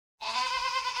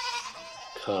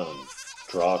Come,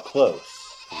 draw close,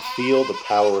 and feel the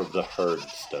power of the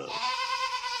Herdstone.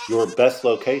 Your best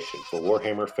location for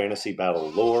Warhammer Fantasy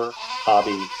Battle lore,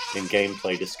 hobby, and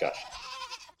gameplay discussion.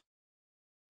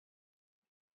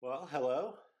 Well,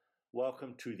 hello.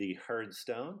 Welcome to the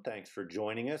Herdstone. Thanks for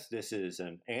joining us. This is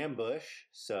an ambush,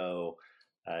 so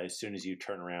as soon as you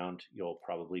turn around, you'll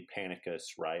probably panic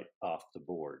us right off the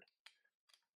board.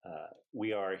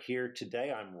 We are here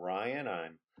today. I'm Ryan.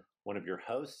 I'm one of your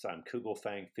hosts. I'm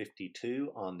Kugelfang52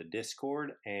 on the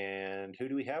Discord. And who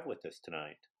do we have with us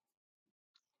tonight?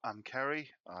 I'm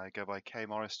Kerry. I go by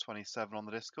KMorris27 on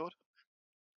the Discord.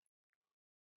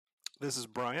 This is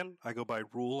Brian. I go by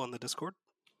Rule on the Discord.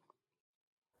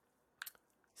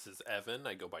 This is Evan.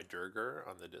 I go by Durger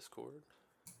on the Discord.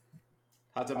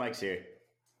 How's it, Mike's here?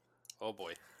 Oh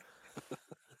boy.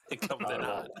 It comes in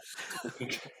hot.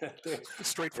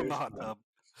 Straight from the hot tub.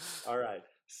 All right.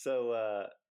 So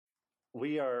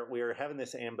we are having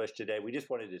this ambush today. We just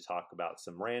wanted to talk about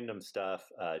some random stuff,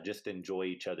 just enjoy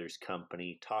each other's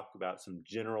company, talk about some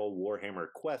general Warhammer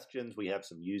questions. We have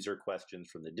some user questions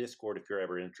from the Discord if you're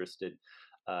ever interested.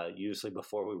 Usually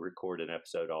before we record an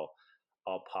episode,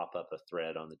 I'll pop up a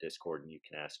thread on the Discord and you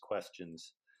can ask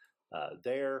questions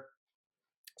there.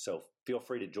 So feel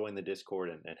free to join the Discord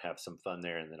and have some fun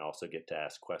there, and then also get to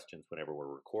ask questions whenever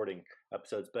we're recording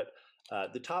episodes. But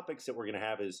the topics that we're going to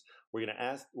have is we're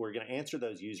going to answer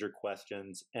those user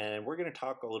questions, and we're going to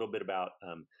talk a little bit about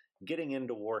getting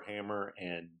into Warhammer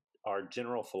and our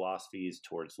general philosophies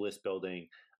towards list building.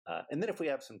 And then if we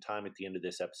have some time at the end of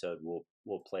this episode,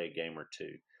 we'll play a game or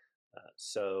two.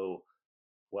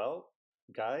 Well,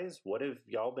 guys, what have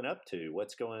y'all been up to?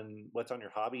 What's on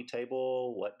your hobby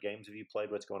table? What games have you played?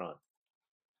 What's going on?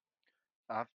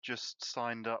 I've just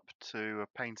signed up to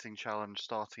a painting challenge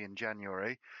starting in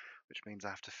January, which means I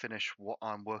have to finish what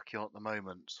I'm working on at the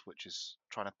moment, which is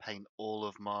trying to paint all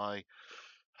of my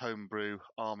homebrew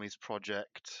armies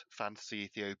project Fantasy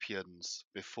Ethiopians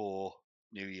before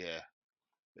New Year.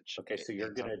 Okay, so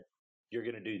you're gonna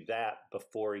do that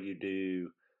before you do.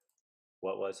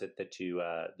 What was it that you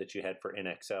had for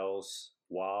NXL's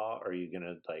WA? Are you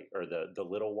gonna or the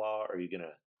little WA? Are you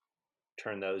gonna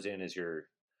turn those in as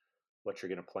what you're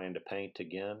gonna plan to paint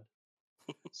again?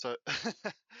 So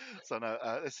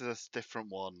no, this is a different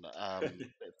one.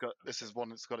 This is one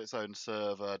that's got its own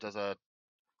server, does a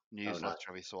newsletter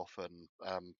every so often.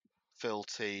 Phil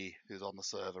T, who's on the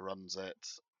server, runs it.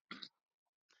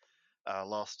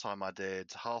 Last time I did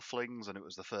halflings, and it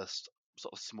was the first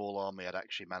sort of small army I'd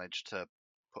actually managed to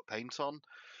put paint on.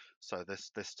 So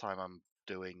this time I'm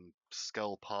doing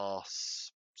Skull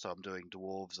Pass, so I'm doing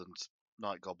dwarves and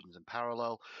night goblins in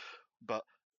parallel. But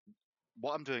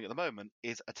what I'm doing at the moment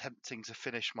is attempting to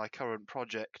finish my current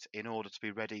project in order to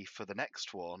be ready for the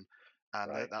next one,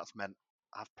 and that's meant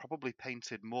I've probably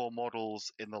painted more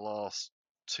models in the last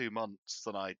 2 months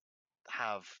than I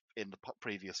have in the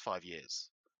previous 5 years,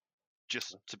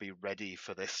 just to be ready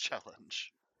for this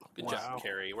challenge. Good job,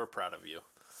 Kerry. We're proud of you.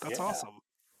 That's awesome.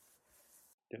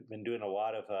 Been doing a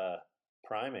lot of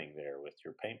priming there with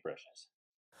your paintbrushes.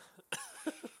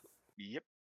 Yep.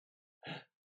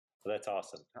 Well, that's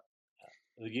awesome.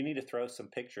 You need to throw some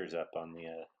pictures up on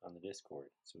the Discord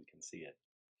so we can see it.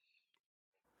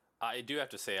 I do have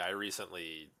to say, I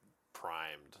recently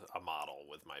primed a model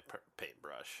with my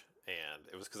paintbrush, and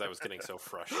it was because I was getting so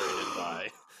frustrated by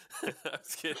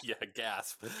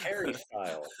gasp. Harry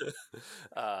style.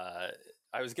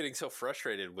 I was getting so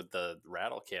frustrated with the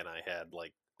rattle can I had.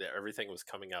 Like, everything was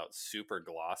coming out super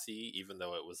glossy, even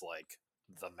though it was like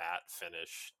the matte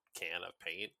finish can of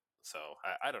paint. So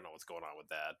I don't know what's going on with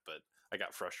that, but I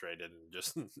got frustrated and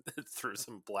just threw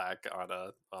some black on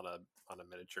a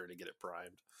miniature to get it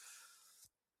primed.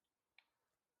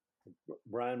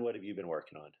 Brian, what have you been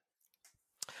working on?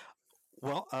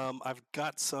 Well, I've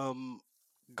got some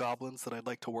goblins that I'd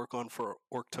like to work on for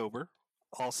October.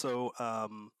 Also,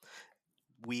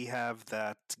 we have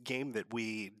that game that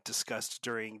we discussed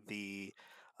during the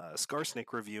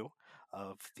Skarsnik review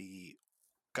of the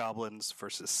goblins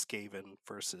versus Skaven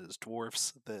versus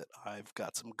dwarfs, that I've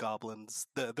got some goblins.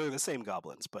 They're the same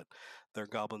goblins, but they're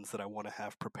goblins that I want to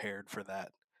have prepared for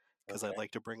that, because I'd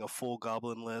like to bring a full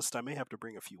goblin list. I may have to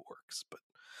bring a few orcs, but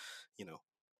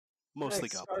mostly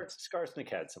goblins. Skarsnik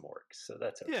had some orcs, so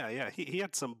that's okay. Yeah. He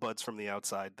had some buds from the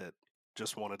outside that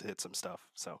just wanted to hit some stuff,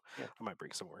 so I might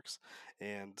bring some orcs.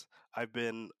 And I've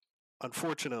been,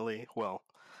 unfortunately, well,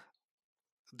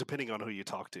 depending on who you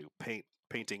talk to,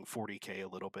 painting 40K a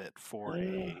little bit for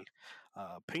a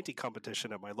painting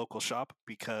competition at my local shop,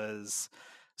 because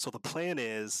the plan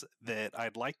is that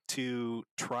I'd like to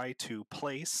try to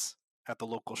place at the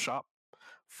local shop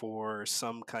for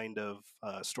some kind of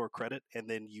store credit, and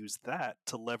then use that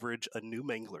to leverage a new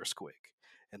Mangler squig,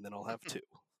 and then I'll have two.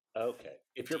 Okay.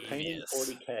 If you're paying Devious.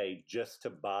 $40K just to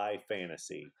buy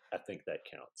fantasy, I think that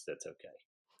counts. That's okay.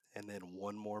 And then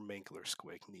one more Mangler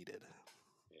squig needed.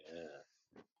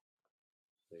 Yeah.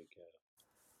 There you go.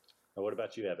 Now, what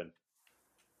about you, Evan?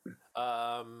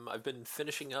 I've been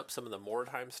finishing up some of the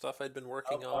Mordheim stuff I'd been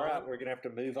working on. All right, we're gonna have to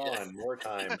move on. More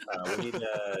time. We need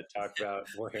to talk about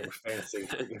Warhammer Fantasy.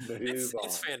 We're gonna move on.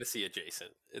 It's fantasy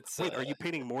adjacent. It's Wait, are you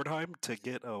painting Mordheim to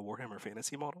get a Warhammer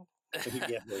Fantasy model?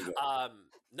 Yeah, there you go.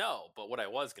 No, but what I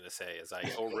was going to say is I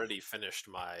already finished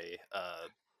my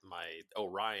my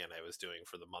Orion I was doing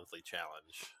for the monthly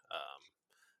challenge.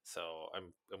 So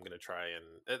I'm going to try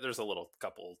and there's a little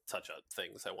couple touch up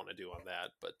things I want to do on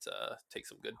that, but take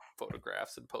some good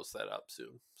photographs and post that up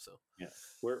soon. So yeah,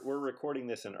 we're recording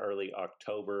this in early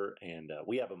October, and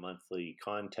we have a monthly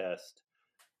contest.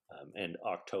 And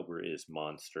October is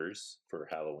Monsters for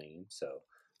Halloween. So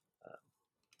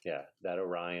yeah, that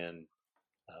Orion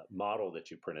model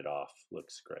that you printed off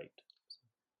looks great.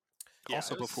 yeah,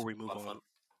 Also, it was before we a move lot of on, fun.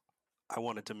 I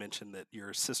wanted to mention that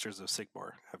your Sisters of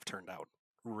Sigmar have turned out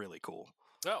really cool.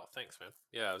 Oh, thanks, man.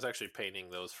 Yeah, I was actually painting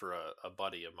those for a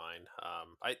buddy of mine.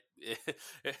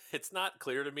 It's not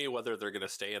clear to me whether they're going to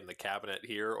stay in the cabinet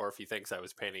here or if he thinks I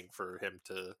was painting for him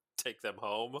to take them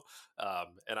home.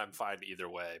 And I'm fine either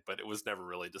way, but it was never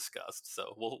really discussed.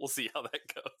 So we'll see how that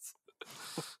goes.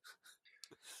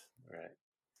 All right.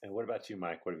 And what about you,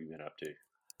 Mike? What have you been up to?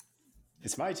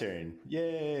 It's my turn.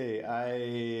 Yay.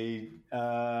 I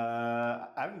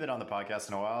haven't been on the podcast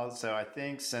in a while. So I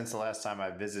think since the last time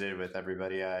I visited with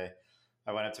everybody, I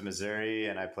went up to Missouri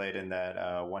and I played in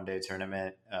that one-day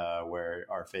tournament where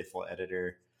our faithful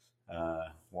editor,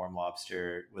 Warm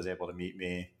Lobster, was able to meet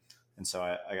me. And so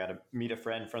I got to meet a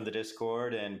friend from the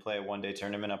Discord and play a one-day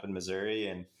tournament up in Missouri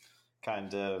and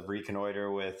kind of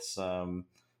reconnoiter with some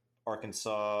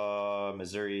Arkansas,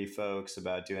 Missouri folks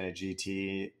about doing a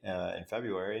GT in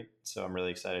February. So I'm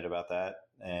really excited about that.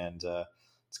 And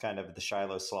it's kind of the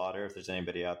Shiloh Slaughter, if there's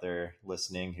anybody out there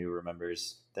listening who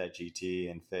remembers that GT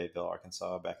in Fayetteville,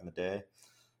 Arkansas back in the day.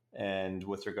 And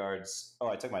with regards,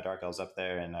 I took my Dark Elves up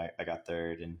there and I got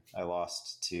third, and I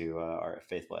lost to our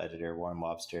faithful editor, Warm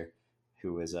Lobster,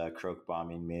 who was croak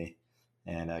bombing me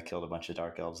and killed a bunch of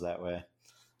Dark Elves that way.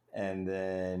 And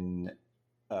then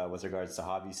with regards to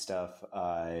hobby stuff,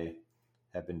 I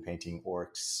have been painting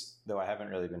orcs, though I haven't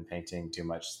really been painting too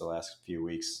much the last few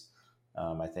weeks.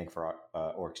 I think for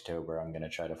Orktober, I'm going to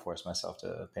try to force myself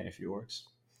to paint a few orcs.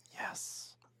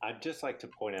 Yes. I'd just like to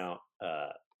point out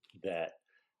that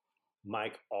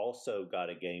Mike also got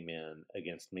a game in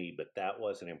against me, but that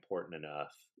wasn't important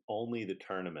enough. Only the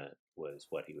tournament was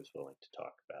what he was willing to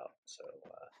talk about. So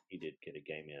he did get a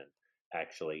game in.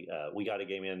 Actually, we got a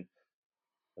game in,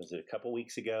 was it a couple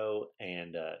weeks ago?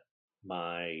 And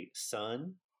my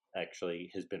son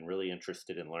actually has been really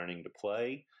interested in learning to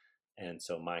play. And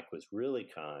so Mike was really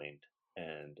kind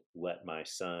and let my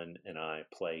son and I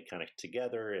play kind of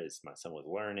together as my son was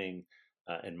learning.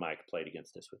 And Mike played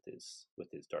against us with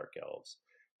his Dark Elves.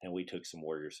 And we took some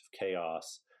Warriors of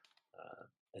Chaos.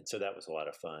 And so that was a lot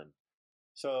of fun.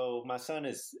 So my son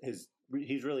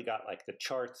he's really got like the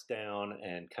charts down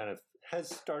and kind of has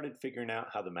started figuring out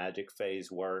how the magic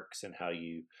phase works and how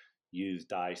you use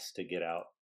dice to get out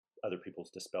other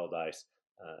people's dispel dice.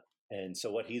 And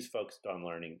so what he's focused on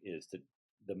learning is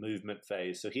the movement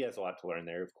phase. So he has a lot to learn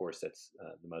there. Of course, that's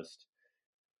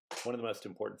one of the most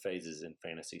important phases in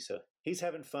fantasy. So he's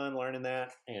having fun learning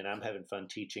that, and I'm having fun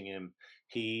teaching him.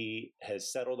 He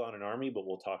has settled on an army, but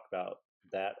we'll talk about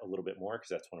that a little bit more because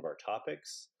that's one of our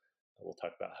topics. We'll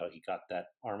talk about how he got that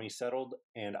army settled.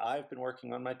 And I've been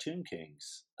working on my Tomb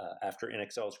Kings. After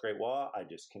NXL's Great Wall, I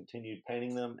just continued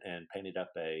painting them and painted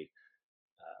up a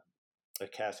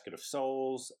Casket of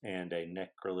Souls and a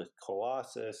Necrolith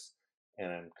Colossus.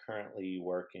 And I'm currently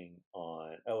working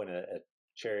on, and a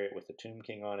Chariot with the Tomb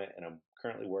King on it. And I'm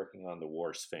currently working on the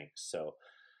War Sphinx. So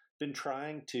been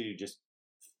trying to just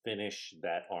finish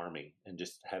that army and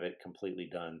just have it completely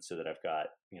done so that I've got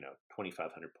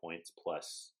 2,500 points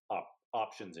plus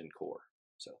options in core.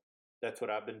 So that's what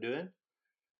I've been doing,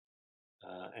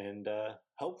 and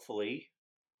hopefully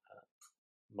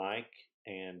Mike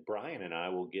and Brian and I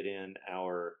will get in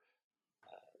our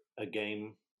a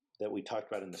game that we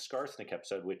talked about in the Skarsnik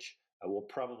episode, which will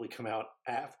probably come out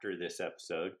after this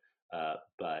episode,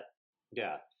 but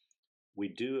yeah, we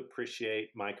do appreciate,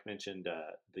 Mike mentioned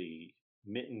the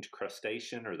mittened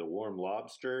crustacean or the warm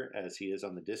lobster as he is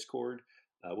on the Discord.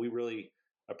 We really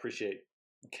appreciate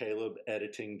Caleb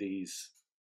editing these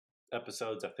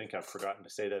episodes. I think I've forgotten to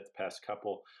say that the past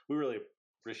couple. We really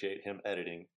appreciate him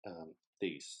editing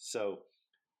these. So,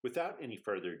 without any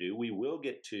further ado, we will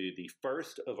get to the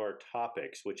first of our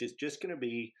topics, which is just going to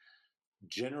be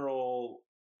general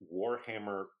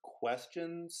Warhammer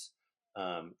questions,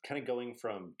 kind of going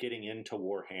from getting into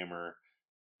Warhammer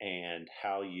and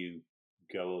how you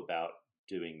go about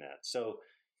doing that. So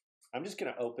I'm just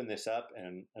going to open this up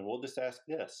and we'll just ask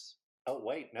this. Oh,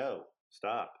 wait, no,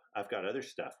 stop. I've got other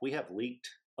stuff. We have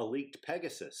a leaked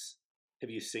Pegasus. Have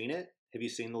you seen it? Have you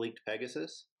seen the leaked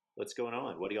Pegasus? What's going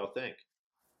on? What do y'all think?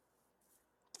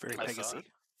 It's very I saw Pegasus. it.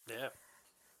 Yeah.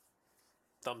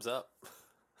 Thumbs up.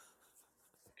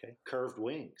 Okay. Curved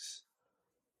wings.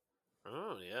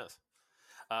 Oh, yes.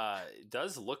 It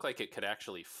does look like it could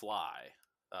actually fly,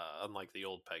 unlike the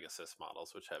old Pegasus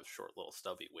models, which have short little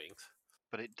stubby wings.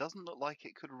 But it doesn't look like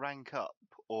it could rank up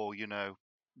or,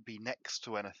 be next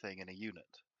to anything in a unit.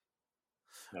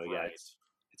 No, yeah, Right.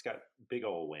 it's got big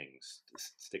old wings to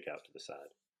stick out to the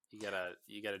side. You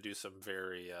gotta do some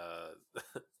very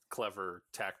clever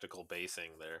tactical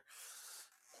basing there.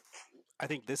 I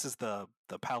think this is the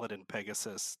Paladin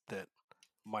Pegasus that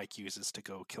Mike uses to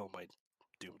go kill my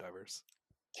Doom Divers.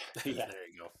 Yeah. There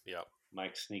you go. Yep.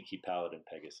 Mike Sneaky Paladin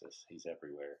Pegasus. He's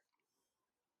everywhere.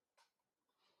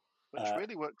 Which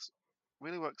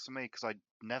really works for me because I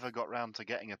never got round to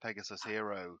getting a Pegasus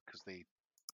hero because the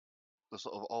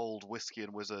sort of old Whiskey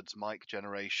and Wizards Mike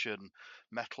generation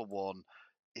metal one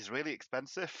is really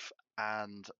expensive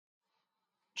and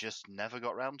just never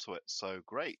got round to it. So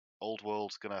great. Old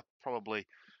World's gonna probably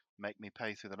make me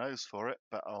pay through the nose for it,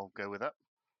 but I'll go with that.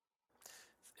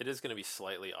 It is going to be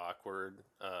slightly awkward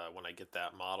when I get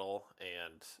that model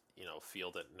and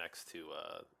field it next to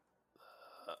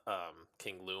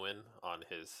King Lewin on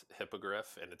his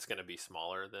hippogriff, and it's going to be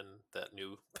smaller than that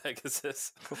new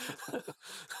Pegasus.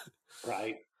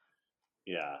 Right.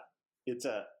 Yeah. It's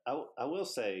I will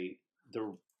say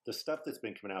the stuff that's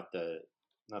been coming out,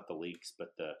 not the leaks,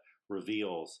 but the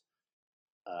reveals,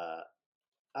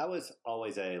 I was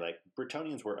always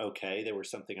Bretonnians were okay. They were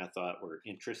something I thought were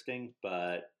interesting,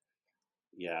 but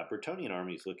yeah, Bretonnian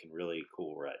army's looking really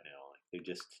cool right now. Like they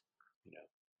just,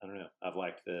 I don't know. I've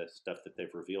liked the stuff that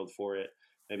they've revealed for it.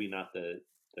 Maybe not the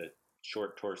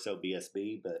short torso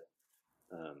BSB, but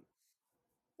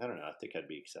I don't know. I think I'd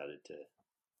be excited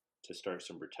to start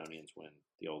some Bretonnians when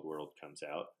the old world comes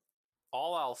out.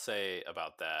 All I'll say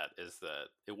about that is that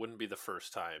it wouldn't be the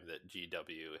first time that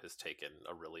GW has taken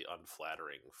a really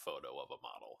unflattering photo of a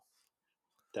model.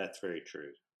 That's very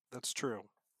true. That's true.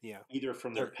 Yeah. Either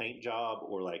from their paint job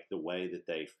or like the way that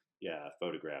they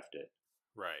photographed it.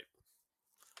 Right.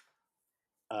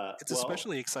 It's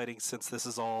especially exciting since this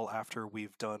is all after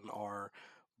we've done our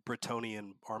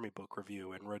Bretonnian army book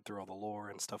review and read through all the lore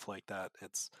and stuff like that.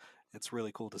 It's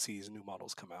really cool to see these new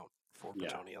models come out for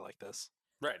Bretonnia like this.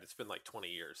 Right. It's been like 20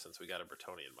 years since we got a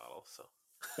Bretonnian model, so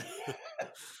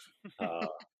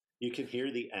you can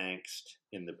hear the angst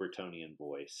in the Bretonnian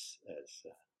voice as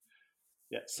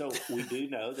so we do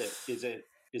know that is it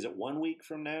 1 week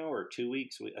from now or 2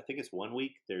 weeks? I think it's 1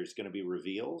 week. There's going to be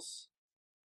reveals.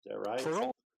 Is that right?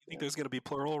 Plural? You think there's going to be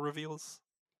plural reveals?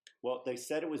 Well, they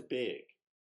said it was big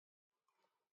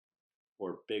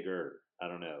or bigger. I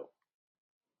don't know.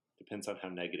 Depends on how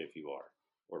negative you are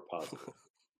or positive.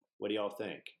 What do y'all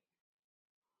think?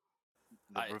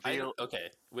 Okay,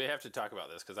 we have to talk about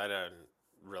this because I don't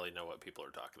really know what people are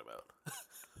talking about.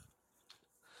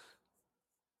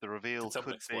 The reveal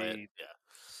could be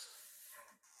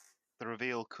The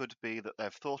reveal could be that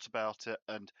they've thought about it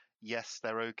and yes,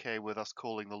 they're okay with us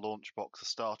calling the launch box a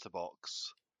starter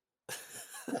box.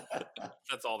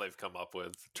 That's all they've come up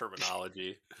with,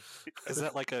 terminology. Is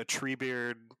that like a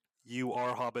Treebeard, you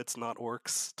are hobbits, not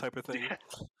orcs type of thing?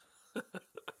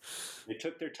 They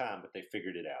took their time, but they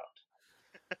figured it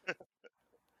out.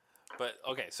 But,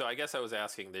 okay, so I guess I was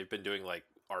asking, they've been doing like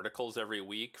articles every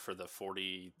week for the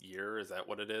 40 year, is that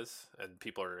what it is? And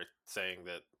people are saying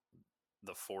that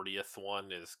the 40th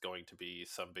one is going to be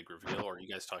some big reveal, or are you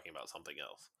guys talking about something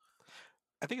else?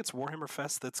 I think it's Warhammer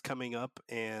Fest that's coming up,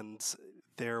 and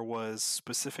there was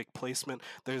specific placement.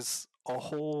 There's a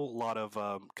whole lot of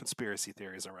conspiracy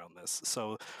theories around this.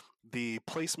 So the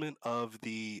placement of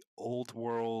the Old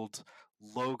World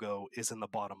logo is in the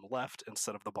bottom left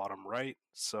instead of the bottom right.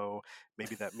 So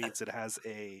maybe that means it has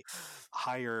a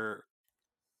higher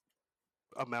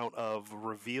amount of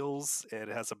reveals. It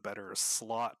has a better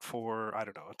slot for, I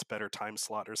don't know, it's a better time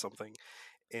slot or something.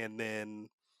 And then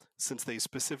since they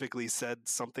specifically said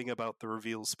something about the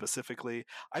reveals specifically.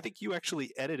 I think you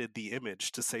actually edited the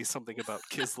image to say something about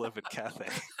Kislev and Cathay.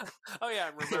 Oh yeah,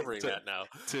 I'm remembering that now.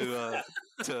 To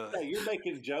Yeah, you're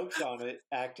making jokes on it,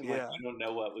 acting like Yeah. you don't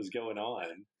know what was going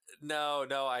on. No,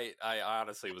 I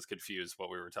honestly was confused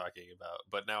what we were talking about,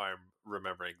 but now I'm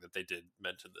remembering that they did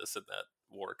mention this in that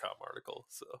Warcom article.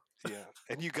 So yeah,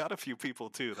 and you got a few people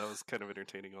too. That was kind of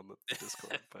entertaining on the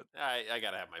Discord. But I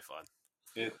gotta have my fun.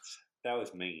 That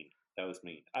was mean. That was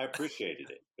mean. I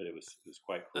appreciated it, but it was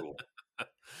quite cruel.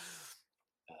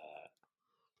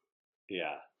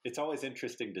 Yeah, it's always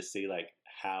interesting to see like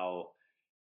how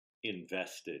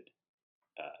invested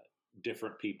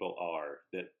different people are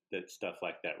that stuff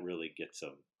like that really gets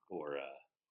them. Or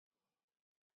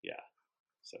yeah,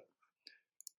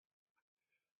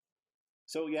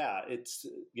 so yeah, it's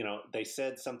they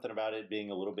said something about it being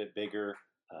a little bit bigger.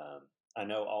 I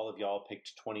know all of y'all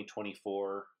picked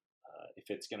 2024. If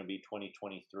it's going to be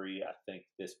 2023, I think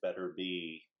this better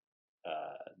be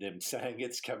them saying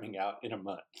it's coming out in a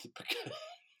month.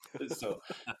 So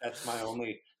that's my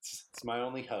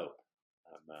only hope.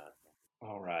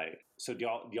 All right. So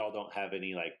y'all don't have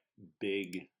any like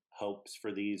big hopes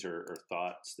for these or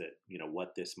thoughts that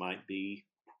what this might be?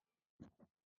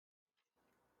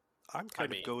 I'm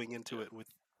kind of going into it with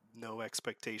no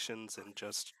expectations and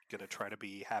just gonna try to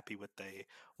be happy with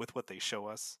what they show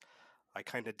us. I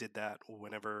kind of did that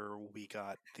whenever we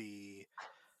got the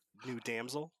new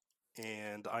damsel,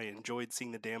 and I enjoyed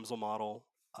seeing the damsel model,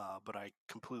 but I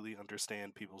completely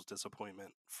understand people's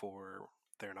disappointment for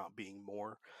there not being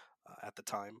more at the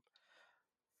time.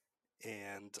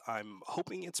 And I'm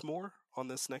hoping it's more on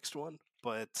this next one,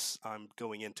 but I'm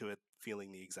going into it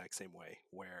feeling the exact same way,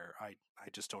 where I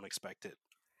just don't expect it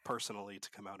personally to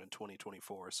come out in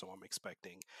 2024, so I'm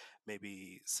expecting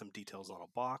maybe some details on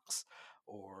a box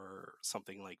or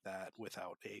something like that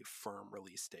without a firm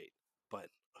release date. But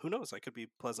who knows? I could be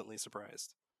pleasantly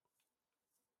surprised.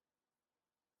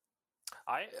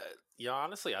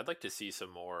 Honestly, I'd like to see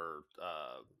some more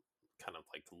kind of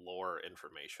like lore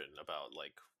information about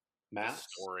like Maps? the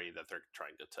story that they're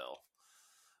trying to tell.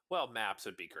 Well, maps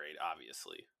would be great,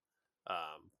 obviously.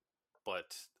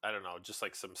 But I don't know, just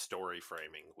like some story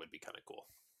framing would be kind of cool.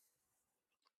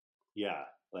 Yeah,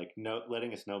 like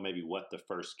letting us know maybe what the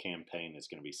first campaign is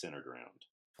going to be centered around.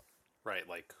 Right,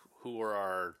 like who are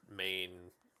our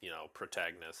main,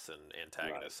 protagonists and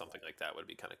antagonists, right. Something like that would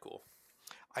be kind of cool.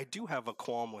 I do have a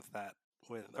qualm with that,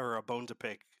 or a bone to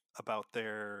pick about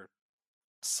their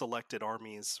selected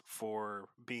armies for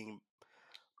being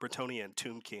Bretonnia and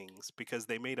Tomb Kings, because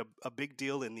they made a big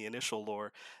deal in the initial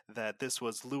lore that this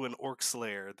was Luin Orc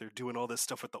Slayer. They're doing all this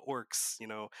stuff with the orcs.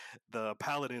 The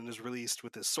paladin is released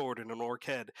with his sword and an orc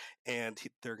head, and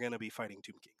they're going to be fighting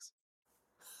Tomb Kings.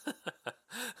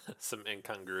 Some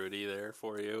incongruity there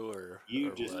for you, or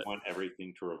just what? Want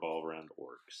everything to revolve around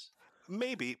orcs.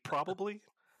 Maybe, probably.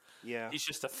 Yeah. He's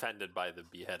just offended by the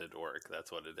beheaded orc.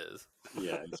 That's what it is.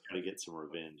 Yeah, he's got to get some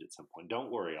revenge at some point.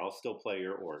 Don't worry, I'll still play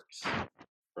your orcs,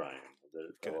 Brian.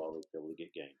 They'll always be able to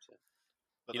get games in.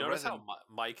 But you notice how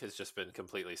Mike has just been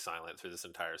completely silent through this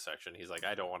entire section. He's like,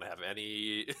 I don't want to have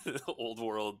any old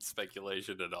world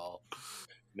speculation at all.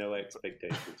 No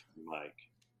expectations from Mike.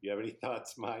 You have any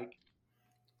thoughts, Mike?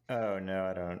 Oh no,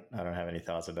 I don't have any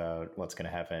thoughts about what's going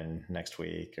to happen next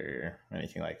week or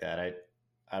anything like that.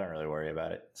 I don't really worry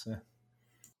about it. So.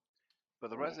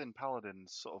 But the Resin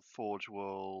Paladin's sort of Forge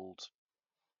World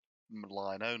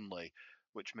line only,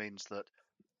 which means that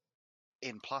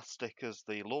in plastic as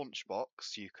the launch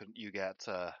box, you get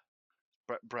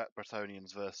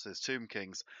Bretonians versus Tomb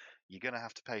Kings. You're going to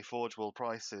have to pay Forge World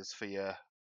prices for your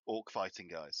orc fighting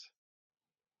guys.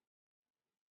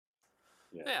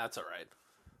 Yeah, that's all right.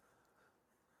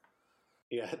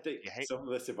 Yeah, I think some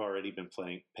of us have already been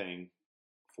paying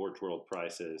Forge World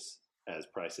prices as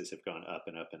prices have gone up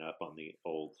and up and up on the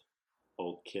old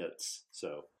kits.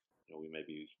 So we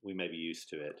may be used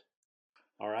to it.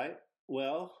 All right.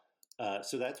 Well,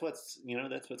 so that's what's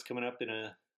coming up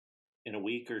in a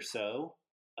week or so.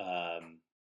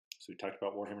 So we talked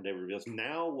about Warhammer Day Reveals.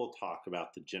 Now we'll talk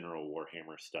about the general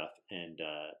Warhammer stuff, and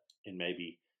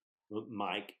maybe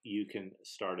Mike, you can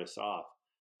start us off.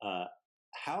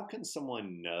 How can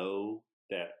someone know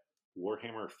that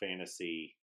Warhammer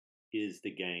Fantasy is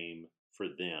the game for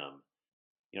them?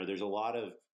 There's a lot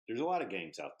of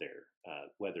games out there,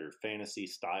 whether fantasy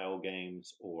style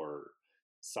games or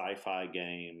sci-fi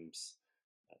games,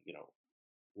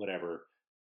 whatever.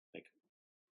 Like,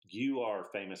 you are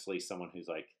famously someone who's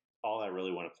like, all I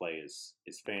really want to play is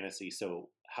fantasy. So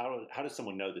how does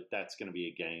someone know that that's going to be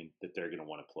a game that they're going to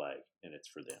want to play and it's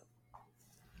for them?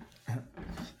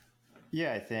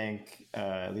 Yeah, I think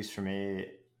at least for me,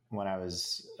 when I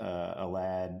was a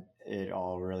lad, it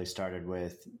all really started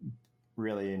with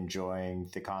really enjoying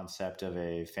the concept of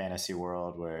a fantasy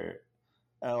world where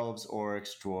elves,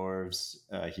 orcs, dwarves,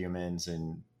 humans,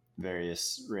 and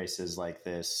various races like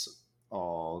this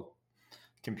all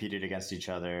competed against each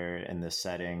other in this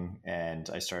setting. And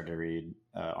I started to read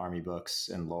army books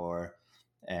and lore,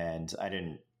 and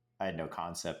I had no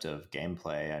concept of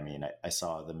gameplay. I mean, I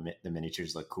saw the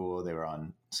miniatures look cool. They were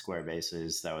on square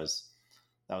bases. That was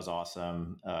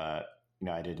awesome. I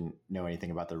didn't know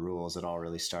anything about the rules. It all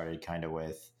really started kind of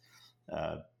with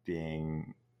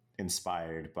being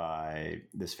inspired by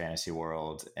this fantasy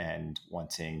world and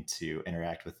wanting to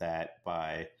interact with that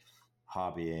by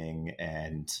hobbying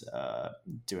and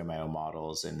doing my own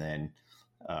models, and then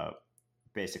uh,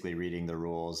 basically reading the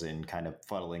rules and kind of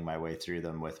fuddling my way through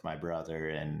them with my brother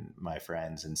and my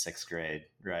friends in sixth grade,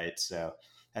 right? So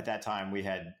at that time, we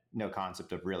had no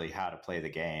concept of really how to play the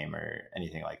game or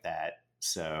anything like that.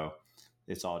 So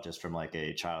it's all just from like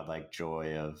a childlike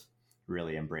joy of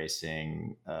really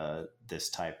embracing this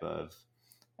type of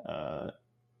uh,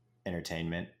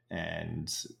 entertainment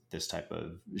and this type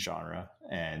of genre.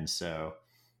 And so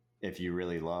if you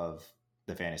really love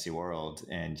the fantasy world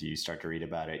and you start to read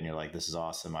about it and you're like, this is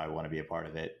awesome, I want to be a part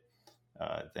of it,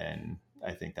 then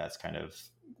I think that's kind of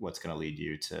what's going to lead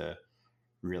you to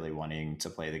really wanting to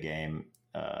play the game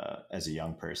as a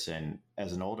young person.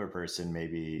 As an older person,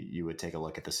 maybe you would take a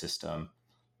look at the system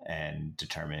and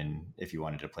determine if you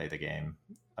wanted to play the game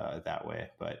that way.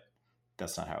 But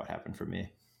that's not how it happened for me.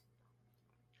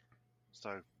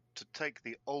 So, to take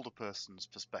the older person's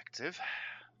perspective,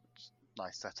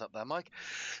 nice setup there, Mike.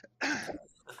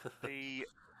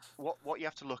 What you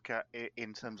have to look at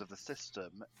in terms of the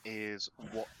system is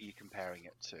what you're comparing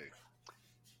it to.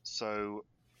 So,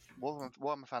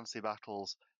 Warhammer Fantasy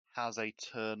Battles has a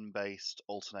turn-based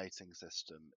alternating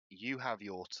system. You have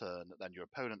your turn, then your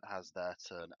opponent has their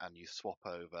turn, and you swap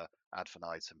over ad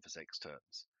infinitum for 6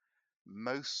 turns.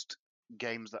 Most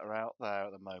games that are out there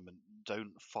at the moment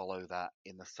don't follow that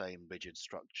in the same rigid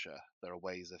structure. There are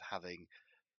ways of having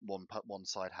one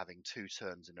side having 2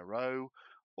 turns in a row,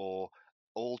 or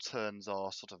all turns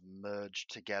are sort of merged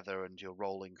together and you're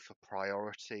rolling for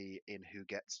priority in who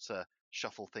gets to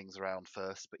shuffle things around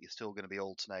first, but you're still going to be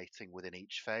alternating within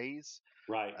each phase.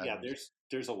 Right. Yeah. And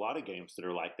There's a lot of games that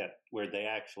are like that, where they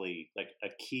actually, like, a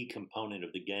key component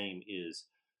of the game is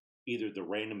either the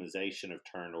randomization of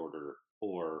turn order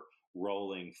or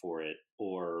rolling for it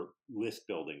or list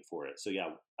building for it. So yeah,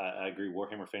 I agree.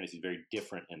 Warhammer Fantasy is very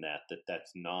different in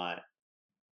that's not. I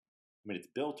mean, it's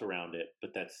built around it,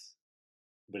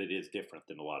 but it is different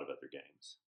than a lot of other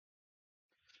games.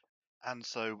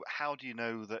 so how do you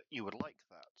know that you would like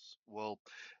that? Well,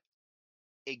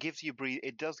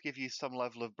 it does give you some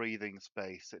level of breathing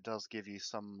space. It does give you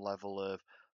some level of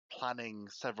planning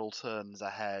several turns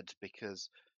ahead, because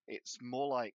it's more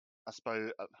like, I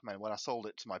suppose, I mean, when I sold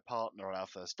it to my partner on our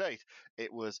first date,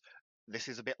 it was, this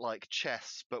is a bit like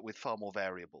chess, but with far more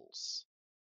variables.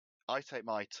 I take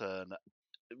my turn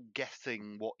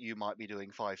guessing what you might be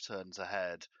doing 5 turns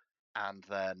ahead, and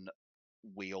then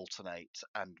we alternate,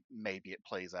 and maybe it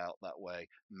plays out that way.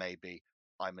 Maybe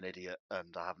I'm an idiot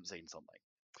and I haven't seen something.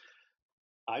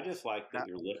 I just like that That,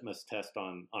 your litmus test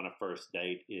on a first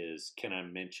date is, can I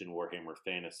mention Warhammer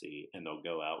Fantasy, and they'll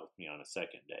go out with me on a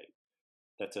second date.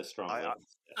 That's a strong I,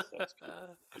 litmus test. That's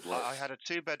good work. I had a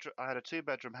 2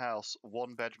 bedroom house,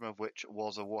 1 bedroom of which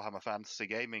was a Warhammer Fantasy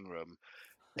gaming room.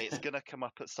 It's going to come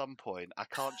up at some point. I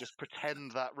can't just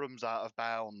pretend that room's out of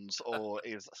bounds or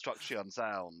is structurally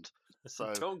unsound.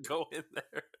 So don't go in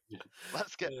there.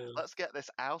 let's get this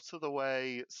out of the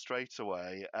way straight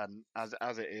away. And as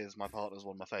it is, my partner's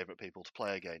one of my favorite people to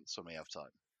play against when we have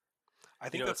time. I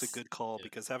think that's a good call,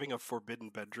 because having a forbidden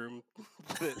bedroom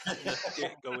that you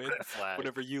can't go in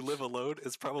whenever you live alone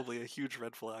is probably a huge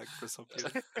red flag for some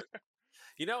people.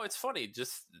 It's funny,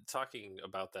 just talking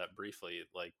about that briefly,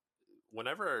 like,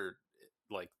 whenever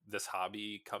like this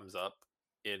hobby comes up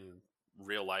in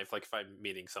real life, like if I'm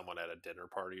meeting someone at a dinner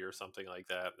party or something like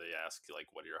that, they ask like,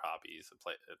 what are your hobbies? And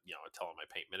play, I tell them I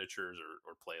paint miniatures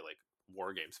or play like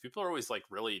war games. People are always like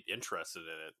really interested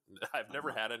in it. I've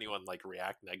never had anyone like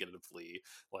react negatively,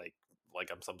 like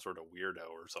I'm some sort of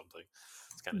weirdo or something.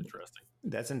 It's kind of interesting.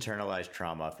 That's internalized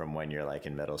trauma from when you're like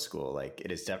in middle school. Like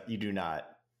it is, you do not,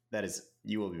 that is,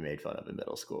 you will be made fun of in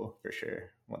middle school for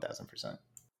sure. 1000%.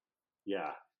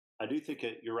 Yeah, I do think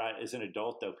you're right. As an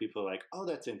adult, though, people are like, "Oh,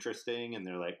 that's interesting," and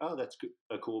they're like, "Oh, that's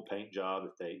a cool paint job."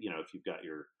 If they, if you've got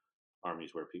your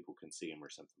armies where people can see them or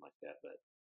something like that. But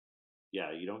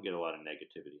yeah, you don't get a lot of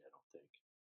negativity, I don't think.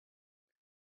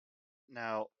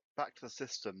 Now, back to the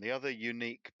system, the other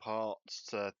unique part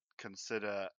to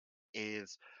consider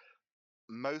is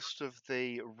most of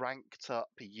the ranked up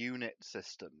unit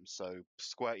systems. So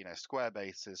square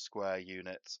bases, square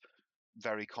units,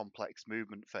 very complex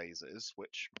movement phases,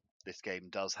 which this game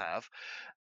does have.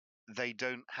 They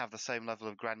don't have the same level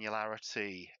of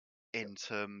granularity in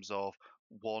terms of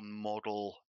one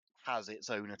model has its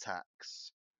own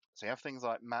attacks. So you have things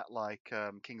like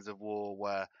Kings of War,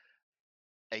 where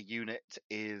a unit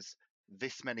is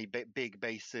this many big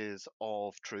bases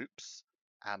of troops,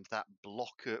 and that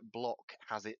block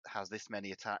has this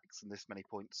many attacks and this many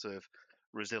points of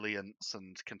resilience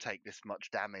and can take this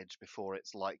much damage before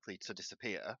it's likely to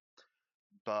disappear.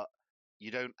 But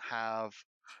you don't have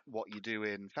what you do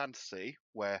in fantasy,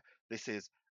 where this is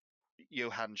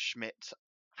Johann Schmidt,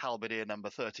 Halberdier number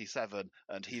 37,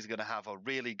 and he's going to have a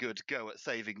really good go at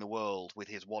saving the world with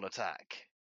his one attack.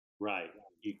 Right.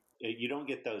 You don't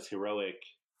get those heroic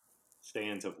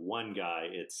stands of one guy.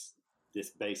 It's this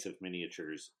base of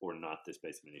miniatures or not this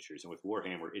base of miniatures. And with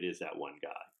Warhammer, it is that one guy.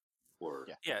 Or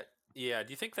yeah. Do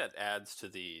you think that adds to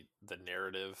the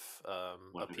narrative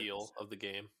appeal of the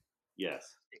game?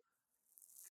 Yes.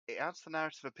 It adds to the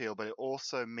narrative appeal, but it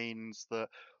also means that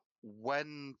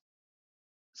when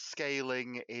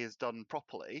scaling is done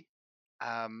properly,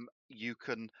 you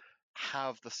can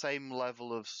have the same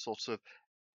level of sort of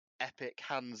epic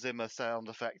Hans Zimmer sound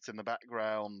effects in the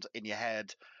background in your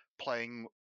head, playing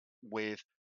with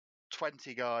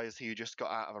 20 guys who you just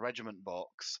got out of a regiment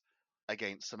box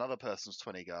against another person's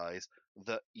 20 guys,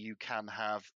 that you can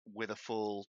have with a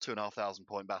full 2,500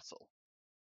 point battle.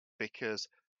 Because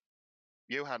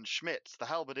Johann Schmidt, the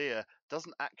Halberdier,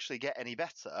 doesn't actually get any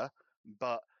better,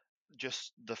 but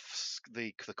just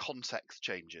the context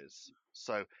changes.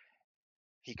 So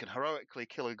he can heroically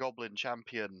kill a goblin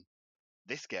champion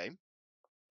this game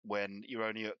when you're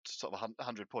only at sort of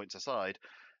 100 points aside.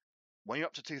 When you're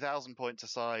up to 2,000 points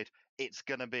aside, it's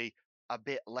going to be a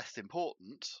bit less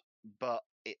important, but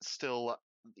it's still,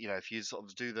 if you sort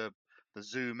of do the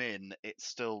zoom in, it's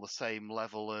still the same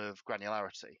level of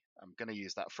granularity. I'm going to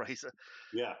use that phrase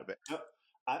a bit.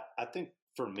 I think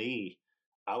for me,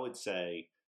 I would say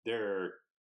there are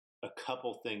a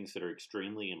couple things that are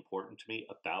extremely important to me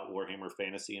about Warhammer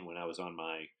Fantasy, and when I was on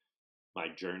my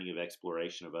journey of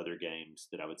exploration of other games,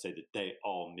 that I would say that they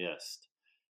all missed,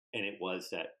 and it was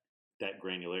that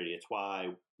granularity. It's why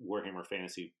Warhammer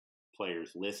Fantasy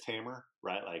players list hammer,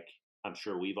 right? Like, I'm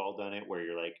sure we've all done it, where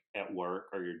you're like at work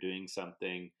or you're doing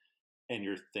something and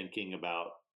you're thinking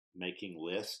about making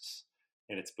lists,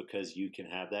 and it's because you can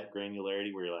have that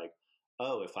granularity where you're like,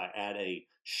 oh, if I add a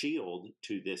shield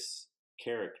to this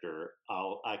character,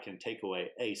 I can take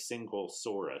away a single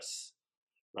Saurus,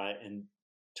 right? And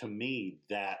to me,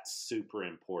 that's super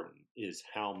important, is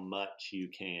how much you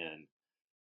can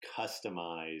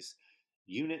customize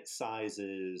unit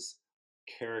sizes,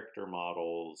 character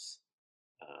models,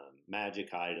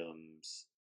 magic items,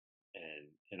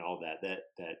 and all that.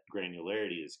 That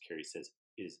granularity, as Carrie says,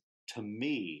 is to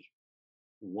me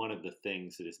one of the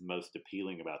things that is most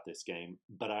appealing about this game.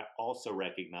 But I also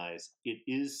recognize it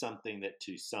is something that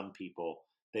to some people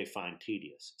they find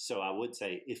tedious. So I would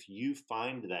say if you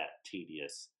find that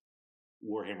tedious,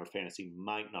 Warhammer Fantasy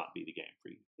might not be the game for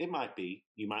you. It might be.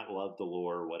 You might love the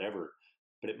lore or whatever,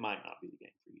 but it might not be the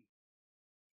game for you.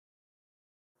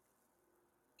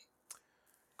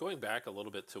 Going back a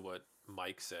little bit to what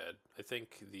Mike said, I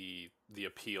think the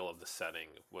appeal of the setting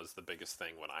was the biggest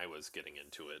thing when I was getting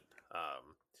into it.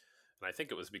 And I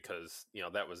think it was because,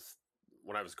 that was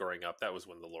when I was growing up, that was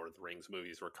when the Lord of the Rings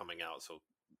movies were coming out. So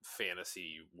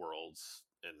fantasy worlds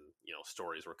and,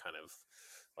 stories were kind of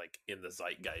like in the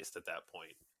zeitgeist at that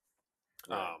point.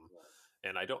 Right.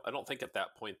 And I don't think at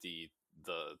that point the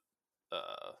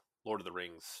Lord of the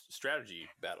Rings strategy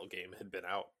battle game had been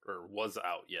out or was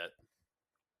out yet.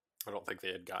 I don't think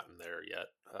they had gotten there yet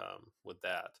with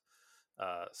that.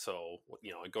 So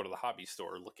I go to the hobby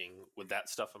store looking with that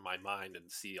stuff in my mind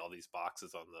and see all these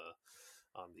boxes on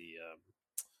the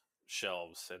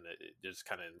shelves, and it just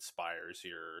kind of inspires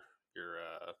your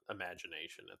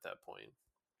imagination at that point.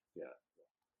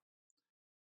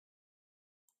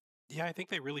 Yeah, I think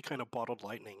they really kind of bottled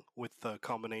lightning with the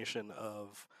combination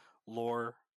of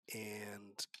lore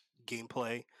and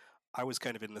gameplay. I was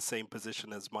kind of in the same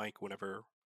position as Mike whenever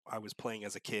I was playing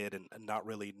as a kid and not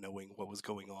really knowing what was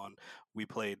going on. We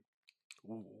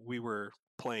were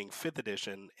playing 5th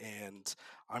edition, and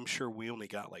I'm sure we only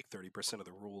got like 30% of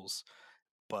the rules,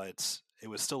 but it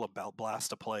was still a blast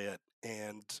to play it.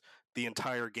 And the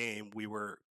entire game, we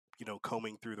were,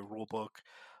 combing through the rule book,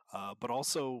 but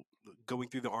also going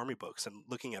through the army books and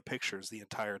looking at pictures the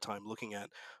entire time, looking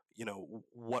at,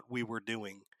 what we were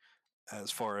doing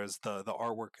as far as the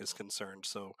artwork is concerned.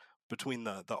 So between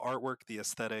the artwork, the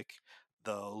aesthetic,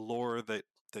 the lore that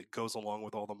goes along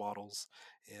with all the models,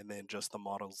 and then just the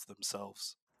models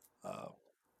themselves,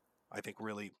 I think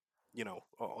really,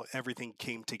 everything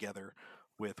came together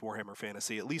with Warhammer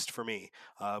Fantasy, at least for me.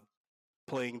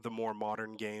 Playing the more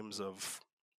modern games of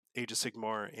Age of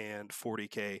Sigmar and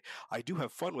 40K, I do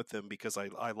have fun with them because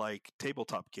I like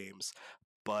tabletop games,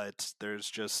 but there's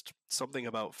just something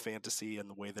about fantasy and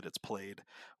the way that it's played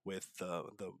with the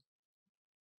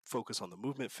focus on the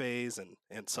movement phase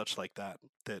and such like that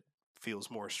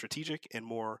feels more strategic and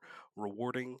more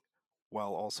rewarding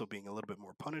while also being a little bit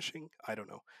more punishing. I don't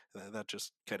know. That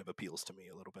just kind of appeals to me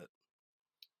a little bit.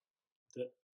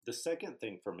 The second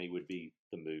thing for me would be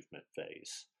the movement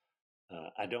phase.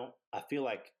 I feel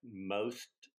like most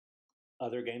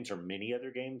other games or many other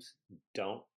games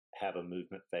don't have a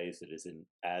movement phase that is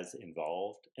as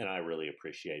involved. And I really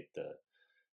appreciate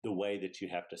the way that you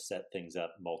have to set things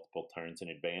up multiple turns in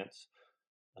advance.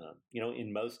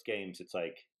 In most games, it's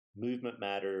like movement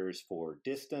matters for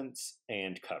distance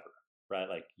and cover, right?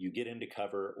 Like you get into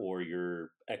cover or you're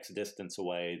X distance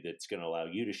away that's going to allow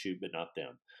you to shoot, but not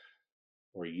them,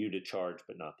 or you to charge,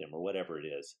 but not them, or whatever it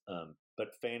is.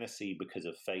 But fantasy, because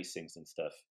of facings and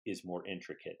stuff, is more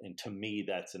intricate. And to me,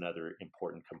 that's another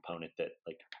important component that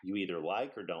like you either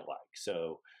like or don't like.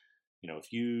 So,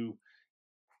 if you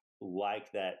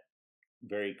like that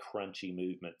very crunchy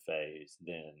movement phase,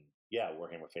 then yeah,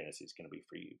 Warhammer Fantasy is going to be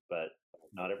for you. But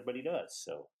not everybody does.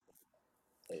 So,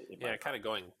 kind of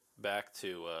going back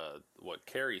to what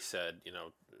Carrie said,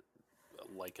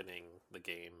 likening the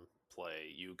game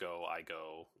play, you go, I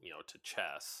go, to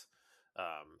chess.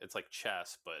 It's like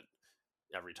chess, but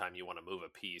every time you want to move a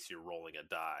piece, you're rolling a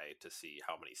die to see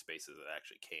how many spaces it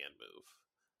actually can move.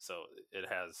 So it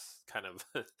has kind of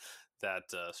that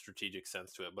strategic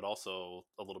sense to it, but also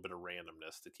a little bit of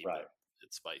randomness to keep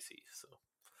it spicy. So,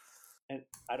 and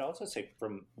I'd also say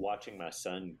from watching my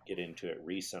son get into it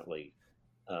recently,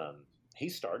 he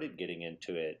started getting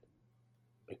into it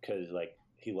because like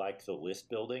he liked the list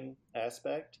building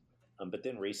aspect, but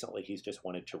then recently he's just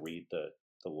wanted to read the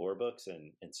lore books,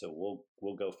 and so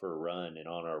we'll go for a run, and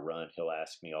on our run he'll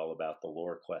ask me all about the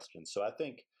lore questions. So I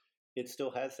think it still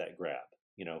has that grab,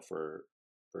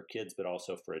 for kids, but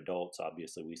also for adults.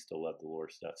 Obviously, we still love the lore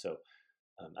stuff. So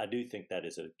I do think that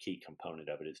is a key component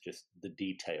of it, is just the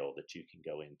detail that you can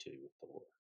go into with the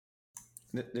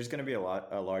lore. There's going to be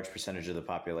a large percentage of the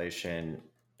population,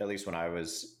 at least when I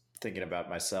was thinking about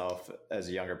myself as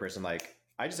a younger person, like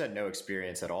I just had no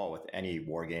experience at all with any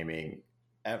wargaming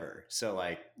ever. So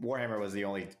like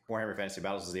Warhammer Fantasy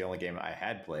Battles is the only game I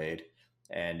had played.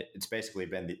 And it's basically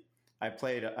been I've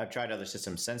tried other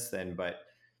systems since then, but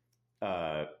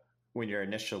when you're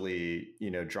initially,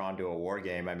 drawn to a war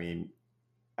game, I mean,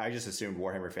 I just assumed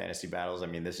Warhammer Fantasy Battles. I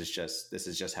mean, this is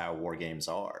just how war games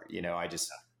are.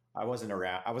 I wasn't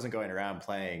going around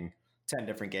playing 10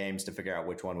 different games to figure out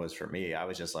which one was for me. I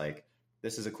was just like,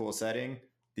 this is a cool setting.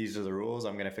 These are the rules.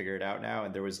 I'm going to figure it out now.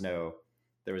 And there was no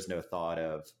thought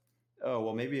of, oh,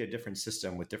 well, maybe a different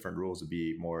system with different rules would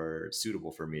be more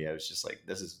suitable for me. I was just like,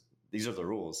 these are the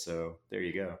rules. So there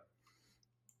you go.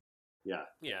 Yeah.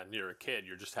 Yeah. And you're a kid,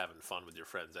 you're just having fun with your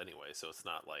friends anyway. So it's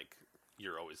not like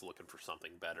you're always looking for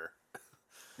something better.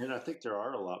 And I think there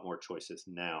are a lot more choices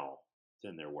now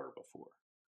than there were before.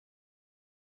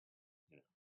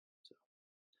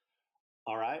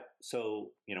 All right.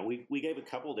 So, we gave a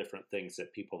couple different things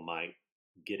that people might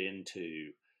get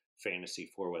into fantasy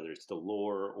for, whether it's the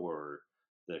lore or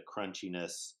the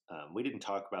crunchiness. We didn't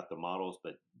talk about the models,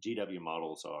 but GW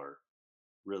models are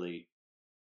really,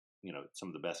 some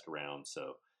of the best around.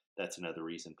 So that's another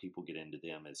reason people get into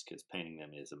them, is because painting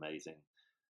them is amazing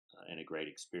and a great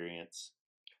experience.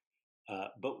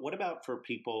 But what about for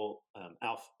people?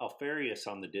 Alfarius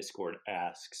on the Discord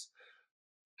asks,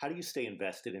 how do you stay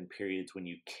invested in periods when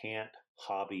you can't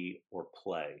hobby or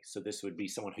play? So this would be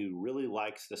someone who really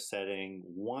likes the setting,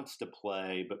 wants to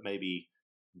play, but maybe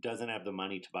doesn't have the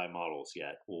money to buy models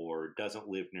yet, or doesn't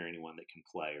live near anyone that can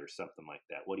play, or something like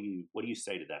that. What do you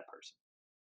say to that person?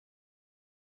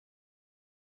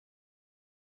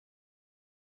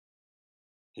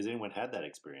 Has anyone had that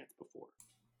experience before?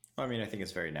 I mean, I think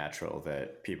it's very natural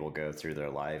that people go through their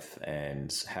life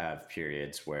and have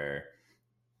periods where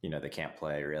they can't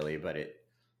play really, but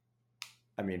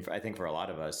I think for a lot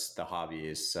of us, the hobby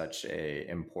is such a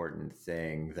important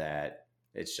thing that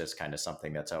it's just kind of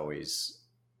something that's always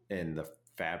in the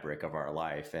fabric of our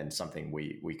life and something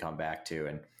we come back to.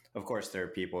 And of course, there are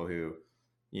people who,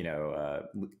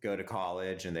 go to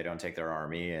college and they don't take their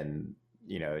army, and,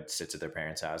 it sits at their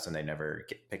parents' house and they never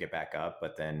pick it back up.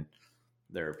 But then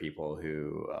there are people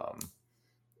who,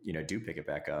 do pick it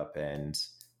back up, and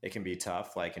it can be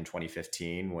tough. Like in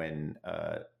 2015 when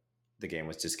the game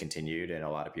was discontinued and a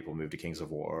lot of people moved to Kings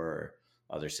of War or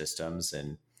other systems.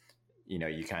 And,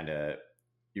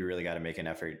 you really got to make an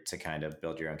effort to kind of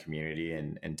build your own community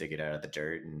and dig it out of the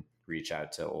dirt and reach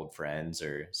out to old friends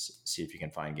or see if you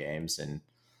can find games.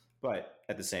 But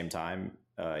at the same time,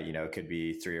 it could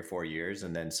be 3 or 4 years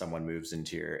and then someone moves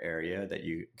into your area that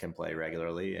you can play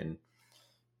regularly. And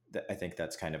I think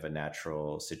that's kind of a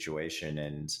natural situation.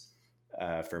 And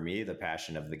for me, the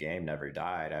passion of the game never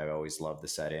died. I always loved the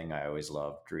setting. I always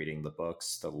loved reading the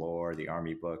books, the lore, the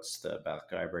army books, the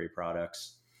back library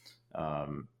products.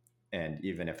 And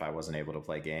even if I wasn't able to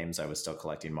play games, I was still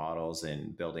collecting models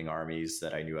and building armies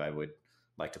that I knew I would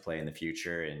like to play in the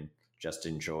future, and just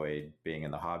enjoyed being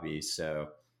in the hobby. So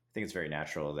I think it's very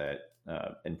natural that,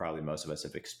 and probably most of us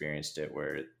have experienced it,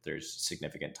 where there's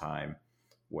significant time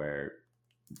where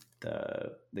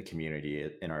the community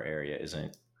in our area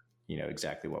isn't,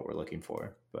 exactly what we're looking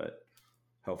for. But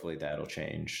hopefully that'll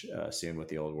change soon with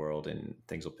the old world, and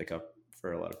things will pick up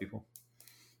for a lot of people.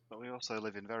 But we also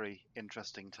live in very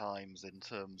interesting times in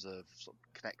terms of, sort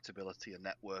of connectability and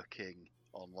networking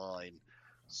online.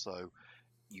 So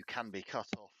you can be cut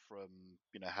off from,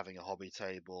 having a hobby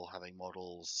table, having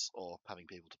models, or having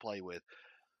people to play with.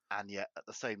 And yet at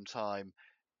the same time,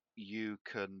 you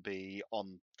can be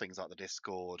on things like the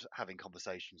Discord, having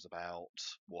conversations about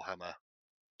Warhammer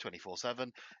 24/7.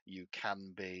 You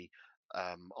can be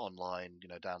online,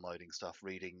 downloading stuff,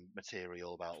 reading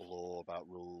material about lore, about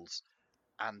rules.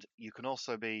 And you can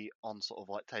also be on sort of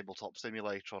like Tabletop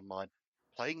Simulator online,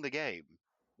 playing the game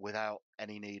without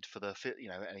any need for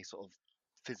any sort of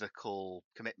physical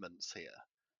commitments here.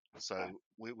 So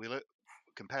we look,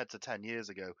 compared to 10 years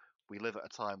ago, we live at a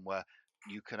time where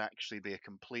you can actually be a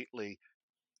completely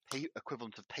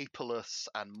equivalent of paperless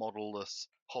and modelless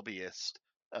hobbyist,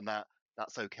 and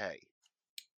that's okay.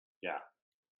 Yeah.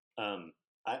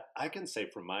 I can say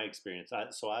from my experience,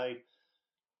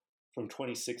 from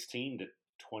 2016 to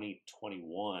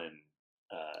 2021,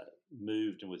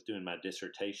 moved and was doing my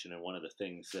dissertation. And one of the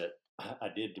things that I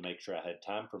did to make sure I had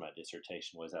time for my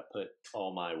dissertation was I put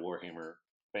all my Warhammer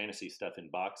Fantasy stuff in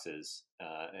boxes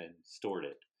and stored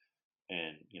it.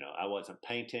 And, I wasn't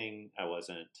painting. I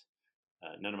wasn't,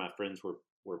 none of my friends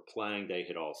were playing. They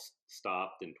had all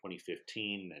stopped in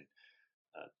 2015.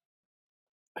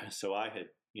 And so I had,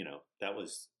 that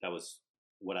was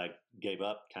what I gave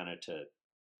up kind of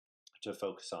to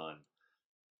focus on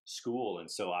school. And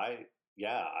so I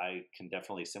can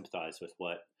definitely sympathize with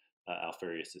what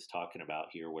Alfarius is talking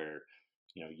about here, where,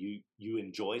 you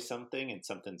enjoy something and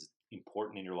something's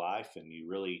important in your life and you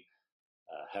really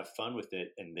have fun with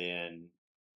it. And then,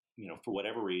 for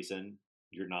whatever reason,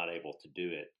 you're not able to do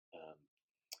it.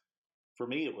 For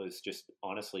me, it was just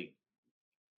honestly,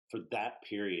 for that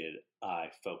period, I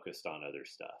focused on other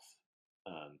stuff.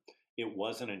 It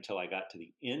wasn't until I got to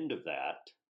the end of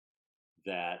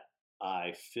that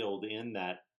I filled in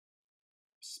that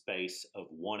space of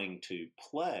wanting to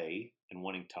play and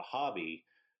wanting to hobby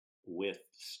with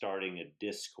starting a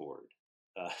Discord.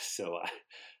 So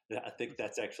I think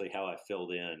that's actually how I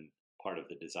filled in part of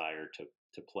the desire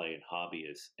to play and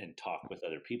hobby and talk with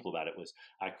other people about it. Was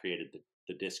I created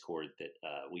the Discord that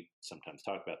we sometimes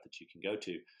talk about that you can go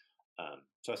to.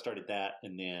 So I started that,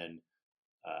 and then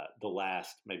the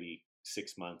last maybe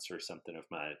 6 months or something of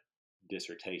my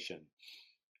dissertation,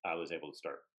 I was able to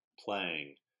start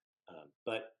playing.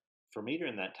 But for me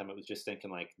during that time, it was just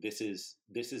thinking like, this is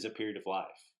a period of life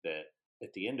that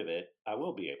at the end of it, I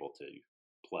will be able to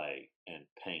play and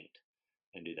paint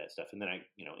and do that stuff. And then I,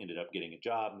 ended up getting a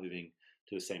job, moving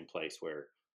to the same place where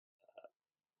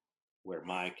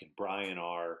Mike and Brian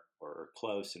are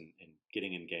close, and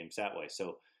getting in games that way.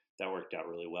 So that worked out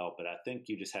really well. But I think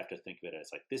you just have to think of it as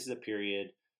like, this is a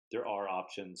period. There are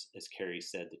options, as Carrie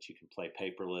said, that you can play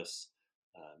paperless.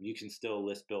 You can still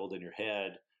list build in your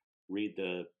head, read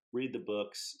the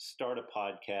books, start a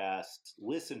podcast,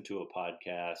 listen to a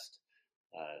podcast,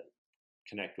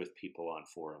 connect with people on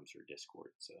forums or Discord.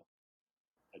 So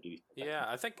I do. Yeah,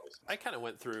 I think I kind of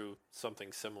went through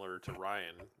something similar to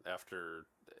Ryan after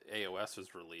AOS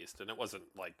was released, and it wasn't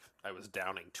like I was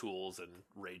downing tools and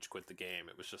rage quit the game.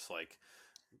 It was just like,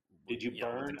 did you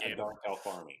burn a Dark Elf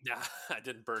army? Yeah, I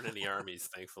didn't burn any armies,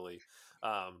 thankfully.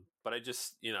 But I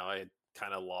just, I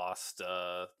kind of lost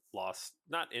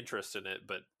not interest in it,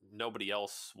 but nobody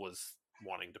else was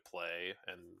wanting to play,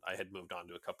 and I had moved on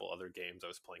to a couple other games. I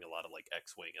was playing a lot of like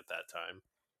X-Wing at that time.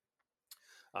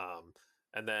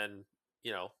 And then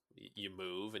you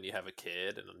move and you have a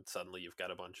kid, and then suddenly you've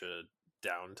got a bunch of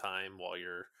downtime while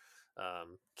your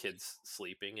kid's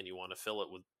sleeping, and you want to fill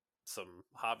it with some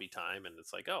hobby time, and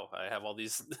it's like, oh, I have all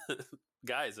these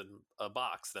guys in a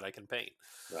box that I can paint.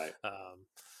 Right.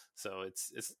 So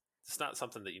it's not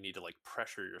something that you need to like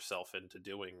pressure yourself into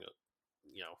doing,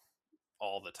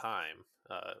 all the time.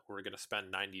 We're going to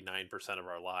spend 99% of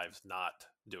our lives not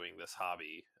doing this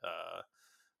hobby.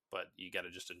 But you got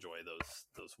to just enjoy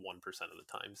those 1% of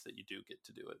the times that you do get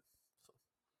to do it. So.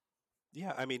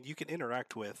 Yeah, I mean, you can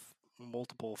interact with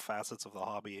multiple facets of the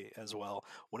hobby as well.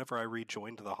 Whenever I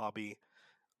rejoined the hobby,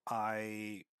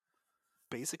 I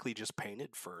basically just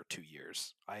painted for 2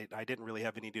 years. I didn't really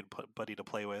have anybody to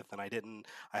play with, and I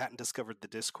hadn't discovered the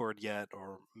Discord yet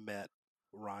or met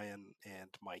Ryan and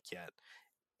Mike yet.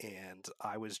 And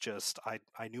I was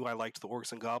I knew I liked the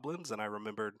Orcs and Goblins, and I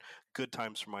remembered good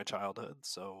times from my childhood.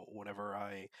 So whenever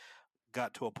I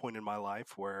got to a point in my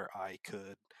life where I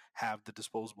could have the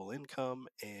disposable income,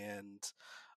 and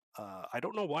I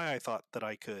don't know why I thought that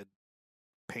I could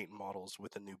paint models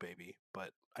with a new baby, but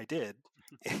I did.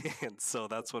 And so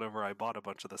that's whenever I bought a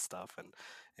bunch of the stuff,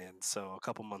 and so a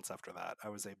couple months after that I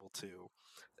was able to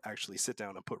actually sit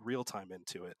down and put real time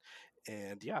into it.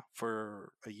 And yeah,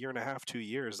 for a year and a half, 2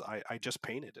 years, I just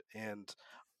painted, and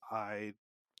I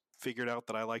figured out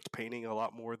that I liked painting a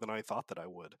lot more than I thought that I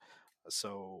would.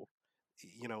 So,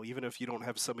 even if you don't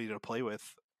have somebody to play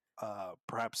with,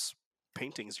 perhaps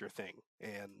painting's your thing,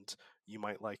 and you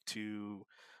might like to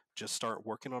just start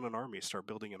working on an army, start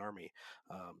building an army,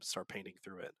 start painting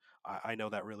through it. I know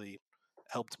that really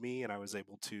helped me, and I was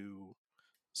able to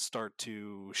start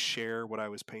to share what I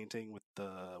was painting with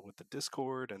the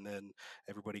Discord, and then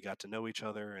everybody got to know each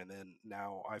other, and then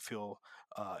now I feel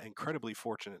incredibly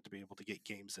fortunate to be able to get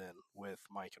games in with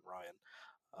Mike and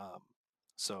Ryan.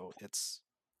 So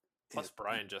Plus,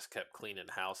 Brian just kept cleaning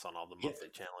house on all the monthly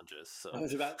challenges. So I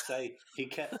was about to say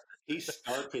he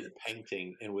started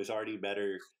painting and was already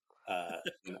better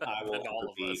than I will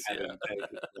ever be, having painted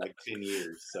for like 10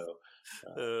 years. So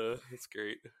that's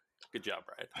great. Good job,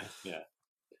 Brian. Yeah,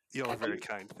 y'all are very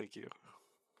kind. Thank you.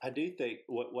 I do think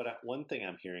one thing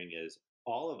I'm hearing is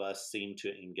all of us seem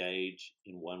to engage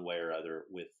in one way or other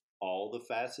with all the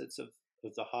facets of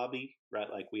the hobby,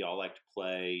 right? Like we all like to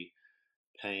play,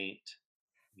 paint,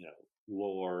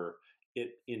 lore it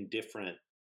in different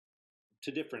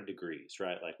degrees,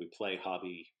 right? Like we play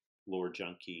hobby, lore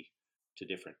junkie to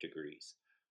different degrees.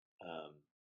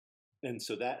 And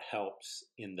so that helps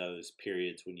in those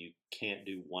periods when you can't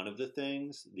do one of the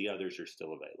things, the others are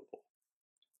still available.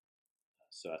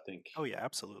 So I think, oh yeah,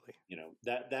 absolutely.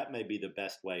 That may be the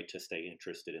best way to stay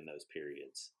interested in those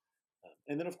periods.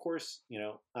 And then, of course,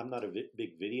 I'm not a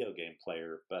big video game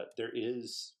player, but there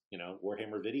is,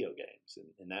 Warhammer video games,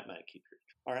 and that might keep your.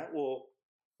 All right. Well,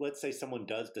 let's say someone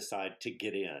does decide to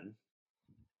get in.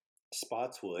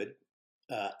 Spotswood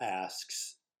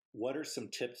asks, what are some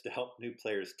tips to help new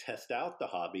players test out the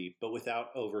hobby, but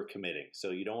without overcommitting?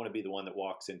 So you don't want to be the one that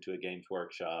walks into a Games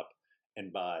Workshop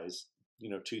and buys,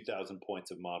 2,000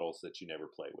 points of models that you never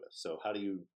play with. So how do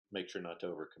you make sure not to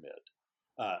overcommit?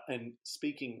 And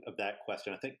speaking of that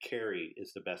question, I think Carrie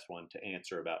is the best one to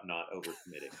answer about not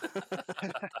overcommitting.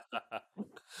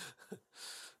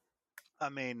 I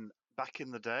mean, back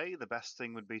in the day, the best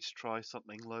thing would be to try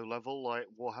something low level like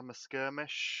Warhammer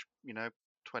Skirmish,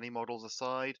 20 models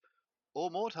aside, or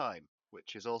more time,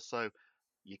 which is also,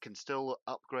 you can still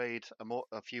upgrade a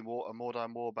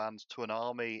Mordheim warband to an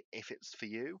army if it's for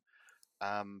you.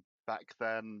 Back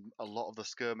then, a lot of the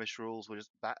skirmish rules were just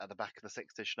at the back of the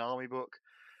 6th edition army book.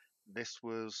 This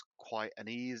was quite an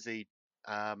easy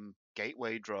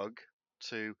gateway drug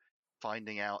to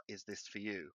finding out, is this for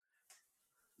you?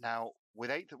 Now,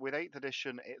 with 8th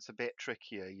edition, it's a bit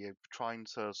trickier. You're trying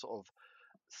to sort of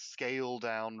scale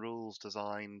down rules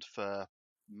designed for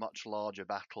much larger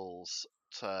battles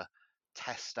to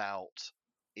test out,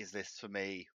 is this for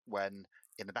me? When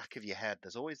in the back of your head,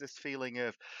 there's always this feeling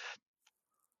of,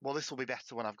 well, this will be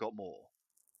better when I've got more.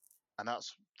 And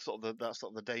that's sort of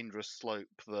the dangerous slope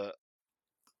that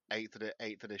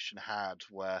 8th edition had,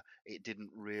 where it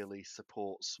didn't really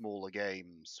support smaller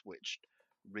games, which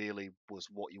really was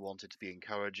what you wanted to be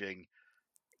encouraging,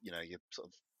 your sort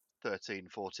of 13,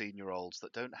 14-year-olds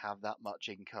that don't have that much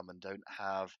income and don't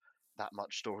have that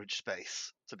much storage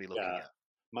space to be looking at.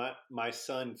 My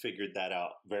son figured that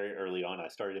out very early on. I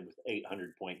started with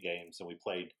 800-point games, and we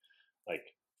played like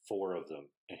 4 of them,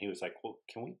 and he was like, "Well,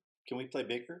 can we play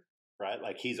bigger?" Right?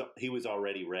 Like he was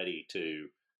already ready to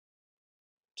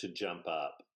jump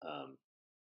up.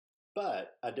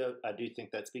 But I do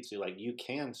think that speaks to, like, you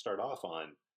can start off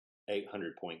on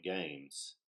 800-point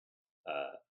games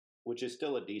which is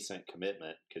still a decent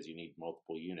commitment because you need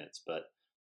multiple units. But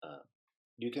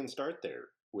you can start there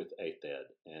with 8th Ed,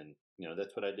 and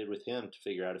that's what I did with him to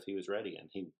figure out if he was ready, and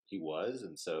he was,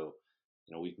 and so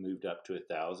we've moved up to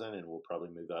 1,000, and we'll probably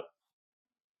move up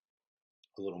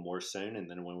a little more soon. And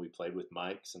then when we played with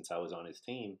Mike, since I was on his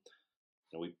team,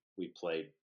 we played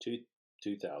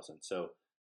 2,000. So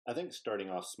I think starting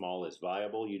off small is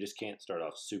viable. You just can't start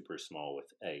off super small with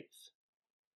 8th.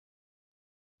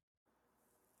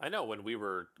 I know when we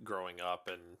were growing up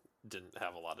and didn't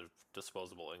have a lot of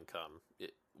disposable income,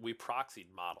 we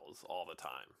proxied models all the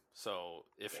time. So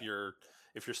if you're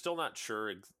still not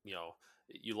sure,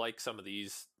 you like some of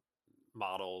these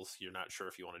models, you're not sure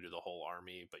if you want to do the whole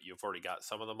army, but you've already got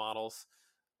some of the models,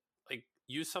 like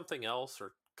use something else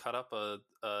or cut up a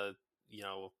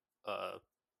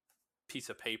piece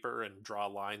of paper and draw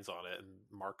lines on it and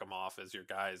mark them off as your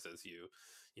guys as you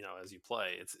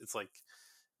play. It's like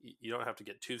you don't have to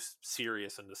get too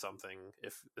serious into something,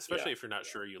 especially if you're not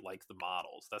sure you like the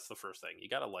models. That's the first thing. You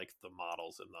got to like the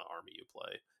models in the army you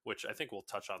play, which I think we'll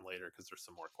touch on later because there's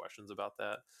some more questions about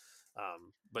that.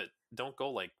 But don't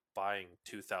go like buying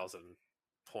 2,000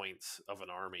 points of an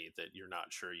army that you're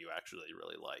not sure you actually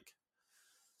really like.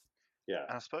 Yeah.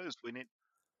 And I suppose we need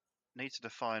to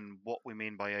define what we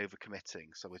mean by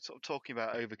overcommitting. So we're sort of talking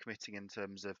about overcommitting in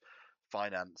terms of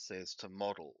finances to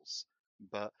models,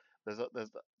 but there's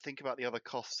think about the other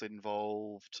costs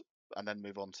involved, and then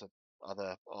move on to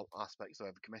other aspects of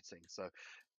overcommitting. So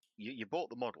you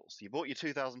bought the models, you bought your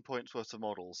 2,000 points worth of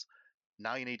models.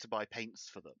 Now you need to buy paints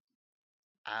for them,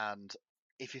 and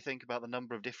if you think about the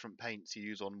number of different paints you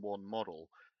use on one model,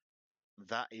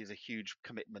 that is a huge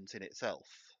commitment in itself.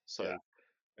 So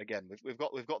again, we've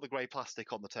got the grey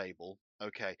plastic on the table.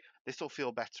 Okay, this will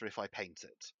feel better if I paint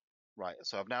it. Right,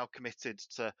 so I've now committed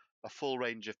to a full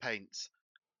range of paints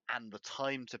and the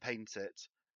time to paint it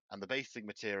and the basing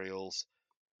materials.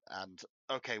 And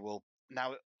okay, well,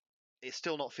 now it's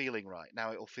still not feeling right.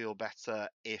 Now it will feel better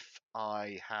if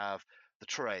I have the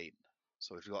terrain.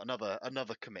 So we've got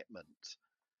another commitment.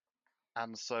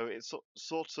 And so it's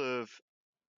sort of,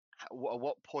 at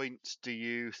what point do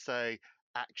you say,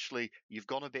 actually, you've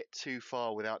gone a bit too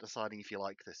far without deciding if you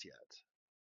like this yet?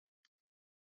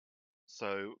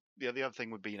 So the other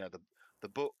thing would be, the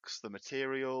books, the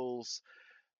materials.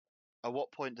 At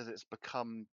what point does it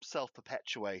become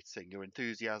self-perpetuating? Your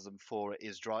enthusiasm for it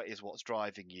is what's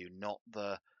driving you, not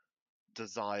the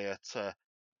desire to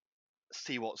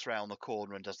see what's around the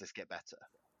corner and does this get better?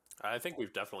 I think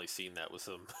we've definitely seen that with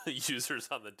some users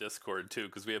on the Discord too,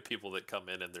 because we have people that come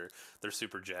in and they're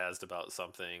super jazzed about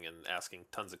something and asking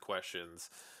tons of questions,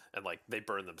 and like they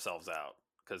burn themselves out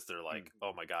because they're like,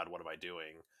 "Oh my god, what am I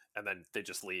doing?" And then they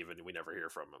just leave and we never hear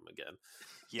from them again.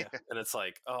 Yeah, and it's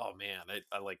like, oh man,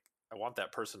 I want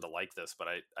that person to like this, but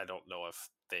I don't know if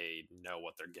they know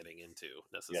what they're getting into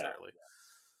necessarily.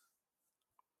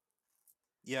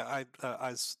 Yeah,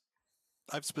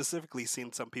 I've specifically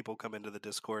seen some people come into the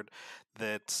Discord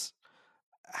that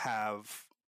have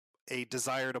a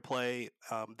desire to play.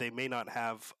 They may not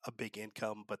have a big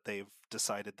income, but they've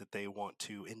decided that they want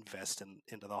to invest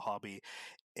into the hobby,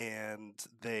 and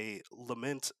they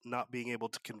lament not being able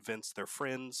to convince their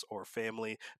friends or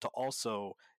family to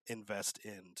also invest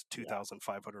in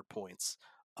 2,500 points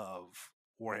of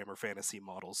Warhammer Fantasy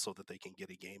models so that they can get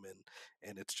a game in.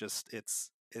 And it's just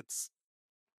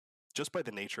by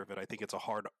the nature of it, I think it's a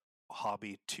hard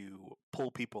hobby to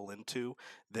pull people into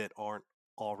that aren't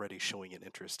already showing an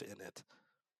interest in it.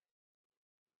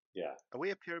 Yeah. Are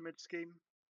we a pyramid scheme?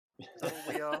 Is that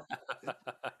what we are?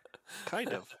 Kind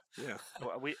of, yeah.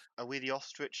 Are we the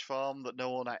ostrich farm that no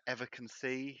one ever can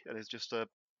see and is just a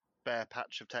bare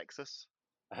patch of Texas?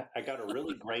 I got a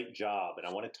really great job, and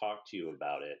I want to talk to you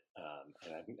about it.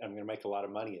 And I'm going to make a lot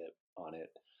of money on it,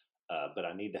 but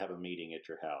I need to have a meeting at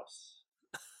your house.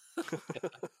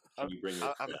 Can you bring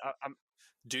your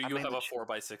Do you have a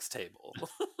 4x6 table?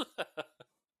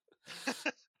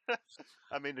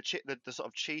 I mean, the sort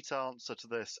of cheat answer to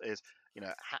this is,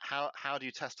 how do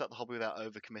you test out the hobby without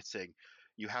overcommitting?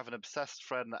 You have an obsessed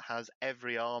friend that has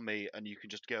every army, and you can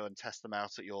just go and test them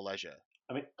out at your leisure.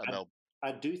 I mean,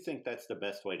 I do think that's the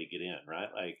best way to get in, right?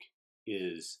 Like,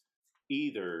 is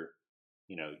either,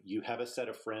 you have a set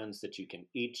of friends that you can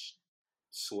each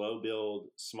slow build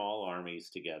small armies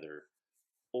together,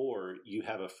 or you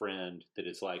have a friend that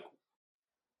is like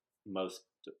most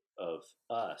of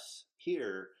us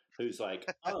here who's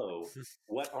like, oh,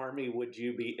 what army would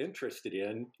you be interested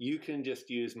in? You can just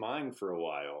use mine for a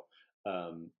while,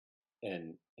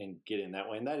 and get in that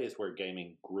way. And that is where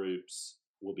gaming groups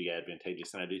will be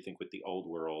advantageous. And I do think with the old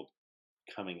world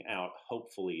coming out,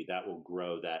 hopefully that will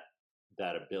grow that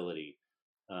that ability.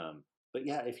 But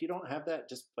yeah, if you don't have that,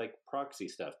 just like proxy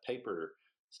stuff, paper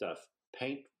stuff,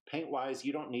 paint wise,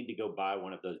 you don't need to go buy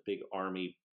one of those big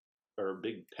army or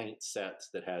big paint sets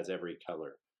that has every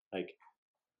color. Like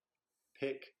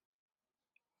pick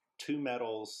two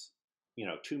metals,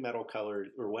 two metal colors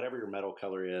or whatever your metal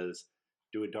color is,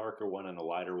 do a darker one and a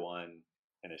lighter one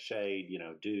and a shade,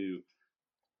 do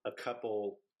a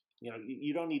couple,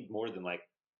 you don't need more than like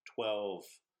 12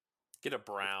 Get a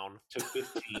brown to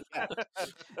 15. Yeah.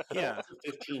 Yeah.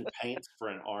 15 paints for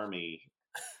an army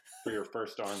for your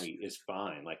first army is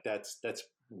fine. Like that's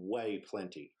way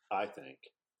plenty, I think.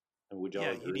 And would y'all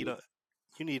agree?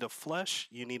 You need a flesh,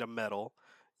 you need a metal,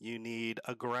 you need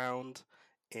a ground,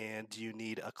 and you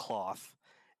need a cloth.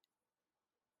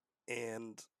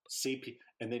 And CP,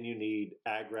 and then you need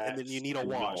agrax. And then you need a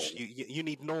wash. You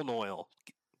need Nuln Oil.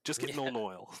 Just get Nuln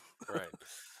Oil. Right.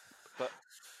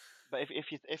 But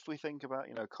if we think about,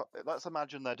 let's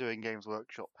imagine they're doing Games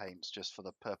Workshop paints just for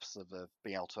the purpose of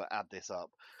being able to add this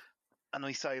up, and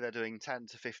we say they're doing 10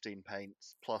 to 15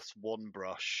 paints plus one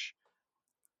brush.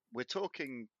 We're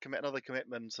talking another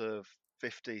commitment of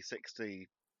 50, 60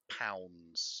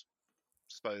 pounds.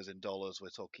 I suppose in dollars we're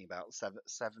talking about 70,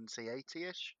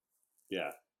 80-ish.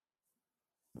 Yeah.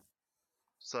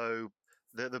 So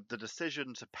the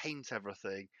decision to paint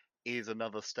everything is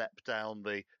another step down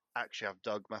the, actually, I've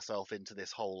dug myself into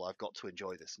this hole, I've got to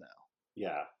enjoy this now.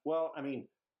 Yeah. Well, I mean,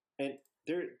 and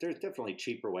there's definitely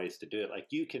cheaper ways to do it. Like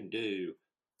you can do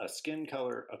a skin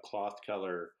color, a cloth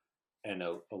color, and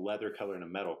a leather color and a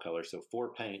metal color. So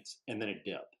 4 paints and then a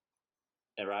dip.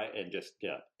 And right? And just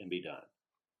dip and be done.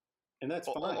 And that's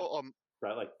fine.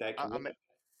 Right? Like that can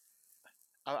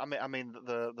I mean,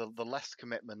 the less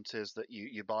commitment is that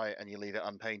you buy it and you leave it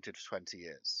unpainted for 20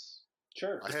 years.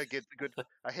 Sure.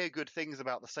 I hear good things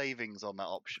about the savings on that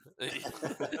option.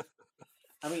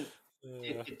 I mean,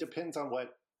 it depends on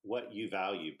what you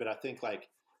value, but I think like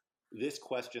this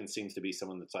question seems to be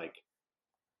someone that's like,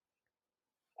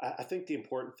 I think the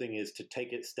important thing is to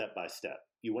take it step by step.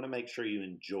 You want to make sure you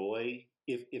enjoy.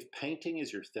 If painting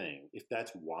is your thing, if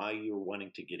that's why you're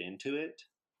wanting to get into it,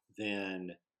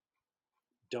 then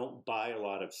don't buy a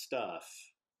lot of stuff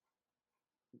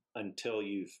until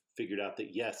you've figured out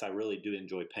that, yes, I really do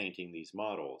enjoy painting these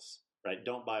models, right?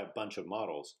 Don't buy a bunch of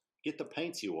models. Get the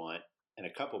paints you want and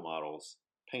a couple models,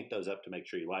 paint those up to make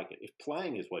sure you like it. If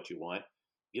playing is what you want,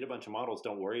 get a bunch of models,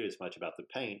 don't worry as much about the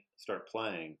paint, start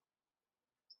playing.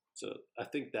 So I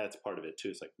think that's part of it too.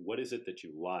 It's like, what is it that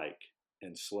you like,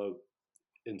 and slow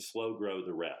grow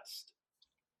the rest.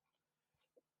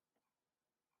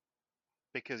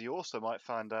 Because you also might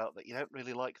find out that you don't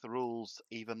really like the rules,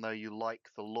 even though you like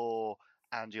the lore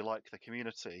and you like the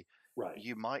community. Right.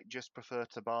 You might just prefer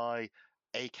to buy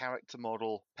a character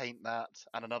model, paint that,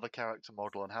 and another character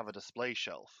model, and have a display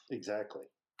shelf. Exactly.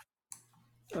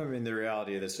 I mean, the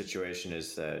reality of the situation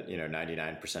is that,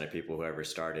 99% of people who ever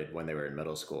started when they were in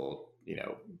middle school,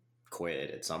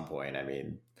 quit at some point. I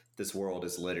mean, this world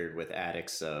is littered with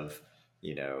addicts of,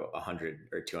 $100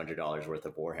 or $200 worth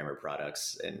of Warhammer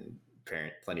products and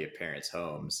plenty of parents'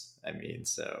 homes. I mean,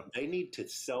 so they need to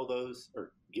sell those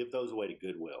or give those away to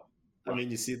Goodwill. Right? I mean,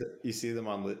 you see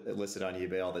them listed on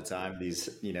eBay all the time. These,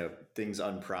 things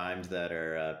unprimed that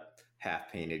are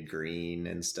half painted green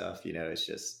and stuff. It's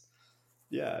just,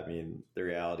 yeah. I mean, the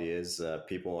reality is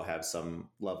people have some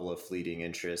level of fleeting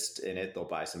interest in it. They'll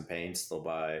buy some paints. They'll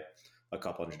buy a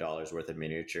couple $100 worth of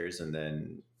miniatures, and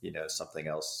then something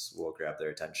else will grab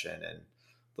their attention and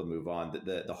they'll move on.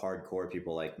 The hardcore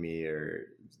people like me, or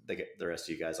the rest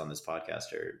of you guys on this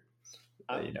podcast, are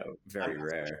very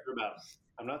rare.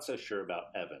 I'm not so sure about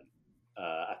Evan.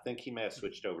 I think he may have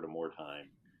switched over to more time.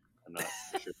 I'm not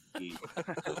so sure he's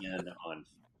in on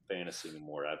fantasy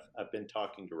anymore. I've been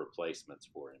talking to replacements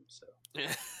for him. So.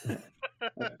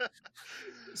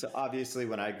 So obviously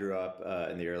when I grew up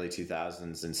in the early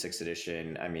 2000s in 6th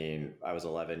edition, I mean, I was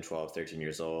 11, 12, 13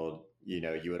 years old.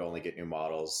 You would only get new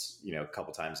models, a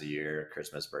couple times a year,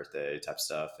 Christmas, birthday type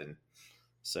stuff. And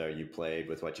so you played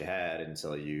with what you had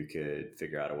until you could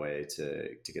figure out a way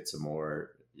to get some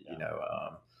more,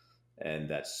 and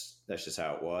that's just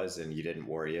how it was. And you didn't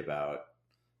worry about,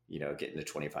 getting to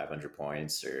 2,500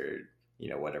 points or,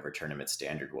 whatever tournament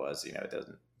standard was. It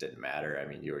didn't matter. I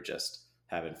mean, you were just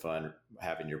having fun,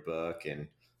 having your book and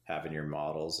having your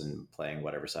models and playing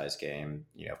whatever size game,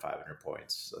 500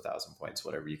 points, 1,000 points,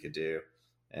 whatever you could do.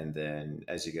 And then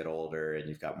as you get older and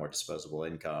you've got more disposable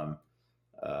income,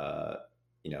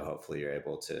 hopefully you're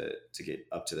able to get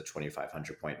up to the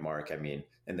 2,500 point mark. I mean,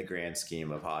 in the grand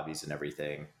scheme of hobbies and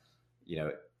everything,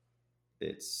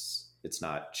 it's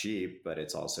not cheap, but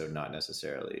it's also not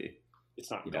necessarily It's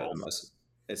not you know, golf.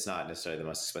 it's not necessarily the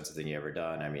most expensive thing you ever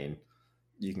done. I mean,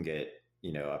 you can get,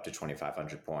 you know, up to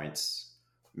 2,500 points,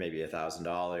 maybe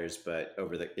 $1,000, but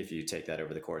if you take that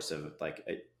over the course of like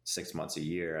 6 months a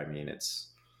year, I mean,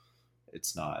 it's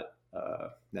not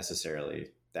necessarily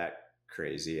that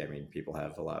crazy. I mean, people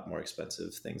have a lot more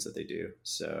expensive things that they do.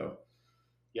 So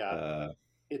yeah,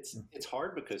 it's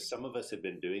hard because some of us have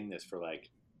been doing this for like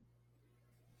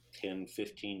 10,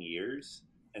 15 years.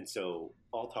 And so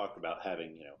I'll talk about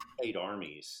having, 8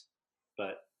 armies,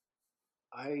 but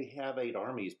I have 8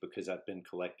 armies because I've been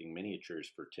collecting miniatures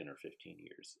for 10 or 15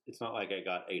 years. It's not like I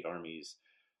got 8 armies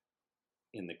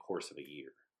in the course of a year.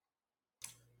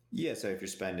 Yeah, so if you're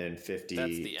spending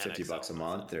 50 bucks a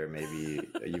month, or maybe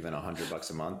even $100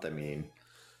 a month, I mean,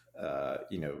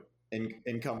 you know,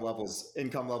 income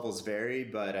levels vary,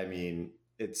 but I mean,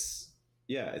 it's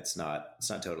not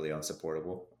totally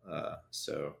unsupportable.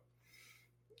 So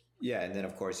yeah, and then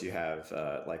of course you have,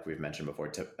 like we've mentioned before,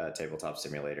 Tabletop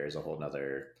Simulator is a whole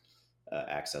nother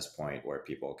access point where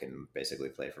people can basically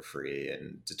play for free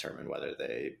and determine whether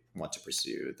they want to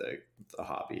pursue the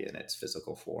hobby in its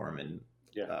physical form and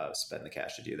spend the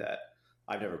cash to do that.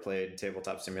 I've never played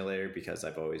Tabletop Simulator because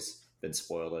I've always been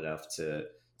spoiled enough to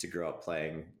grow up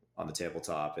playing on the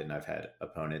tabletop, and I've had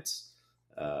opponents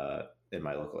in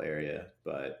my local area,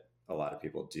 but a lot of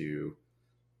people do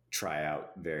try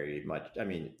out very much. I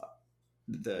mean,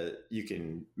 you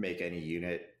can make any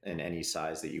unit in any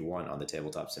size that you want on the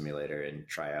Tabletop Simulator and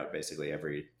try out basically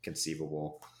every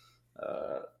conceivable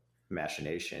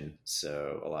machination.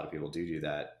 So a lot of people do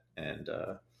that, and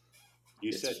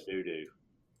you said do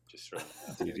just for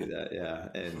do that, yeah.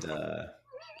 And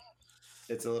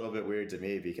it's a little bit weird to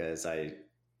me because I've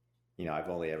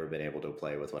only ever been able to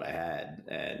play with what I had,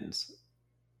 and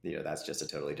that's just a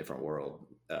totally different world.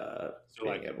 So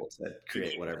being able to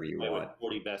create whatever you want.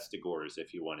 40 Vestigores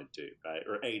if you wanted to, right?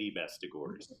 Or 80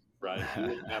 Vestigores, right? You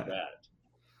wouldn't have that.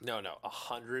 No,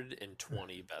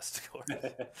 120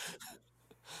 Vestigores.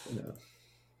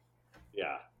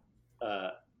 Yeah.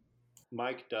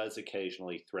 Mike does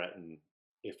occasionally threaten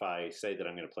if I say that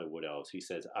I'm going to play Wood Elves. He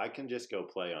says, I can just go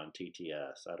play on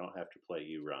TTS. I don't have to play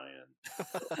you, Ryan.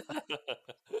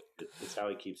 It's how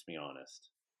he keeps me honest.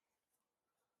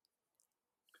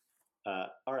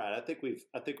 All right, I think we've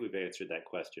answered that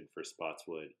question for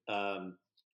Spotswood.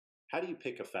 How do you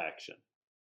pick a faction?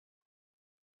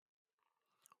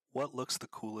 What looks the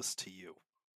coolest to you?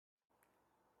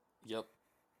 Yep.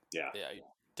 Yeah.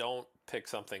 Don't pick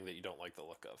something that you don't like the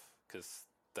look of, because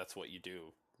that's what you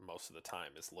do most of the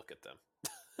time is look at them.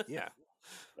 Yeah.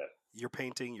 You're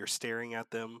painting, you're staring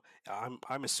at them.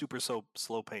 I'm a super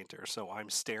slow painter, so I'm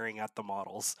staring at the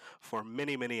models for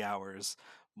many, many hours,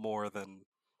 more than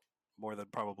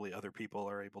probably other people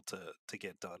are able to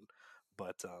get done.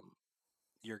 But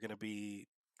you're going to be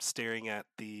staring at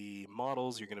the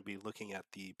models. You're going to be looking at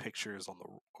the pictures on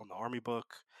the army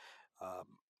book.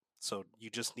 So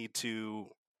you just need to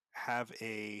have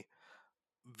a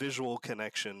visual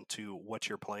connection to what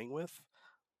you're playing with.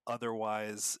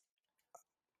 Otherwise,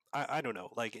 I don't know.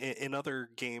 Like in other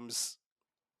games,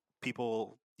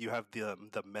 you have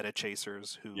the meta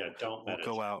chasers who will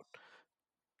go out,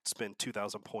 spend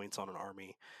 2,000 points on an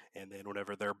army, and then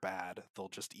whenever they're bad, they'll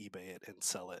just eBay it and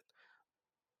sell it.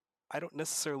 I don't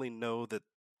necessarily know that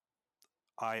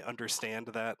I understand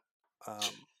that,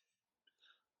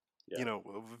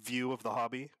 view of the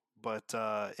hobby. But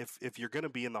if you're going to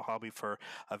be in the hobby for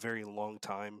a very long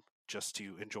time, just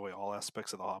to enjoy all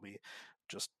aspects of the hobby,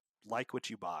 just like what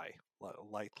you buy,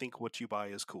 think what you buy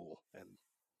is cool, and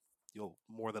you'll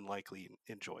more than likely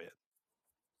enjoy it.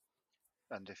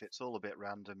 And if it's all a bit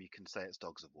random, you can say it's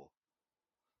Dogs of War.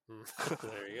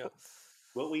 There you go.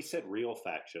 Well, we said real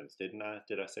factions, didn't I?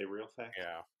 Did I say real factions?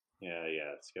 Yeah.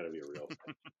 Yeah. It's got to be a real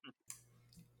faction.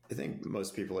 I think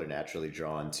most people are naturally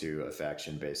drawn to a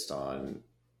faction based on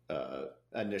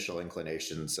initial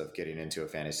inclinations of getting into a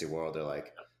fantasy world.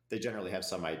 They generally have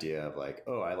some idea of like,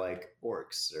 oh, I like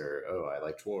orcs, or oh, I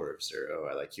like dwarves, or oh,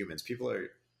 I like humans. People are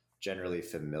generally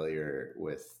familiar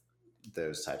with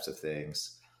those types of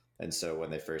things. And so when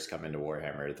they first come into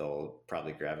Warhammer, they'll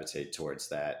probably gravitate towards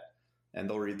that, and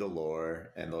they'll read the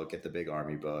lore, and they'll get the big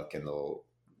army book, and they'll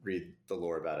read the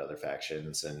lore about other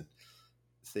factions, and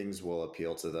things will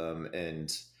appeal to them. And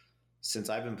since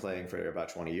I've been playing for about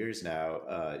 20 years now,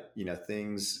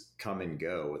 things come and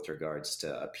go with regards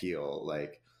to appeal.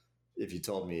 Like if you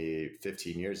told me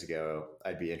 15 years ago,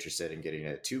 I'd be interested in getting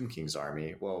a Tomb King's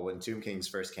army. Well, when Tomb Kings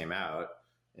first came out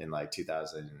in like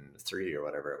 2003 or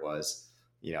whatever it was,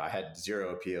 I had zero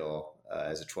appeal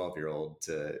as a 12-year-old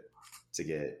to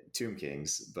get Tomb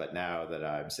Kings. But now that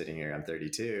I'm sitting here, I'm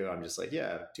 32, I'm just like,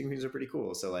 yeah, Tomb Kings are pretty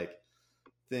cool. So like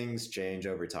things change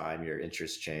over time, your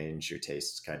interests change, your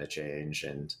tastes kind of change.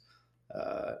 And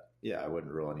I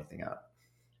wouldn't rule anything out.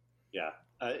 Yeah,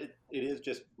 it is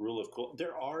just rule of cool.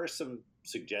 There are some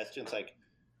suggestions. Like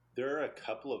there are a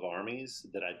couple of armies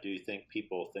that I do think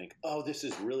people think, oh, this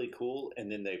is really cool.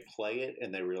 And then they play it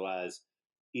and they realize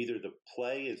either the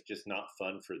play is just not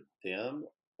fun for them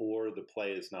or the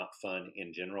play is not fun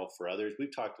in general for others.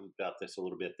 We've talked about this a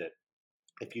little bit, that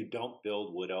if you don't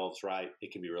build wood elves right,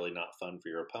 it can be really not fun for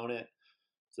your opponent.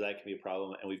 So that can be a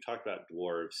problem. And we've talked about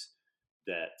dwarves,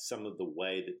 that some of the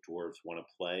way that dwarves want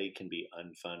to play can be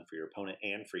unfun for your opponent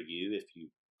and for you if you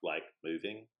like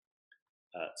moving.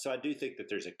 So I do think that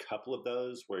there's a couple of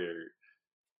those where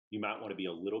you might want to be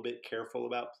a little bit careful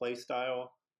about play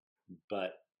style.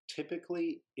 But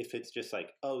typically, if it's just like,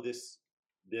 oh, this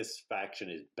faction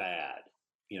is bad,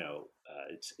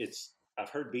 it's I've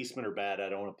heard beastmen are bad, I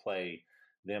don't want to play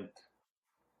them.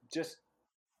 Just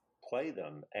play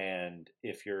them, and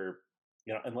if you're,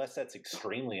 unless that's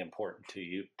extremely important to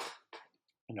you,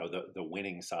 the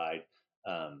winning side,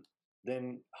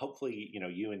 then hopefully,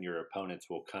 you and your opponents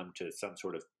will come to some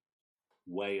sort of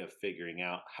way of figuring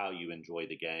out how you enjoy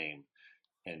the game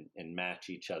and match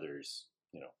each other's,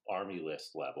 army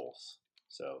list levels.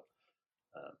 So,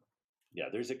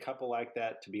 there's a couple like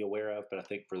that to be aware of, but I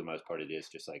think for the most part, it is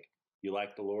just like, you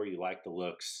like the lore, you like the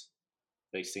looks,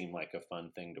 they seem like a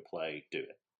fun thing to play, do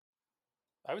it.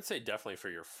 I would say definitely for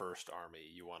your first army,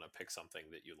 you want to pick something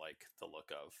that you like the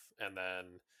look of. And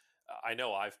then I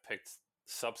know I've picked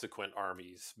subsequent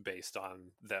armies based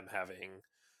on them having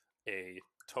a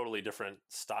totally different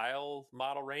style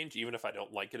model range, even if I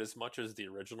don't like it as much as the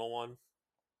original one.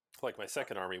 Like my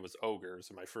second army was ogres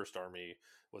and my first army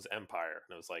was empire.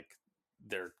 And it was like,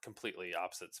 they're completely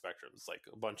opposite spectrums, like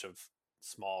a bunch of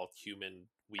small human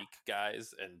weak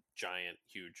guys and giant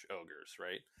huge ogres,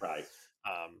 right? Right.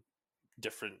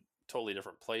 Totally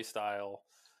different play style.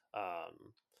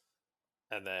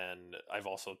 And then I've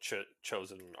also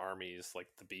chosen armies like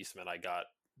the Beastmen I got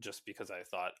just because I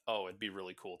thought, oh, it'd be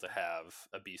really cool to have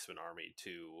a Beastmen army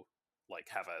to like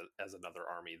have as another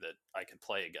army that I could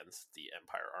play against the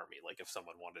Empire army. Like if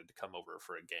someone wanted to come over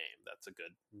for a game, that's a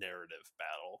good narrative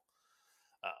battle.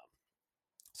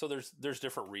 So there's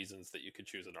different reasons that you could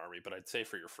choose an army, but I'd say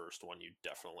for your first one, you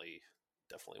definitely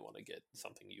want to get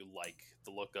something you like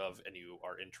the look of and you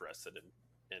are interested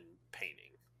in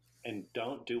painting. And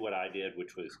don't do what I did,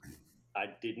 which was I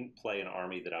didn't play an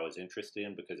army that I was interested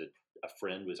in because a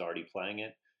friend was already playing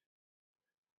it.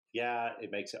 Yeah,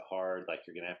 it makes it hard. Like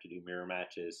you're going to have to do mirror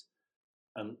matches.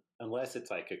 Unless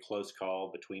it's like a close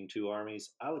call between two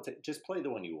armies, I would say just play the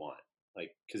one you want.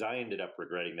 Like, because I ended up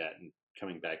regretting that and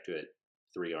coming back to it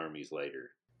 3 armies later.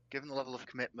 Given the level of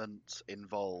commitment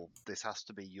involved, this has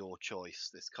to be your choice.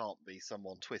 This can't be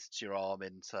someone twists your arm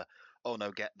into, oh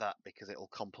no, get that because it'll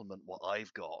complement what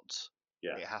I've got.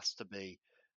 Yeah. It has to be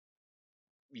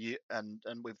you. And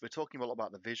we're talking a lot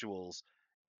about the visuals.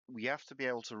 We have to be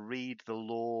able to read the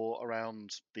lore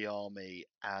around the army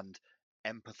and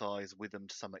empathize with them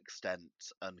to some extent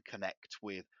and connect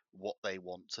with what they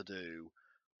want to do.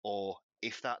 Or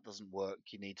if that doesn't work,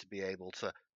 you need to be able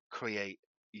to create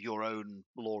your own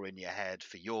lore in your head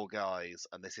for your guys,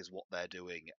 and this is what they're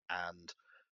doing, and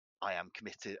I am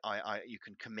committed. You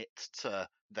can commit to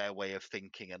their way of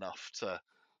thinking enough to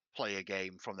play a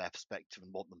game from their perspective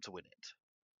and want them to win it.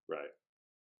 Right.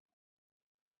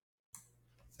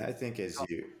 I think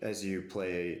after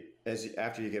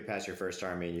you get past your first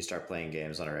army and you start playing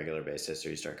games on a regular basis, or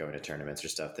you start going to tournaments or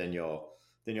stuff, then you'll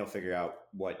figure out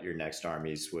what your next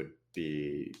armies would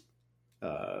be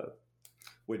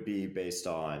based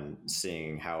on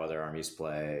seeing how other armies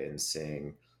play and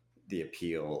seeing the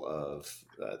appeal of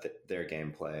their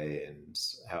gameplay and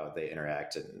how they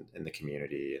interact in the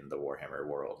community and the Warhammer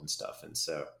world and stuff. And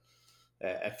so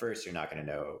at first you're not going to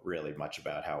know really much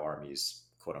about how armies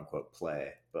quote unquote play,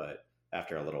 but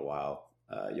after a little while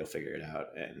you'll figure it out,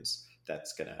 and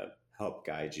that's going to help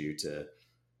guide you to,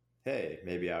 hey,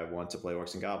 maybe I want to play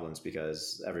orcs and goblins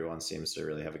because everyone seems to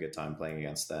really have a good time playing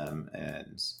against them,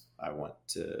 and I want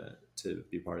to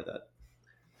be part of that.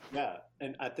 Yeah,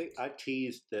 and I think I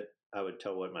teased that I would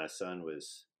tell what my son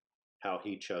was, how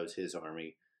he chose his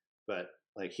army, but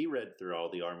like he read through all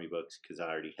the army books because I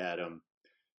already had them,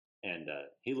 and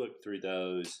he looked through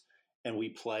those, and we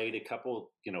played a couple,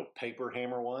 paper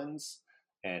hammer ones,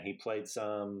 and he played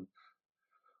some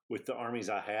with the armies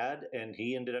I had, and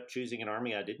he ended up choosing an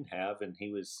army I didn't have, and he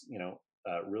was,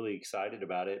 really excited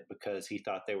about it because he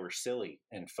thought they were silly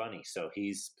and funny. So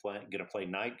he's going to play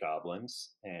Night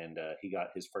Goblins, and he got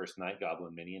his first Night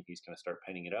Goblin mini, and he's going to start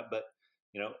painting it up. But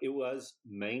it was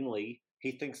mainly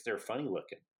he thinks they're funny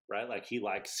looking, right? Like he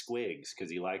likes squigs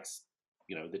because he likes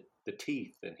the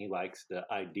teeth, and he likes the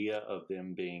idea of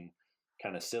them being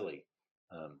kind of silly.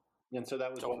 And so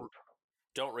that was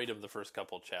Don't read him the first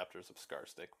couple of chapters of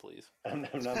Scarstick, please. I'm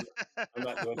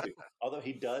not going to. Although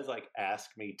he does ask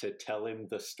me to tell him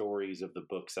the stories of the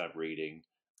books I'm reading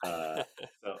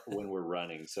when we're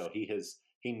running. So he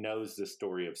knows the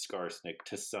story of Skarsnik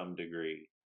to some degree.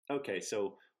 Okay,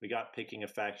 so we got picking a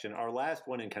faction. Our last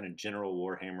one in kind of general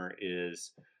Warhammer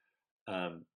is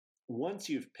once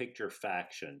you've picked your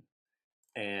faction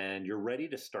and you're ready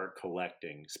to start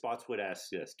collecting, Spotswood asks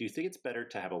this: do you think it's better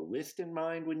to have a list in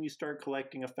mind when you start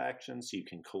collecting a faction so you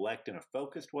can collect in a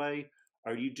focused way,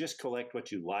 or you just collect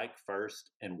what you like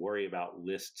first and worry about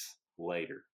lists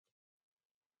later?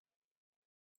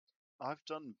 I've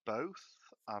done both.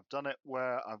 I've done it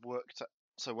where I've worked at,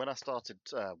 so when I started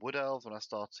Wood Elves, when I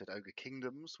started Ogre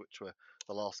Kingdoms, which were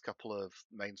the last couple of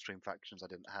mainstream factions I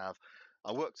didn't have,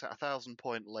 I worked at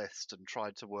 1,000-point list and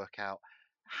tried to work out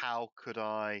how could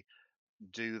I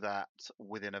do that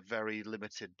within a very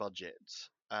limited budget.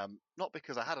 Not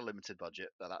because I had a limited budget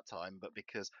at that time, but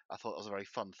because I thought it was a very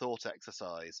fun thought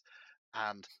exercise.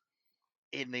 And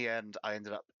in the end, I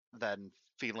ended up then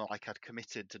feeling like I'd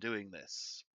committed to doing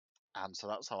this. And so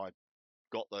that's how I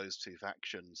got those two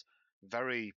factions.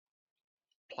 Very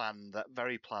planned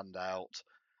out.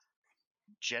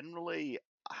 Generally,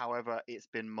 however, it's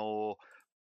been more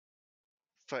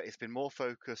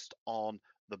focused on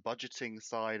the budgeting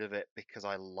side of it because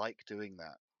I like doing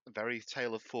that. Very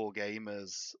Tale of Four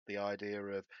Gamers, the idea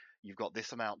of you've got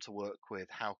this amount to work with,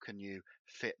 how can you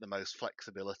fit the most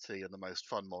flexibility and the most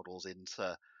fun models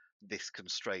into this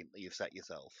constraint that you've set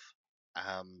yourself.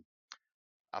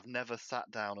 I've never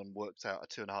sat down and worked out a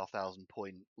 2,500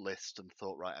 point list and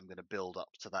thought, right, I'm going to build up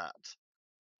to that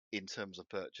in terms of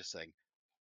purchasing.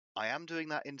 I am doing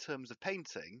that in terms of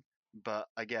painting, but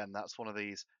again, that's one of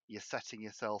these, you're setting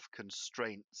yourself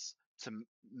constraints to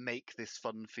make this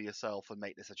fun for yourself and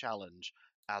make this a challenge,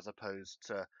 as opposed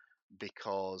to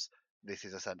because this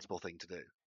is a sensible thing to do.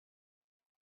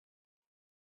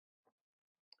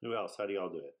 Who else? How do y'all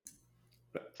do it?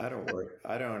 But I don't worry.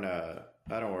 I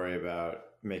don't worry about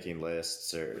making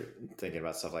lists or thinking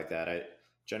about stuff like that. I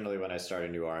generally, when I start a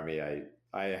new army, I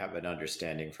have an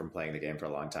understanding from playing the game for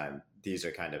a long time. These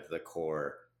are kind of the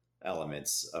core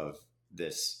elements of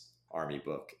this army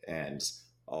book, and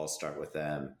I'll start with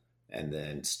them and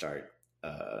then start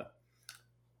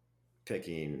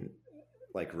picking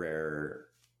rare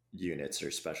units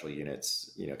or special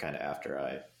units, kind of after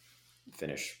I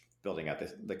finish building out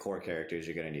the core characters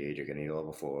you're going to need. You're going to need a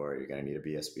level 4, you're going to need a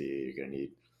BSB, you're going to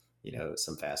need,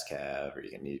 some fast cav, or you're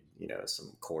going to need,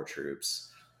 some core troops.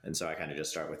 And so I kind of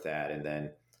just start with that. And then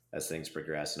as things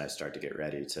progress and I start to get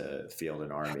ready to field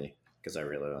an army, because I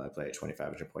really only play at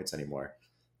 2,500 points anymore,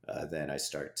 then I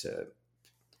start to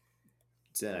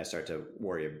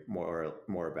worry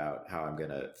more about how I'm going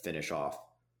to finish off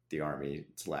the army's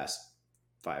last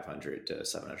 500 to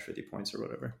 750 points or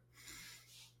whatever.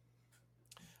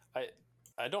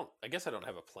 I guess I don't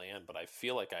have a plan, but I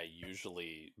feel like I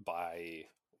usually buy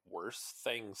worse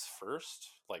things first,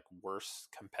 like worse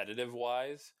competitive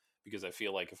wise, because I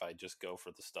feel like if I just go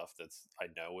for the stuff I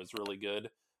know is really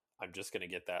good, I'm just going to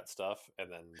get that stuff,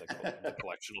 and then the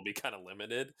collection will be kind of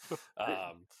limited.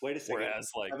 Wait a second.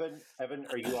 Whereas, Evan,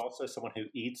 are you also someone who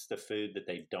eats the food that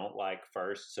they don't like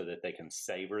first so that they can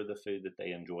savor the food that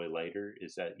they enjoy later?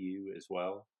 Is that you as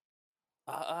well?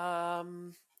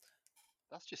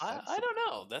 That's just I don't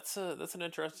know. That's an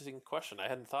interesting question. I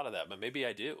hadn't thought of that, but maybe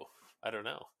I do. I don't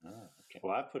know. Oh, okay.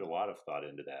 Well, I put a lot of thought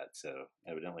into that, so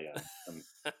evidently I'm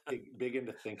big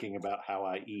into thinking about how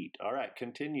I eat. All right,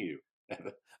 continue.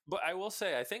 But I will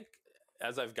say, I think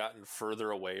as I've gotten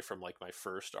further away from my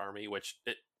first army,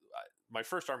 my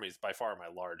first army is by far my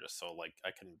largest, so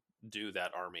I can do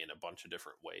that army in a bunch of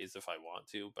different ways if I want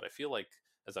to. But I feel like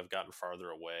as I've gotten farther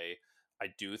away, I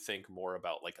do think more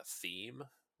about a theme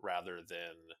rather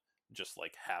than just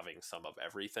having some of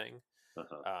everything.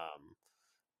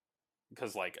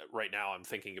 Because right now I'm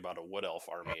thinking about a Wood Elf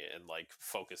army and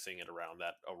focusing it around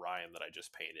that Orion that I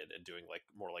just painted and doing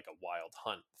more a Wild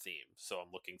Hunt theme. So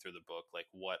I'm looking through the book,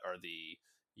 what are the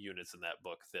units in that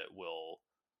book that will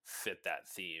fit that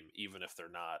theme, even if they're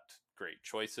not great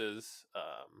choices,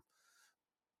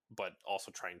 but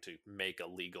also trying to make a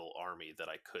legal army that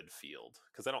I could field.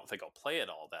 Because I don't think I'll play it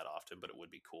all that often, but it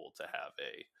would be cool to have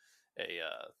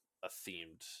a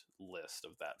themed list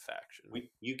of that faction.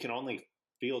 You can only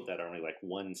field that army like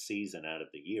one season out of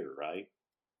the year, right?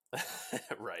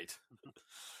 Right.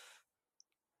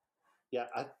 Yeah,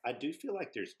 I do feel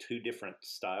like there's two different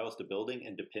styles to building,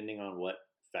 and depending on what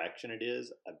faction it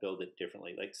is, I build it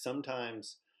differently. Like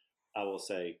sometimes I will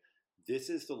say, this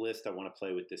is the list I want to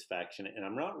play with this faction, and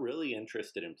I'm not really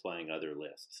interested in playing other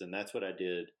lists. And that's what I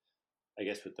did, I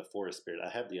guess, with the Forest Spirit. I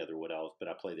have the other Wood Elves, but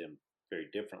I play them very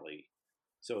differently.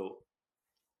 So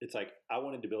it's like I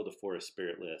wanted to build a Forest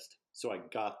Spirit list. So I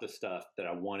got the stuff that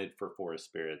I wanted for Forest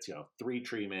Spirits, 3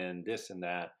 tree men, this and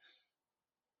that.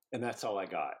 And that's all I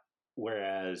got.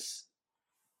 Whereas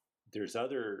there's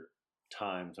other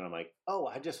times when I'm like, oh,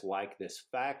 I just like this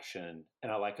faction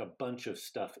and I like a bunch of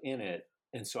stuff in it.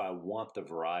 And so I want the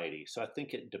variety. So I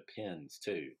think it depends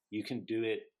too. You can do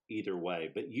it either way,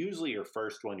 but usually your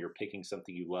first one, you're picking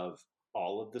something you love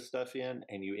all of the stuff in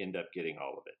and you end up getting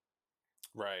all of it.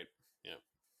 Right. Yeah.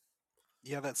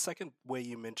 Yeah, that second way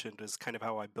you mentioned is kind of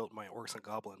how I built my Orcs and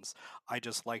Goblins. I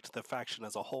just liked the faction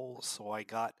as a whole, so I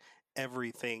got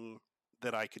everything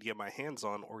that I could get my hands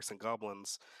on, Orcs and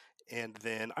Goblins, and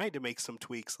then I had to make some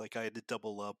tweaks, like I had to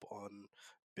double up on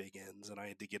big ends, and I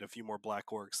had to get a few more Black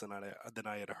Orcs than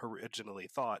I had originally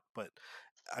thought. But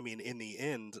I mean, in the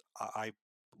end, I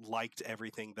liked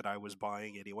everything that I was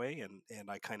buying anyway, and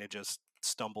I kind of just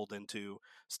stumbled into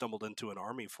an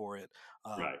army for it.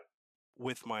 Right.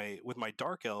 With my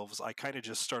Dark Elves, I kind of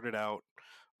just started out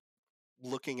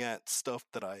looking at stuff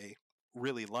that I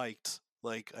really liked.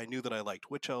 Like I knew that I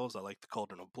liked Witch Elves, I liked the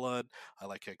Cauldron of Blood, I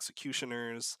like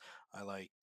Executioners, I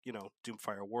like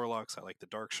Doomfire Warlocks, I like the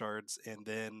Dark Shards, and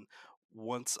then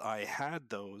once I had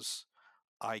those,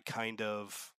 I kind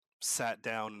of sat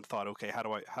down and thought, okay, how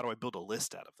do I build a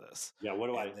list out of this? Yeah. What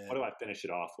do I finish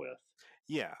it off with?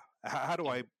 Yeah. How do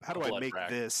I Blood make rack,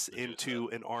 this as you into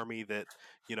said. an army that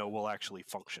will actually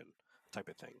function, type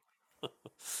of thing?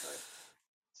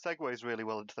 Segues really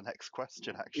well into the next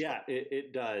question, actually. Yeah,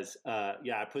 it does.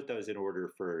 I put those in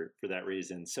order for that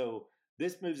reason. So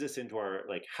this moves us into our,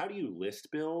 like, how do you list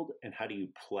build and how do you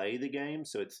play the game?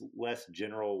 So it's less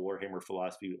general Warhammer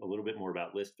philosophy, a little bit more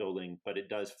about list building, but it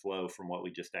does flow from what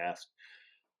we just asked.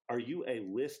 Are you a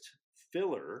list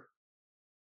filler?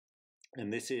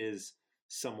 And this is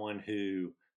someone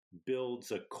who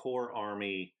builds a core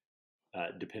army,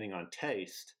 depending on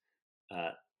taste,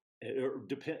 or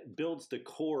builds the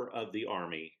core of the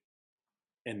army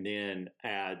and then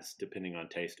adds depending on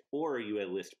taste? Or are you a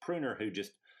list pruner who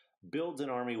just builds an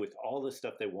army with all the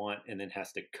stuff they want and then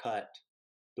has to cut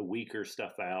the weaker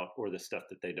stuff out or the stuff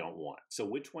that they don't want? So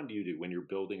which one do you do when you're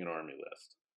building an army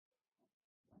list?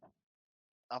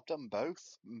 I've done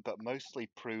both, but mostly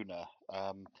pruner.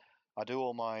 I do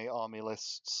all my army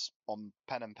lists on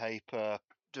pen and paper,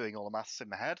 doing all the maths in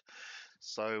my head.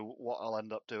 So what I'll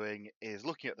end up doing is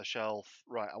looking at the shelf.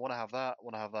 Right, I want to have that.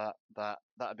 Want to have that.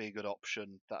 That'd be a good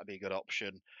option. That'd be a good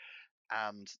option.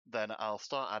 And then I'll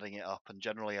start adding it up, and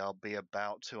generally I'll be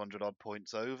about 200 odd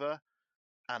points over.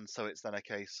 And so it's then a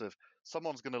case of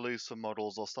someone's going to lose some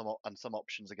models, or some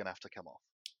options are going to have to come off.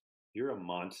 You're a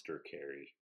monster,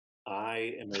 Carrie.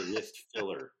 I am a list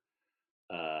filler.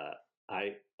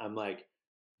 I'm like,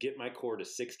 get my core to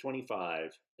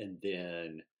 625 and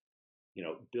then,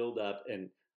 build up. And,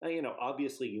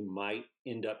 obviously you might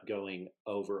end up going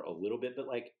over a little bit, but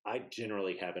like I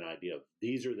generally have an idea of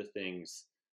these are the things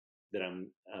that I'm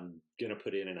going to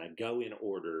put in, and I go in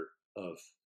order of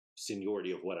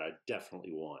seniority of what I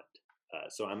definitely want.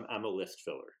 So I'm a list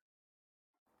filler.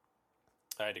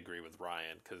 I'd agree with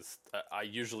Ryan because I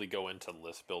usually go into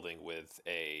list building with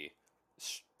a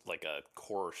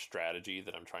core strategy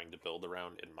that I'm trying to build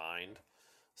around in mind.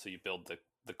 So you build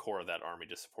the core of that army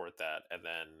to support that, and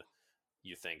then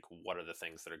you think, what are the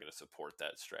things that are going to support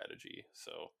that strategy?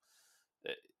 So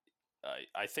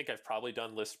I think I've probably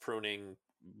done list pruning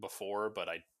before, but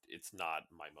it's not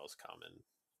my most common.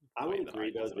 I would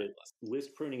agree, though, that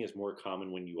list pruning is more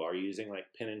common when you are using like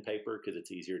pen and paper because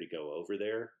it's easier to go over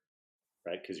there,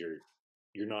 right? Because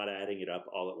you're not adding it up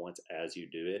all at once as you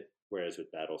do it. Whereas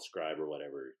with Battle Scribe or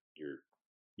whatever,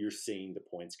 you're seeing the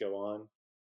points go on.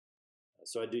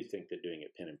 So I do think that doing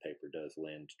it pen and paper does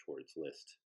lend towards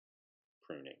list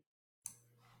pruning.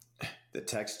 The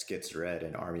text gets read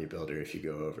in Army Builder if you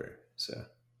go over. So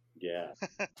yeah.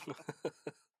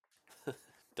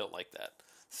 Don't like that.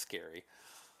 Scary.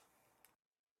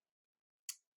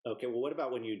 Okay, well, what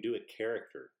about when you do a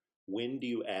character? When do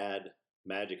you add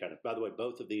magic items? By the way,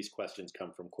 both of these questions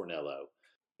come from Cornello.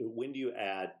 When do you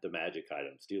add the magic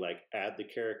items? Do you add the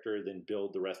character, then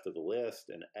build the rest of the list,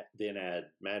 and then add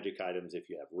magic items if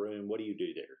you have room? What do you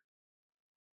do there?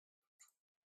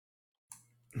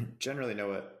 generally know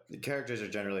what the characters are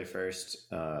generally first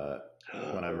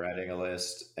when I'm writing a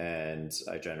list, and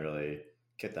I generally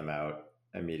kit them out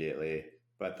immediately.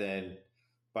 But then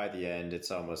by the end,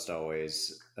 it's almost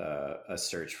always a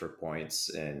search for points,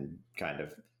 and kind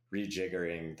of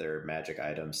rejiggering their magic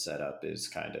item setup is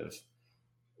kind of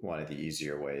one of the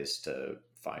easier ways to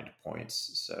find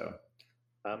points. So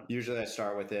usually I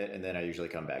start with it, and then I usually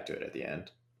come back to it at the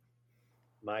end.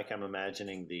 Mike, I'm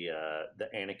imagining the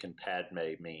Anakin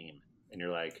Padme meme, and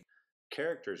you're like,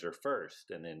 characters are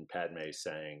first, and then Padme's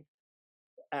saying,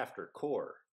 after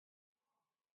core,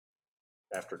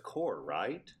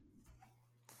 right?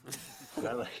 And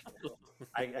I'm like,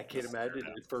 I can't imagine.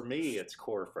 For me, it's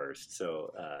core first.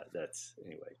 So that's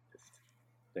anyway. Just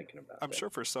thinking about. I'm sure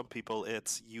for some people,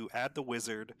 it's you add the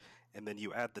wizard, and then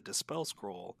you add the dispel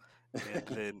scroll, and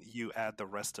then you add the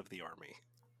rest of the army.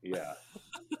 Yeah.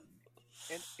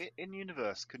 In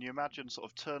universe, can you imagine sort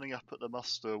of turning up at the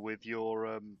muster with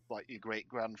your like your great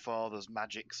grandfather's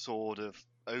magic sword of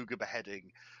ogre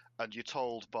beheading, and you're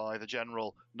told by the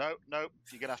general, no,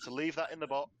 you're gonna have to leave that in the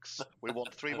box. We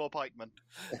want 3 more pikemen.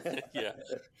 Yeah.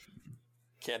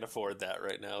 Can't afford that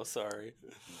right now. Sorry.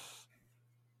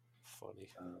 Funny.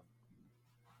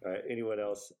 All right. Anyone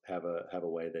else have a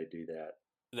way they do that?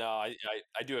 No, I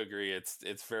do agree.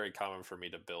 It's very common for me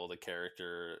to build a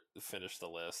character, finish the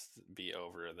list, be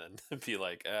over, and then be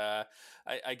like,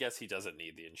 I guess he doesn't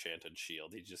need the enchanted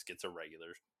shield. He just gets a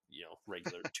regular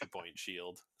 2-point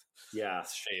shield. Yeah.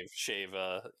 Shave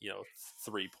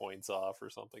 3 points off or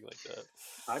something like that.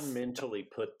 I mentally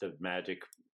put the magic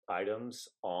items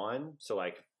on. So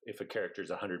like if a character's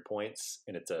 100 points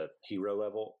and it's a hero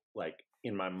level, like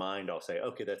in my mind, I'll say,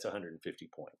 okay, that's 150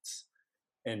 points.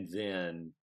 And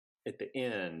then at the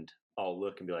end, I'll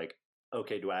look and be like,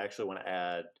 okay, do I actually want to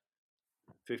add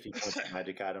 50 points of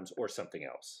magic items or something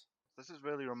else? This is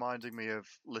really reminding me of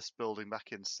list building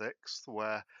back in 6th,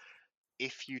 where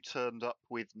if you turned up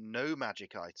with no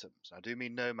magic items, I do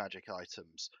mean no magic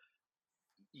items,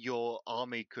 your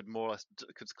army could more or less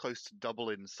could close to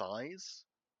double in size,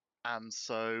 and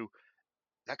so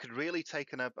that could really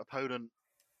take an opponent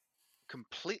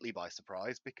completely by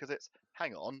surprise, because it's,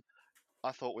 hang on,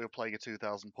 I thought we were playing a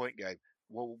 2,000 point game.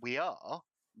 Well, we are,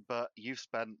 but you've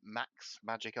spent max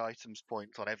magic items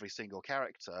points on every single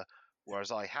character,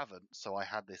 whereas I haven't, so I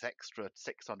had this extra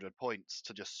 600 points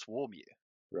to just swarm you.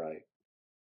 Right.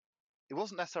 It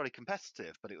wasn't necessarily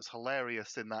competitive, but it was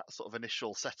hilarious in that sort of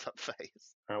initial setup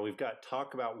phase. All right, we've got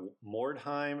talk about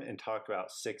Mordheim and talk about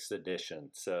 6th edition.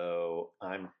 So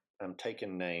I'm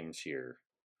taking names here.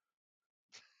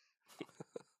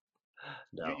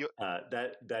 No,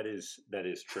 that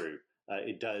is true.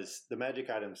 It does. The magic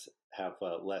items have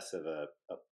less of a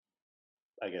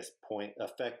I guess point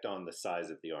effect on the size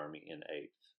of the army in 8th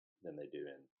than they do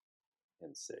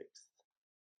in 6th.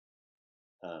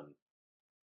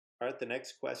 All right, the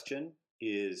next question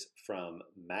is from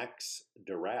Max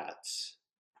Duratz,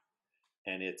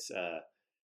 and it's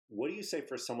what do you say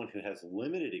for someone who has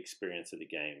limited experience of the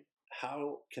game?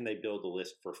 How can they build a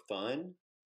list for fun?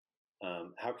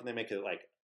 How can they make it like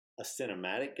a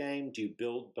cinematic game? Do you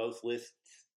build both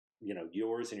lists,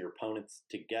 yours and your opponent's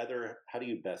together? How do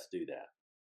you best do that?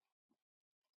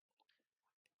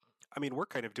 I mean, we're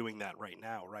kind of doing that right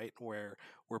now, right? Where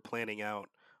we're planning out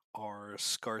our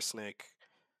Skarsnik,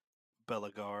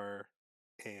 Belagar,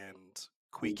 and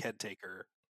Queek Headtaker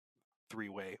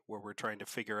 3-way, where we're trying to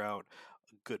figure out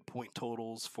good point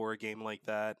totals for a game like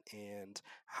that, and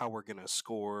how we're going to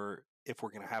score, if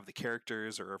we're going to have the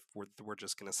characters, or if we're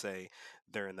just going to say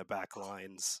they're in the back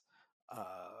lines,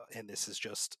 and this is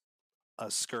just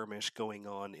a skirmish going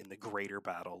on in the greater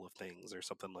battle of things, or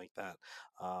something like that.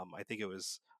 I think it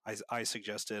was I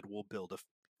suggested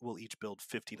we'll each build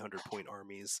 1,500 point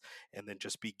armies, and then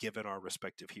just be given our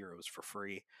respective heroes for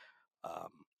free.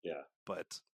 Yeah,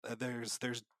 but there's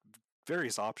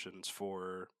various options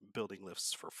for building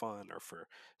lists for fun or for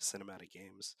cinematic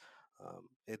games.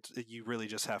 You really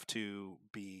just have to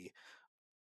be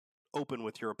open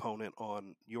with your opponent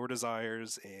on your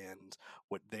desires and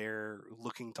what they're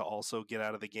looking to also get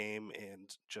out of the game,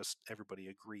 and just everybody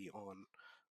agree on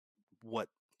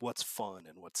what's fun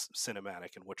and what's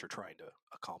cinematic and what you're trying to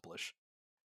accomplish.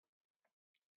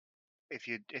 If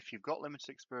you've got limited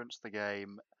experience of the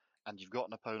game and you've got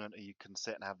an opponent who you can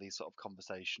sit and have these sort of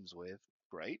conversations with,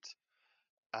 great.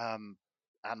 And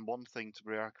one thing to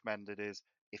be recommended is,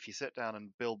 if you sit down and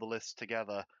build the list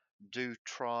together, do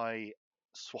try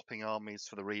swapping armies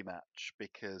for the rematch,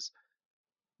 because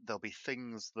there'll be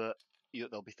things that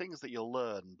you'll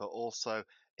learn, but also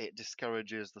it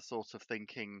discourages the sort of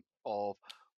thinking of,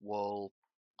 well,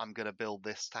 I'm going to build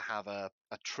this to have a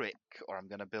trick, or I'm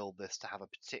going to build this to have a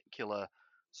particular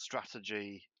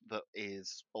strategy that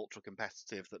is ultra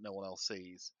competitive that no one else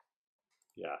sees.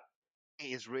 Yeah.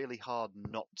 It is really hard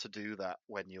not to do that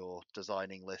when you're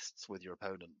designing lists with your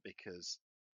opponent, because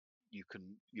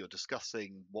you're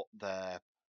discussing what they're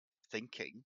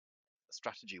thinking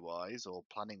strategy wise or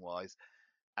planning wise,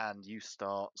 and you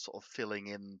start sort of filling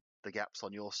in the gaps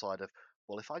on your side of,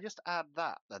 well, if I just add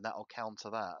that, then that'll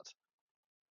counter that.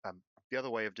 The other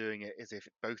way of doing it is if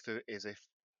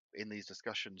in these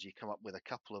discussions you come up with a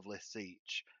couple of lists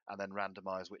each and then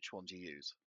randomize which ones you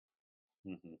use.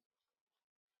 Mm-hmm.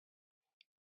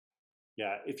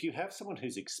 Yeah, if you have someone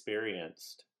who's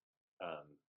experienced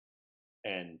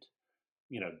and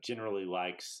generally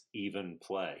likes even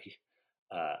play,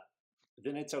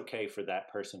 then it's okay for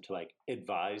that person to like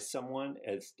advise someone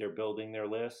as they're building their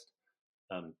list.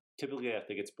 Typically, I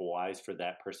think it's wise for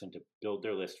that person to build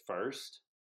their list first,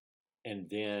 and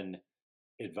then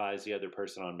advise the other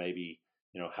person on maybe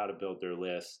how to build their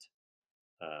list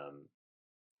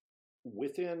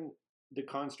within the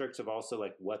constructs of also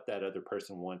like what that other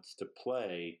person wants to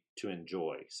play to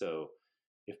enjoy. So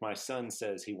if my son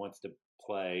says he wants to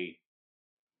play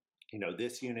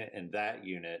this unit and that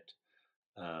unit,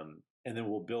 and then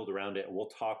we'll build around it and we'll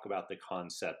talk about the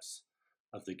concepts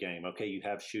of the game. Okay, you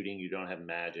have shooting, you don't have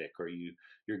magic, or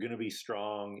you're going to be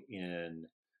strong in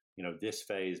this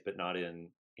phase but not in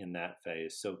that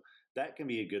phase. So that can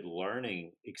be a good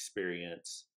learning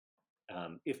experience.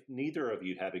 If neither of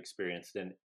you have experience,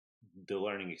 then the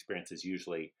learning experience is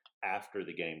usually after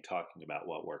the game, talking about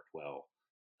what worked well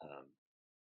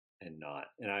and not.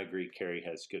 And I agree, Carrie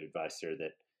has good advice there,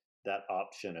 that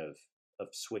option of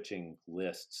switching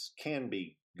lists can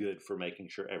be good for making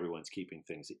sure everyone's keeping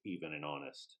things even and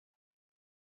honest.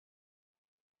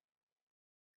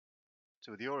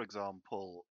 So with your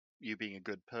example, you being a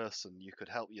good person, you could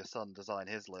help your son design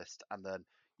his list, and then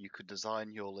you could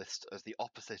design your list as the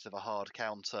opposite of a hard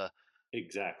counter.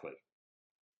 Exactly.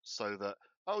 So that,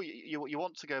 you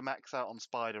want to go max out on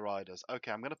spider riders.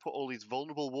 Okay, I'm going to put all these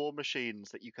vulnerable war machines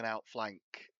that you can outflank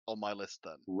on my list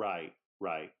then. Right.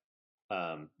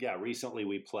 Yeah, recently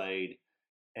we played,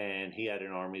 and he had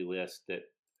an army list that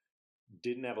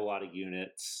didn't have a lot of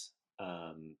units.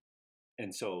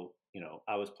 And so,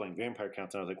 I was playing Vampire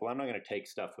Counts, and I was like, well, I'm not going to take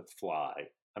stuff with fly.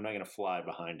 I'm not going to fly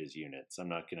behind his units. I'm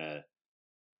not going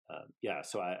to,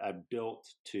 so I built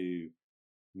to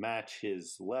match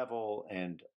his level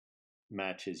and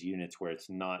match his units where it's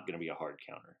not going to be a hard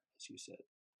counter, as you said.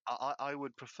 I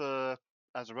would prefer,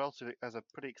 as a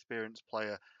pretty experienced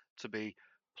player, to be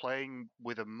playing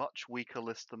with a much weaker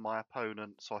list than my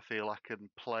opponent, so I feel I can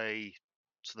play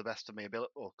to the best of my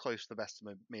ability, or close to the best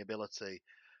of my ability,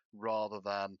 rather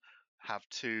than have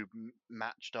two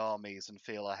matched armies and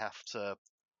feel I have to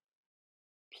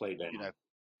play down,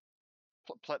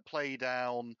 play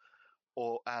down,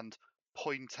 and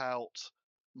point out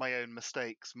my own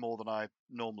mistakes more than I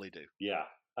normally do. Yeah,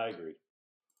 I agree.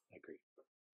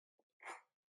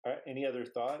 All right, any other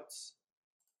thoughts?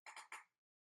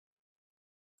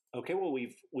 Okay, well,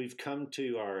 we've come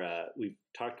to our we've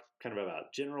talked kind of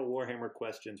about general Warhammer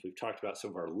questions. We've talked about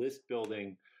some of our list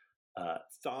building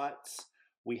thoughts.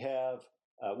 We have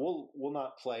we'll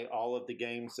not play all of the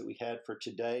games that we had for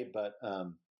today, but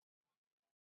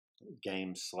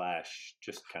games /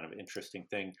 just kind of interesting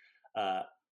thing.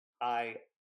 I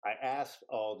asked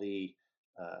all the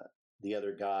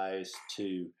other guys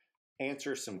to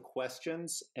answer some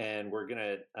questions, and we're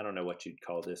gonna, I don't know what you'd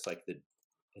call this, like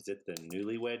is it the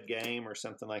newlywed game or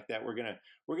something like that? We're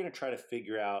gonna try to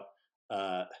figure out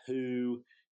who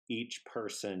each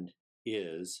person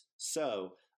is.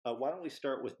 So why don't we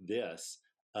start with this?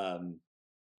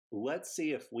 Let's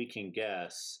see if we can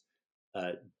guess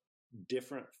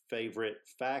different favorite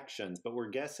factions, but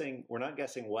we're not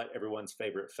guessing what everyone's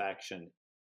favorite faction.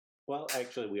 Well,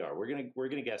 actually, we are. We're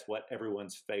gonna guess what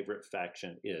everyone's favorite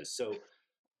faction is. So,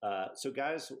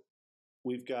 guys,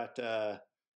 we've got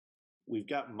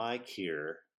Mike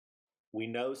here. We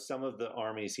know some of the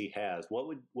armies he has.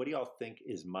 What do y'all think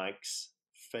is Mike's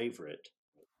favorite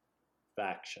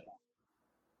faction?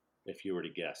 If you were to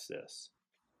guess this,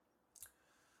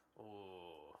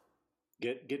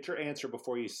 get your answer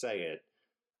before you say it,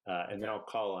 and then I'll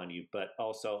call on you. But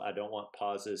also, I don't want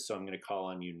pauses, so I'm going to call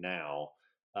on you now.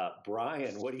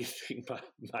 Brian, what do you think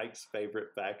Mike's favorite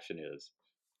faction is?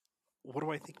 What do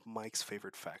I think Mike's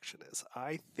favorite faction is?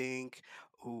 I think,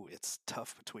 it's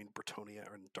tough between Bretonnia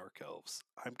and Dark Elves.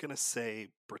 I'm going to say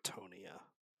Bretonnia.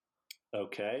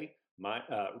 Okay.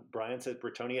 Brian says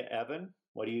Bretonnia. Evan,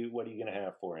 what are you going to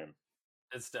have for him?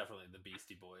 It's definitely the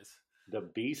Beastie Boys. the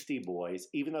Beastie Boys,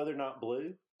 even though they're not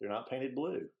blue, they're not painted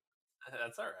blue.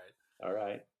 That's all right. All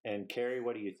right. And Carrie,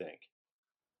 what do you think?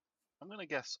 I'm going to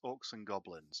guess orcs and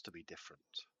goblins to be different.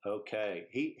 Okay.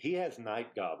 He has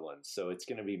night goblins, so it's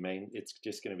going to be it's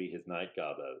just going to be his night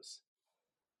gobos.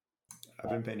 I've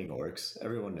been painting orcs.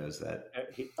 Everyone knows that.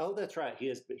 That's right. He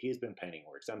has been painting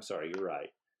orcs. I'm sorry. You're right.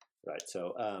 Right.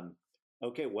 So,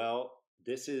 okay. Well,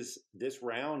 this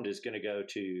round is going to go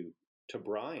to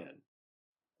Brian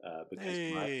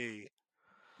because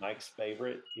Mike's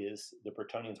favorite is the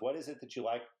Bretonians. What is it that you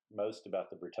like most about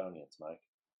the Bretonians, Mike?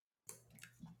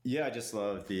 Yeah, I just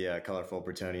love the colorful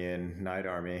Bretonian Knight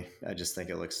Army. I just think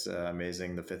it looks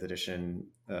amazing. The 5th edition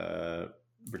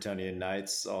Bretonian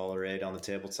Knights all arrayed on the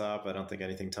tabletop. I don't think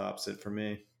anything tops it for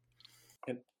me.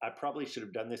 And I probably should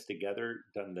have done this together,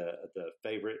 done the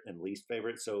favorite and least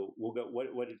favorite. So we'll go.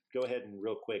 Go ahead and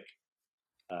real quick,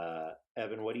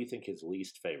 Evan. What do you think his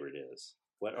least favorite is?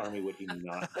 What army would he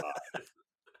not buy?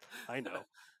 I know.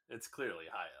 It's clearly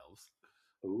High Elves.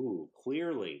 Ooh,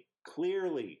 clearly,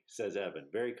 says Evan,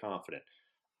 very confident.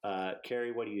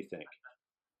 Carrie, what do you think?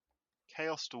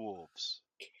 Chaos Dwarves.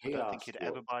 I don't think he'd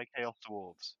ever buy Chaos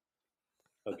Dwarves.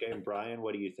 Okay, and Brian,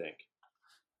 what do you think?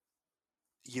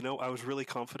 I was really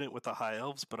confident with the High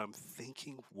Elves, but I'm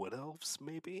thinking Wood Elves,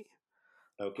 maybe?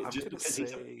 Okay, just because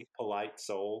he's a polite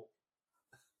soul?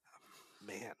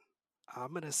 Man, I'm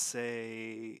going to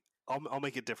say... I'll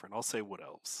make it different. I'll say Wood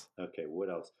Elves. Okay, Wood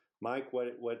Elves. Mike,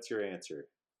 what's your answer?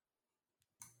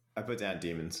 I put down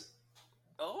demons.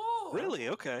 Oh, really?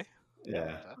 Okay.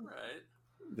 Yeah. All right.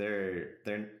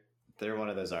 They're one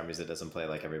of those armies that doesn't play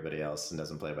like everybody else and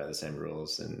doesn't play by the same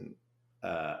rules. And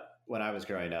when I was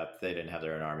growing up, they didn't have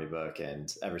their own army book,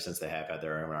 and ever since they have had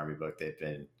their own army book, they've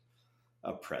been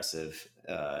oppressive.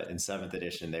 In 7th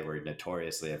edition, they were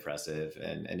notoriously oppressive,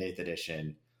 and in 8th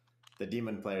edition, the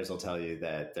demon players will tell you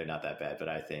that they're not that bad, but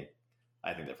I think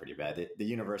they're pretty bad. The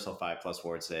universal 5+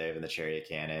 ward save and the chariot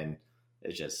cannon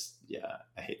is just,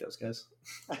 I hate those guys.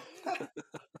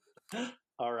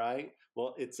 All right.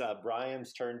 Well, it's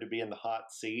Brian's turn to be in the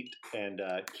hot seat, and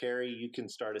Carrie, you can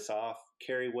start us off.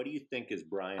 Carrie, what do you think is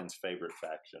Brian's favorite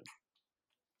faction?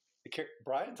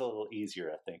 Brian's a little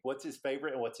easier, I think. What's his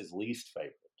favorite and what's his least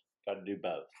favorite? Got to do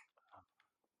both.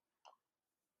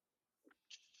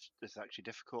 It's actually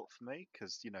difficult for me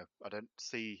because I don't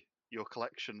see your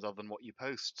collections other than what you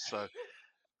post. So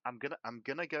I'm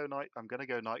gonna go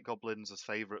Night Goblins as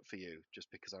favorite for you,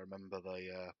 just because I remember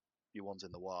your ones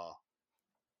in the War.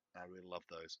 I really love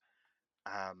those.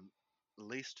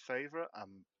 Least favorite,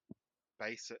 I'm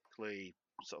basically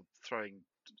sort of throwing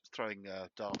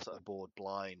darts at a board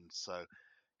blind. So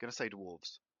gonna say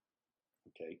dwarves.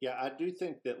 Okay. Yeah, I do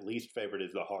think that least favorite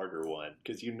is the harder one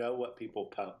because you know what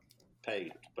people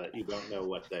paint, but you don't know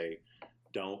what they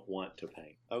don't want to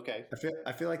paint. Okay.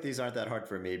 I feel like these aren't that hard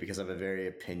for me because I'm a very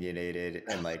opinionated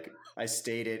and I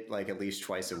state it at least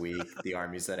twice a week, the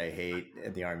armies that I hate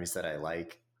and the armies that I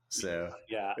like. So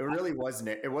yeah,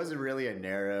 it wasn't really a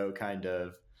narrow kind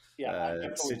of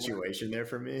situation there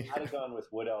for me. I'd have gone with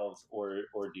Wood Elves or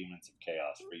Demons of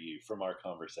Chaos for you from our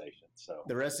conversation. So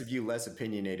the rest of you less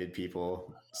opinionated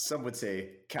people, some would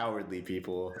say cowardly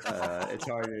people,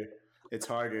 it's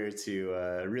harder to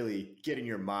really get in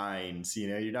your minds.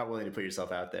 You're not willing to put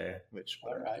yourself out there.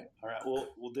 All right. Well,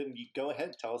 then you go ahead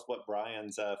and tell us what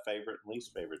Brian's favorite and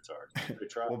least favorites are.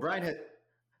 Well,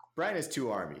 Brian has 2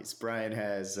 armies. Brian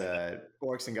has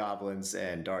orcs and goblins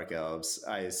and dark elves.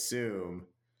 I assume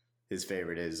his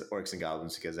favorite is orcs and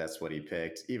goblins because that's what he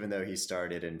picked. Even though he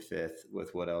started in 5th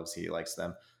with wood elves, he likes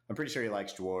them. I'm pretty sure he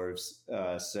likes dwarves.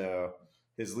 So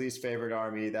his least favorite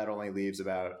army, that only leaves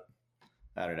about,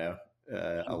 I don't know,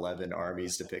 11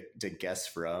 armies to guess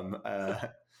from.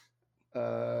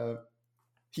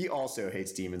 He also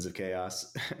hates Demons of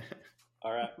Chaos.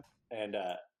 All right. And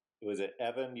was it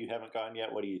Evan? You haven't gone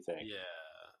yet? What do you think? Yeah.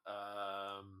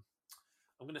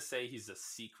 I'm going to say he's a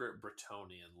secret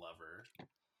Bretonian lover.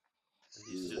 And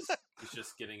he's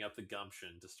just getting up the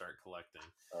gumption to start collecting.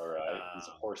 All right. He's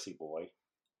a horsey boy.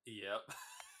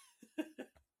 Yep.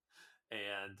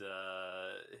 And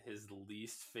his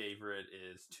least favorite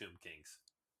is Tomb Kings.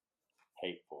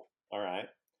 Hateful. All right.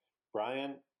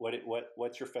 Brian,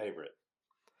 what's your favorite?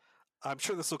 I'm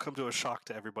sure this will come to a shock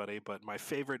to everybody, but my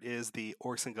favorite is the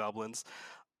Orcs and Goblins.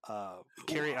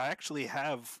 Carrie, I actually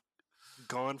have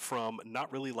gone from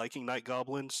not really liking Night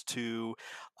Goblins to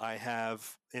I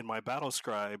have in my Battle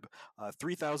Scribe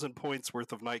 3,000 points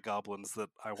worth of Night Goblins that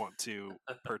I want to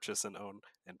purchase and own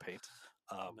and paint.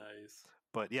 Nice.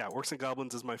 But yeah, Orcs and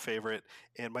Goblins is my favorite,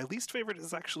 and my least favorite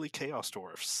is actually Chaos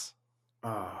Dwarfs.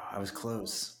 Oh, I was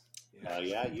close.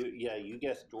 You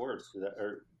guessed dwarves,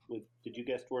 or Did you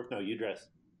guess dwarf? No, you dressed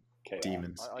chaos.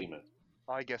 Demons. Demons.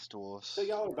 I guess dwarves. So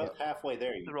y'all are both halfway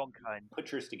there. The You wrong kind.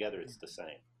 put yours together, it's the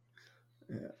same.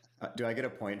 Yeah. Do I get a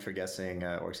point for guessing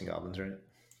orcs and goblins right?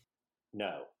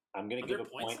 No. I'm going Are to give there a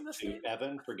points point in this to game?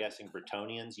 Evan for guessing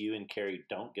Bretonians. You and Carrie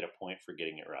don't get a point for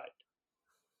getting it right.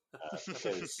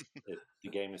 Because the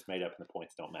game is made up and the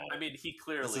points don't matter. I mean, he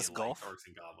clearly this liked golf? orcs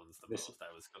and goblins the most.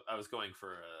 I was going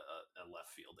for a left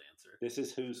field answer. This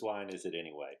is whose line is it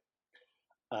anyway?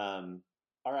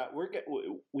 All right,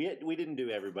 we didn't do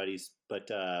everybody's, but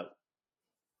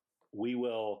we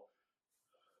will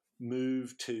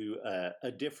move to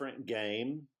a different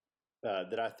game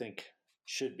that I think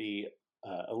should be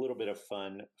a little bit of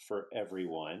fun for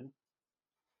everyone.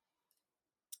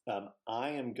 I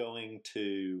am going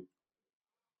to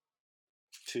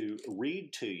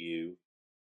read to you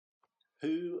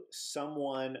who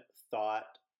someone thought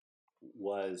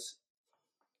was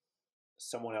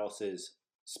someone else's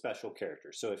special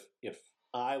character. So if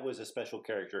I was a special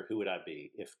character, who would I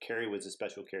be? If Carrie was a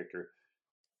special character,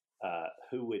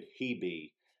 who would he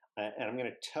be? And I'm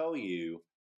going to tell you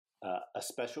a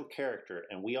special character,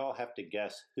 and we all have to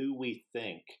guess who we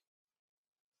think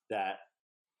that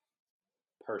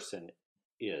person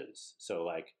is. So,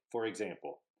 like, for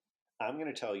example, I'm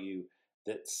going to tell you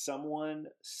that someone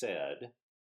said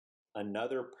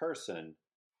another person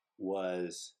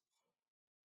was,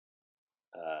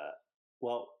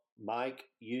 well, Mike,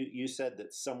 you said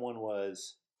that someone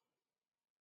was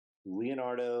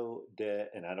Leonardo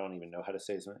and I don't even know how to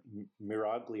say his name,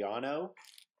 Miragliano.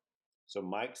 So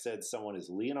Mike said someone is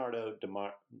Leonardo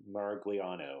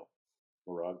Miragliano.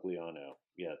 Miragliano.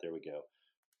 Yeah, there we go.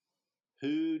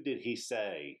 Who did he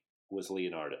say was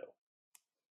Leonardo?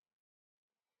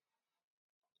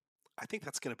 I think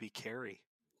that's going to be Carrie,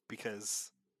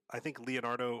 because I think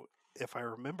Leonardo, if I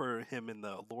remember him in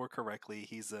the lore correctly,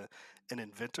 he's an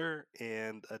inventor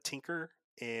and a tinker,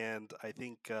 and I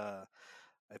think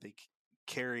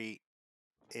Carrie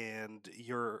and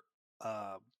your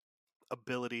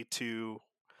ability to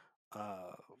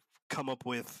come up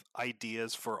with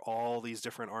ideas for all these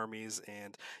different armies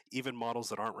and even models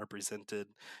that aren't represented,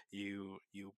 you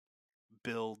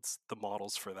build the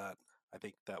models for that. I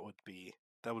think that would be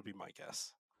my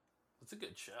guess. That's a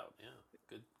good shout. Yeah,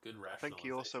 good I think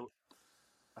rationalization.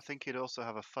 I think he'd also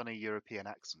have a funny European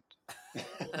accent.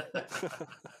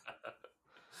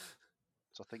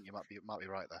 So I think you might be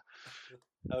right there.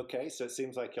 Okay, so it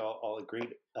seems like y'all all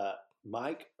agreed.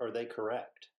 Mike, are they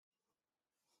correct?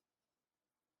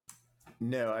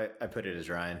 No, I put it as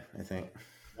Ryan, I think.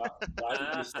 Why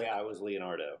did you say I was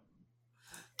Leonardo?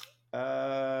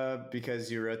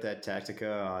 Because you wrote that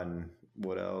Tactica on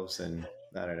Wood Elves, and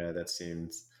I don't know, that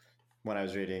seems... When I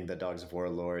was reading the Dogs of War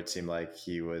lore, it seemed like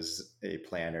he was a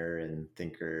planner and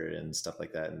thinker and stuff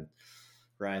like that, and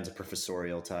Ryan's a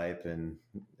professorial type, and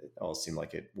it all seemed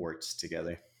like it worked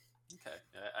together. Okay,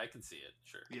 I can see it.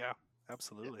 Sure. Yeah,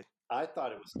 absolutely. I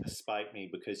thought it was to spite me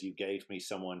because you gave me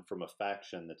someone from a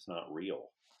faction that's not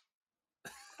real.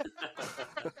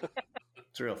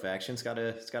 It's a real faction. It's got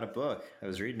a book. I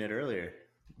was reading it earlier.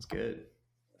 It's good.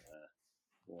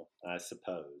 Well, I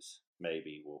suppose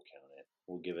maybe we'll count it.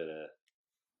 We'll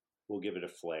give it a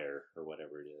flair or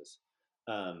whatever it is.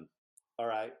 All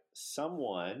right.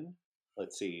 Someone,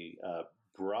 let's see,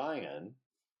 Brian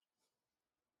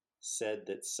said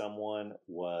that someone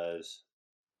was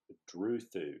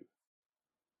Druthu.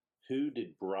 Who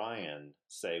did Brian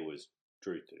say was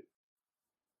Druthu?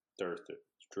 Druthu.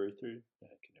 Druthu?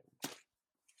 I can never remember.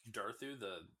 Darthu,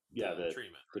 the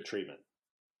treatment. The treatment.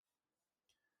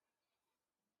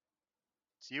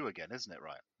 It's you again, isn't it,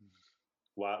 Ryan?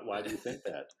 Why do you think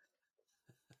that?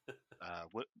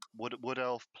 Wood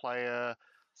elf player,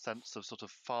 sense of sort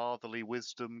of fatherly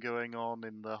wisdom going on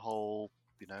in the whole,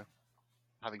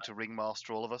 having to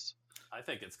ringmaster all of us. I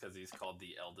think it's because he's called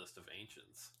the eldest of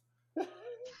ancients.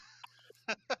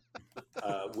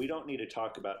 We don't need to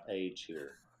talk about age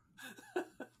here.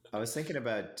 I was thinking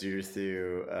about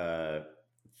Druthu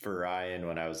for Ryan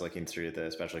when I was looking through the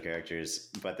special characters,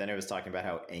 but then it was talking about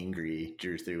how angry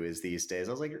Druthu is these days.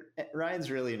 I was like,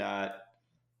 Ryan's really not.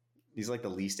 He's like the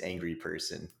least angry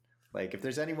person. Like, if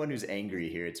there's anyone who's angry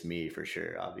here, it's me for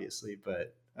sure, obviously.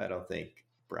 But I don't think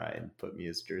Brian put me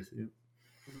as Druthu.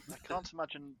 I can't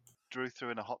imagine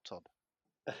Druthu in a hot tub.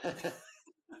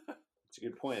 It's a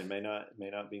good point. It may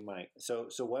not be Mike. So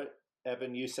what,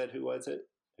 Evan? You said who was it?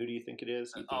 Who do you think it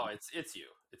is? It's you.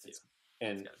 It's you.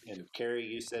 And Carrie,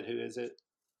 you said who is it?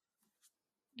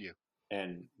 You.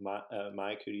 And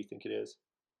Mike, who do you think it is?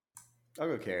 I'll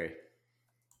go Carrie.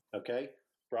 Okay,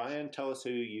 Brian, tell us who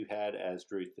you had as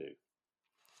Druthu.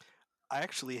 I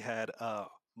actually had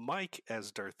Mike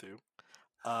as Darthu,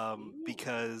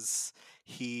 because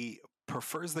he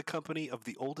prefers the company of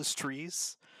the oldest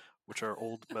trees, which are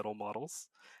old metal models,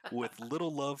 with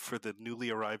little love for the newly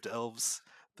arrived elves,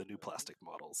 the new plastic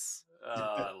models.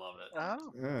 I love it.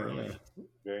 Oh, Brilliant.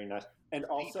 Very nice. And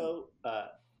also,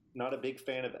 not a big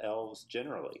fan of elves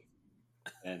generally.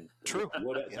 And True.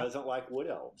 doesn't like wood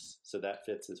elves, so that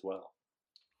fits as well.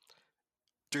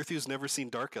 Darthu's never seen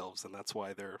dark elves, and that's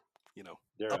why they're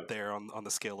They're up there on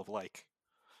the scale of like.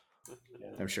 Yeah.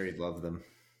 I'm sure he'd love them.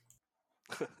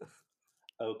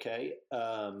 Okay.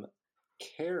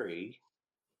 Carrie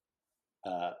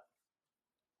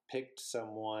picked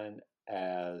someone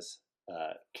as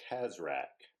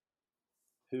Kazrak.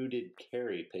 Who did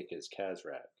Carrie pick as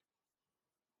Kazrak?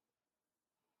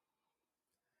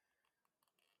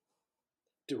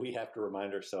 Do we have to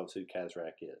remind ourselves who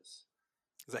Kazrak is?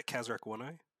 Is that Kazrak One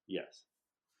Eye? Yes.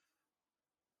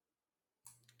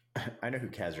 I know who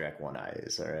Kazrak One Eye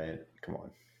is. All right, come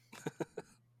on.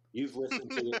 You've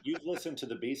listened to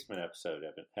the Beastman episode,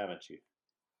 haven't you?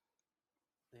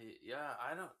 Yeah,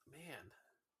 I don't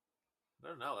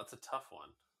know. That's a tough one.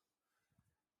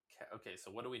 Okay, so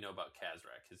what do we know about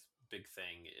Kazrak? His big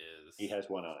thing is He has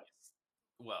one eye.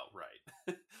 Well,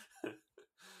 right.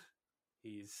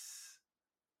 He's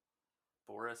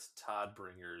Boris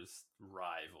Todbringer's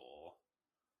rival.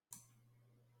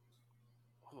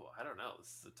 Oh, I don't know.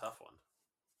 This is a tough one.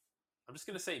 I'm just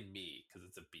going to say me because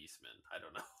it's a Beastman. I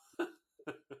don't know.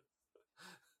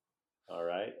 All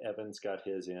right. Evan's got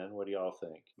his in. What do y'all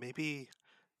think? Maybe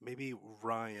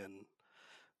Ryan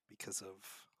because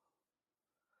of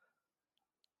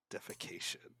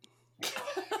defecation.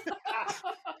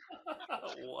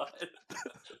 What?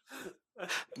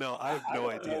 No, I have no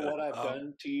I don't idea. know what I've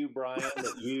done to you, Brian,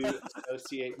 that you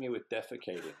associate me with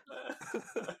defecating.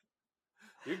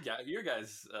 Your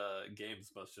guys'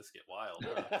 games must just get wild.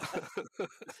 Huh?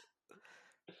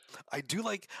 I do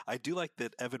like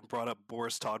that Evan brought up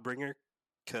Boris Todbringer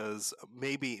because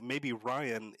maybe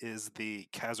Ryan is the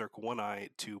Kazark One Eye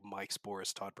to Mike's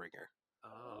Boris Todbringer.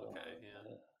 Oh, okay,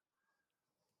 yeah.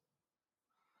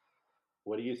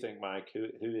 What do you think, Mike? Who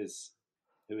is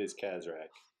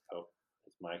Kazrak? Oh,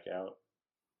 is Mike out?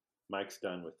 Mike's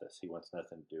done with this. He wants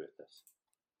nothing to do with this.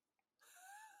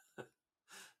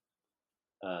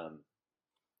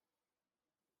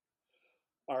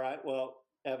 All right. Well,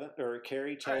 Evan or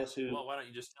Carrie, tell us who. Well, why don't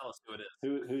you just tell us who it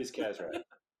is? Who is Kazrak?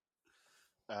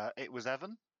 it was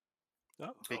Evan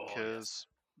Oh. because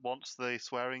once the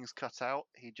swearing's cut out,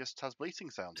 he just has bleating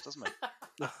sounds, doesn't he?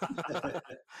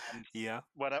 Yeah.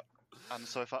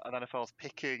 If I was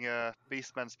picking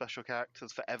Beastmen special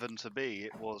characters for Evan to be,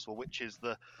 it was which is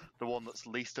the one that's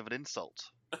least of an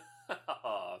insult.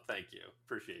 Oh, thank you.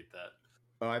 Appreciate that.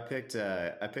 Oh, I picked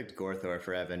Gorthor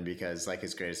for Evan because like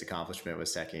his greatest accomplishment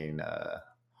was sacking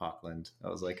Hawkland. I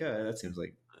was like, that seems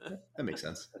like that makes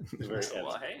sense.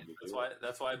 Well, hey,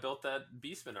 that's why I built that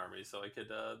Beastman army so I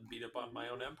could beat up on my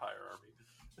own Empire army.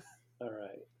 All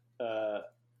right.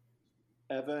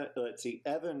 Evan. Let's see.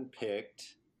 Evan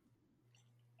picked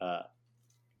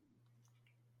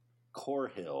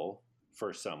Corhill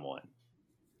for someone.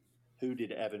 Who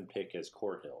did Evan pick as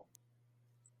Corhill?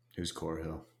 Who's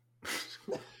Corhill?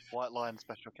 White Lion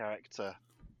special character.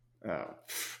 Oh,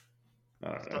 I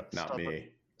don't know. Not me.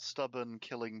 Stubborn,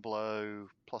 killing blow,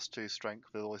 +2 strength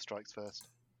with always strikes first.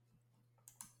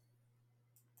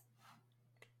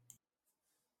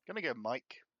 Gonna go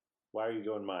Mike. Why are you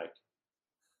going Mike?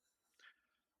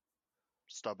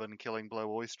 Stubborn, killing blow,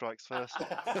 always strikes first.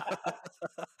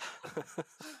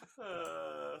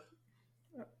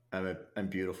 I'm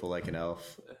beautiful like an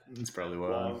elf. That's probably why.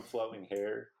 Long flowing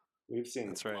hair. We've seen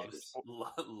That's right.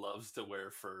 Loves to wear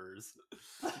furs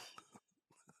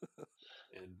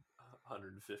in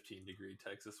 115-degree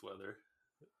Texas weather.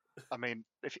 I mean,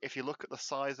 if you look at the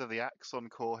size of the axe on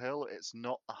Corhill, it's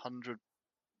not 100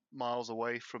 miles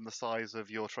away from the size of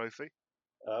your trophy.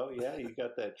 Oh yeah, you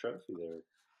got that trophy there.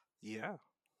 Yeah.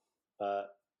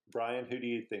 Brian, who do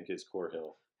you think is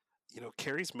Corhill?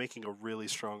 Carrie's making a really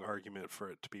strong argument for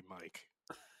it to be Mike.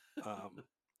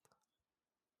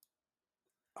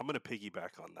 I'm going to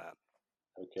piggyback on that.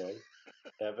 Okay.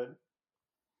 Evan?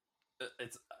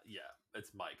 It's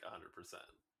Mike 100%.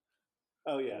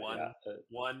 Oh yeah.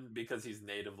 One, because he's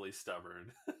natively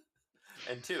stubborn,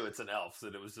 and two, it's an elf,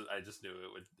 so I just knew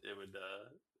it would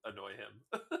annoy him.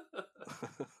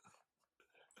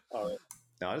 All right.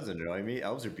 No, it doesn't annoy me.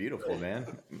 Elves are beautiful,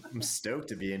 man. I'm stoked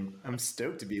to be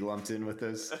lumped in with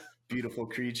those beautiful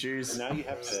creatures. And now you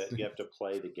have to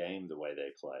play the game the way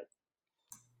they play.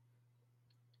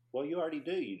 Well, you already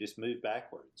do. You just move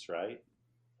backwards, right?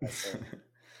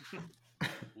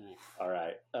 All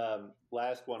right.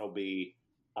 Last one will be,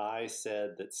 I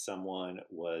said that someone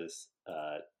was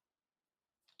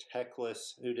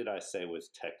techless. Who did I say was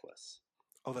techless?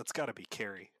 Oh, that's got to be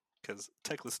Carrie, because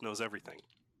Techless knows everything.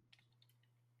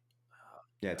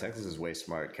 Yeah, Texas is way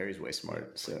smart. Carrie's way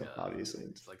smart, so obviously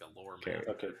it's like a lore Carrie.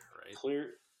 mapper, Okay. right?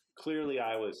 Clearly,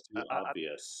 I was too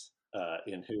obvious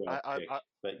in who I picked.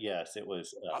 But yes, it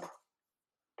was.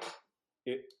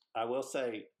 I will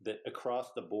say that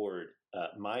across the board,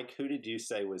 Mike, who did you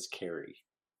say was Carrie?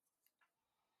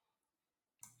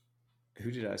 Who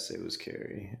did I say was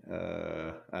Carrie?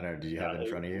 I don't know. Did you have it in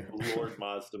front of you? Lord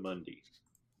Mazdamundi.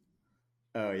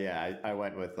 Oh yeah, I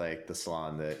went with like the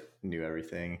salon that knew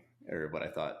everything, or what I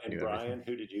thought And knew Brian, everything.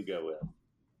 who did you go with?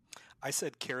 I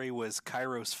said Carrie was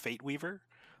Kairos Fate Weaver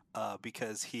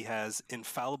because he has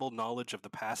infallible knowledge of the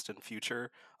past and future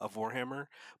of Warhammer,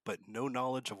 but no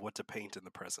knowledge of what to paint in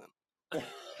the present.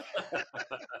 Got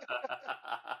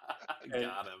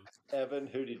him. Evan,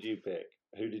 who did you pick?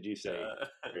 Who did you say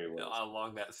Carrie was?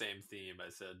 Along that same theme, I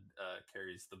said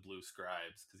Carrie's the Blue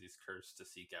Scribes because he's cursed to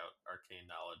seek out arcane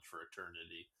knowledge for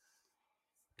eternity.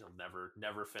 He'll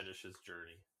never finish his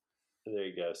journey. There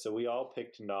you go. So we all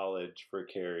picked knowledge for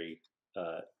Carrie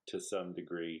to some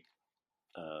degree.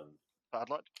 But I'd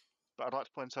like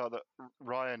to point out that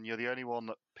Ryan, you're the only one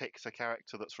that picked a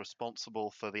character that's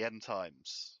responsible for the end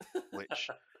times, which,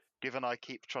 given I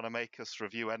keep trying to make us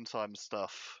review end time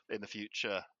stuff in the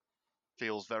future,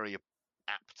 feels very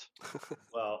apt.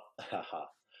 Well,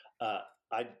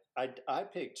 I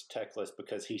picked Teclis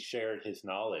because he shared his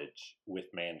knowledge with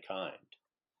mankind.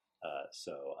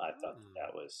 So I thought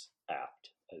that was apt,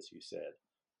 as you said,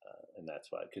 and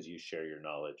that's why, because you share your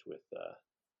knowledge with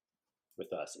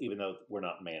us, even though we're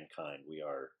not mankind, we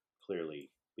are clearly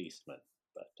beastmen.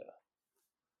 But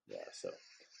yeah, so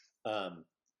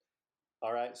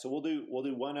all right, so we'll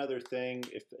do one other thing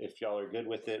if y'all are good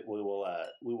with it. We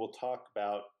will talk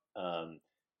about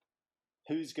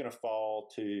who's going to fall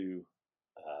to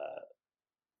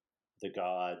the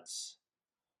gods.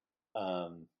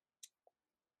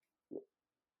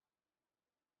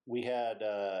 We had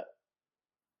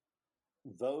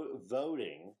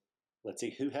voting. Let's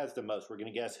see who has the most. We're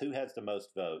going to guess who has the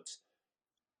most votes.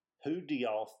 Who do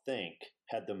y'all think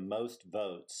had the most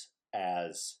votes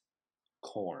as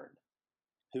Corn?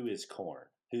 Who is Corn?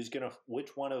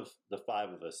 Which one of the five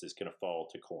of us is going to fall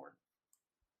to Corn?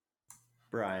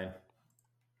 Brian.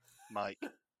 Mike.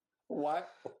 What?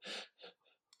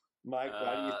 Mike,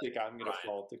 why do you think I'm going to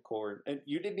fall to Corn? And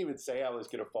you didn't even say I was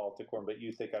going to fall to Corn, but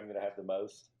you think I'm going to have the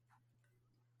most?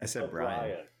 I said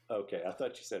Brian. Okay, I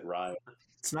thought you said Ryan.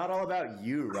 It's not all about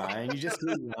you, Ryan. You just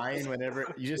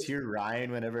hear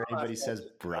Ryan whenever anybody says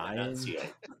Brian.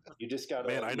 You just got.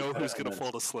 Man, I know who's going to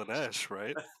fall to Slanesh,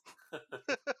 right?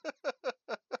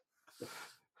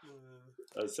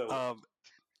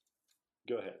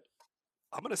 Go ahead.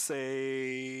 I'm going to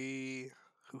say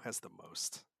who has the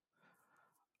most.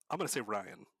 I'm going to say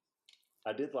Ryan.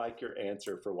 I did like your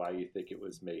answer for why you think it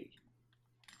was me.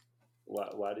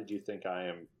 Why did you think I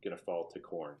am going to fall to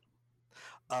Corn?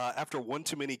 After one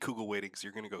too many Kugel waitings,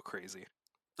 you're going to go crazy.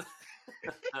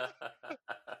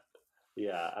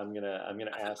 Yeah, I'm gonna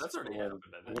ask That's already someone.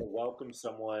 I'm gonna welcome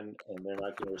someone, and they're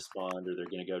not going to respond, or they're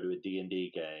going to go to a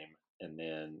D&D game, and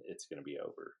then it's going to be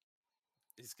over.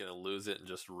 He's going to lose it and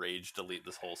just rage delete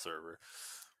this whole server.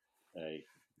 Hey,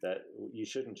 that you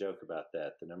shouldn't joke about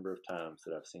that. The number of times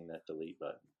that I've seen that delete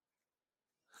button.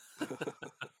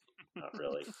 Not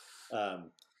really. All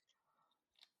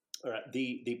right.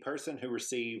 The person who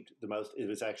received the most, it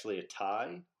was actually a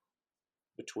tie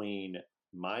between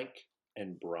Mike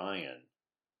and Brian.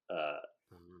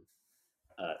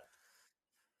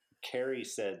 Carrie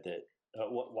said that.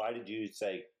 Why did you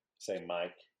say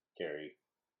Mike, Carrie?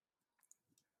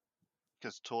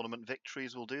 Because tournament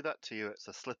victories will do that to you. It's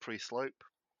a slippery slope.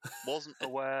 Wasn't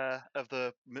aware of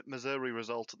the Missouri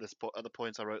result at the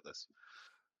point I wrote this.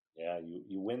 Yeah,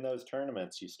 you win those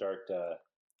tournaments, you start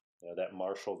that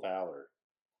martial valor.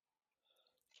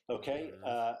 Okay,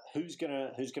 who's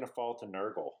gonna fall to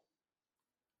Nurgle?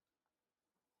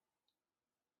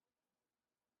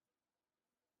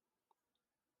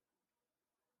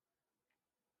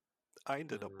 I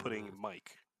ended up putting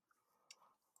Mike.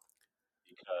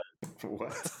 Because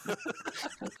What?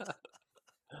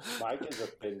 Mike is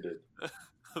offended.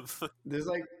 There's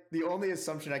like the only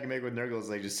assumption I can make with Nurgle is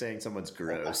like just saying someone's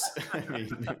gross. I mean,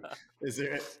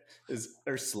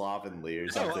 or slovenly or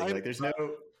something. Like there's no.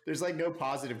 There's like no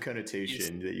positive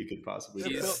connotation that you could possibly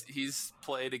get. He's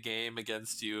played a game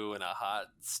against you in a hot,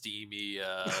 steamy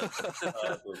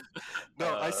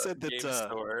No, I said game that.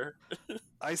 store.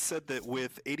 I said that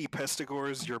with 80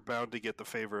 pestigores, you're bound to get the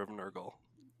favor of Nurgle.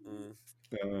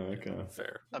 Okay.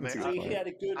 Fair. I mean, See, he had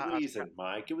a good reason,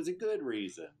 Mike. It was a good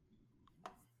reason.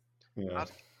 Yeah.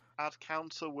 I'd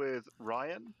counter with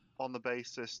Ryan on the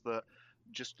basis that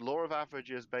just law of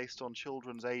averages based on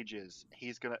children's ages,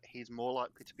 he's more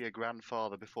likely to be a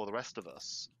grandfather before the rest of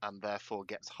us, and therefore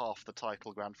gets half the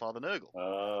title Grandfather Nurgle.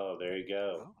 Oh, there you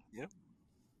go. Oh, yeah.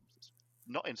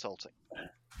 Not insulting.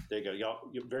 There you go. Y'all,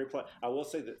 you're very polite. I will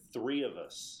say that 3 of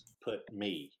us put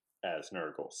me as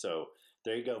Nurgle. So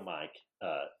there you go, Mike.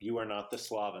 You are not the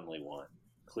slovenly one.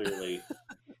 Clearly.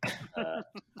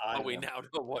 We now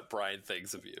know what Brian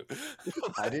thinks of you.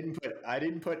 I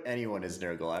didn't put anyone as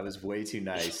Nurgle. I was way too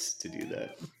nice to do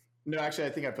that. No, actually, I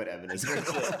think I put Evan as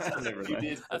Nurgle. Never You mind.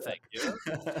 did. Thank you.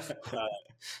 I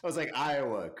was like,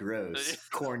 Iowa, gross.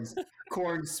 Corn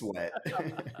sweat.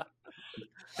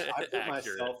 I put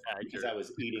myself because I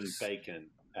was eating bacon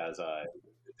as I.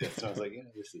 So I was like,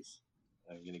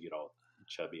 I'm going to get all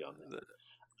chubby on this.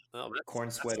 No, Corn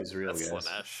sweat is real, that's guys.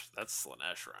 Slanesh. That's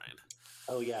Slanesh, Ryan.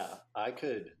 Oh yeah, I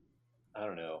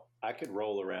don't know. I could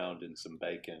roll around in some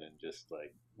bacon and just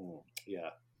like, yeah.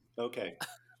 Okay.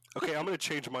 Okay, I'm going to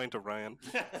change mine to Ryan.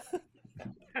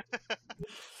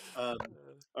 All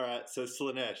right. So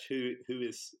Slanesh,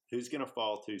 who's going to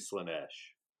fall to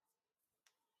Slanesh?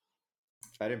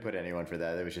 I didn't put anyone for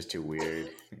that. That was just too weird.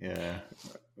 Yeah,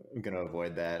 I'm gonna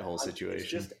avoid that whole situation. It's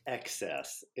just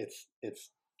excess. It's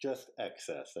just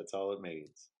excess. That's all it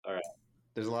means. All right.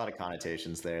 There's a lot of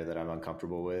connotations there that I'm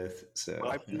uncomfortable with. So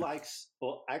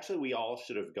Well, actually, we all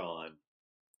should have gone.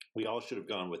 We all should have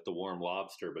gone with the warm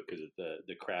lobster because of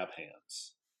the crab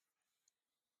hands.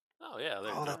 Oh yeah.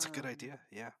 That's a good idea.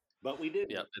 Yeah. But we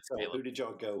didn't. Yep, it's so Caleb. who did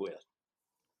y'all go with?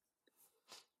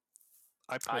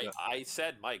 I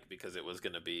said Mike because it was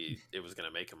gonna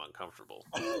make him uncomfortable.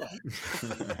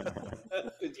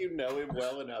 Did you know him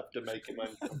well enough to make him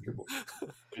uncomfortable?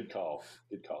 Good call.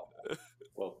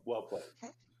 Well played.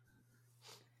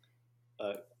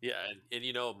 Yeah,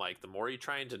 and Mike, the more you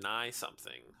try and deny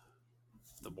something,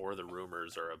 the more the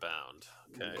rumors are abound.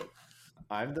 Okay.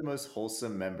 I'm the most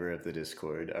wholesome member of the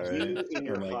Discord. All right, You in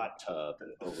your hot tub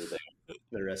over there.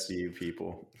 The rest of you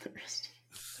people.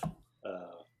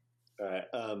 All right.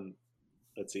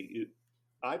 Let's see.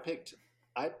 I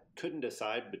couldn't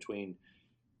decide between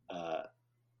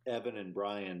Evan and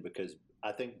Brian because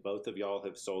I think both of y'all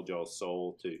have sold y'all's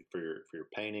soul for your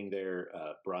painting there.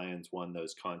 Brian's won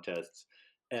those contests.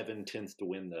 Evan tends to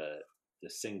win the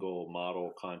single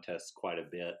model contests quite a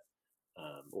bit,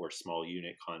 or small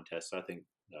unit contests. So I think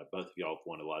both of y'all have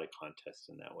won a lot of contests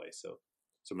in that way. So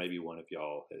maybe one of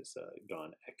y'all has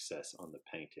gone excess on the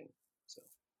painting. So.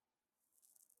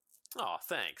 Oh,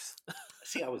 thanks.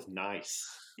 See, I was nice.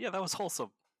 Yeah, that was wholesome.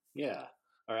 Yeah.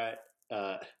 All right.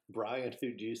 Brian,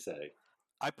 who'd you say?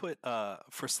 I put,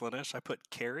 for Slanesh, I put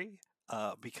Carrie,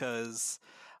 because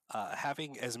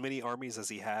having as many armies as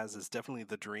he has is definitely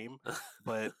the dream,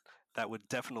 but that would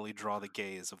definitely draw the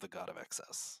gaze of the god of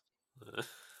excess.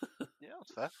 Yeah,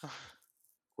 that's fair.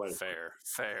 Quite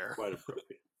Fair. Quite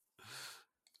appropriate.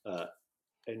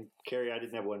 And Carrie, I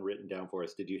didn't have one written down for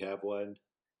us. Did you have one?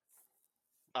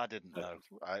 I didn't know.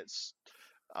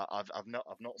 I've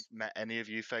not met any of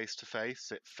you face to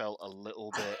face. It felt a little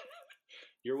bit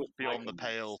You're with beyond Mike the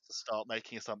pale to start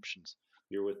making assumptions.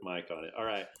 You're with Mike on it. All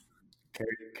right.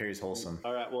 Carrie's wholesome.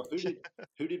 All right. Well,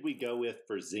 who did we go with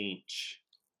for Zinch?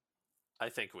 I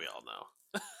think we all know.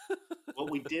 Well,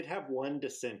 we did have one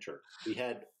dissenter. We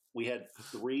had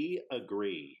 3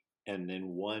 agree and then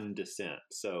 1 dissent.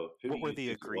 So what were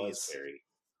the agrees? Carrie?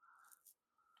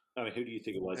 I mean, who do you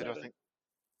think it was?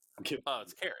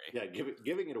 It's Carrie. Yeah,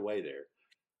 giving it away there.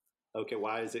 Okay,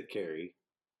 why is it Carrie?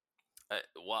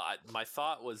 My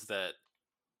thought was that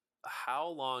how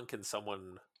long can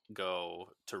someone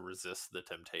go to resist the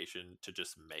temptation to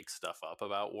just make stuff up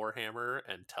about Warhammer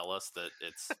and tell us that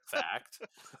it's fact?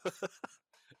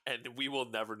 And we will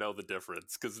never know the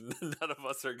difference because none of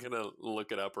us are going to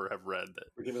look it up or have read it.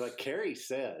 We're going to be like, Carrie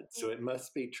said, so it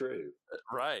must be true.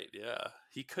 Right, yeah.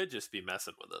 He could just be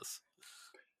messing with us.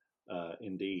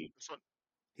 Indeed.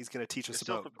 He's going to teach us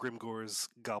about Grimgore's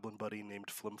goblin buddy named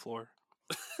Flimflor.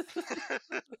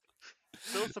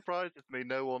 Still surprises me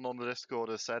no one on the Discord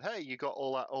has said, hey, you got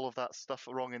all of that stuff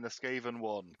wrong in the Skaven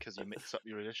one because you mixed up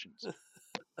your editions.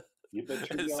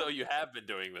 So you have been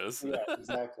doing this. Yeah,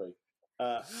 exactly.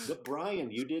 But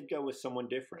Brian, you did go with someone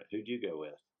different. Who'd you go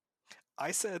with?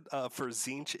 I said for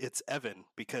Zinch, it's Evan,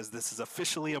 because this is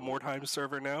officially a Mordheim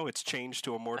server now. It's changed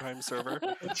to a Mordheim server.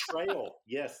 Betrayal.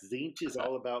 Yes, Zinch is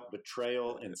all about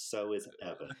betrayal, and so is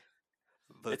Evan.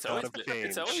 The It's god always of been,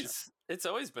 change. it's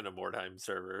always been a Mordheim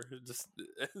server. Just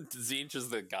Zinch is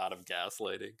the god of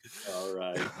gaslighting. All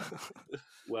right.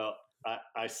 Well,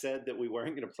 I said that we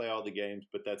weren't going to play all the games,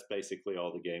 but that's basically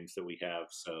all the games that we have.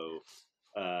 So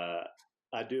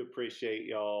I do appreciate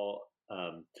y'all.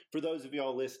 For those of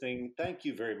y'all listening, thank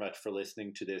you very much for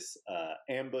listening to this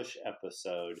ambush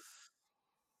episode.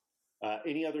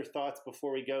 Any other thoughts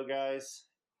before we go, guys?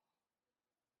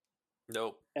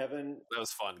 Nope. Evan, that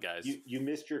was fun, guys. You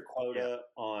missed your quota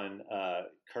on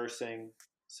cursing.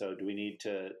 So do we need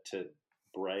to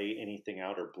bray anything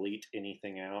out or bleat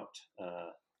anything out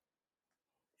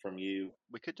from you?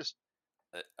 We could just.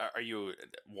 Are you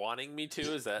wanting me to?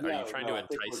 Are you trying to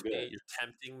entice me? You're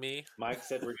tempting me. Mike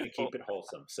said we're going to keep it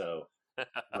wholesome. So,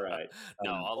 all right.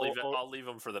 No, I'll leave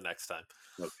them for the next time.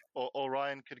 Okay. Or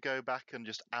Ryan could go back and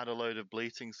just add a load of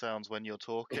bleating sounds when you're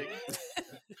talking,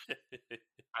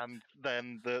 and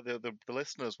then the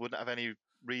listeners wouldn't have any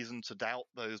reason to doubt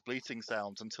those bleating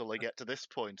sounds until they get to this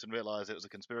point and realize it was a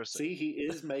conspiracy. See, he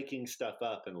is making stuff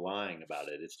up and lying about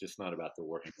it. It's just not about the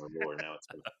Warhammer lore. Now it's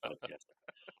about the podcast.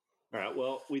 All right.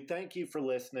 Well, we thank you for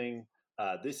listening.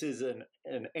 This is an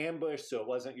ambush, so it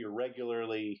wasn't your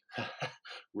regularly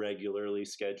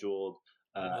scheduled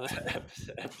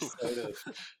episode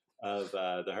of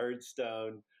the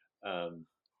Herdstone.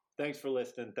 Thanks for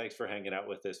listening. Thanks for hanging out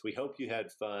with us. We hope you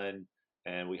had fun,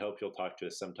 and we hope you'll talk to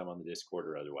us sometime on the Discord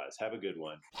or otherwise. Have a good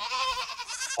one.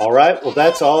 All right. Well,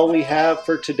 that's all we have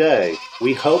for today.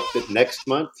 We hope that next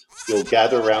month you'll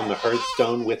gather around the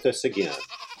Herdstone with us again.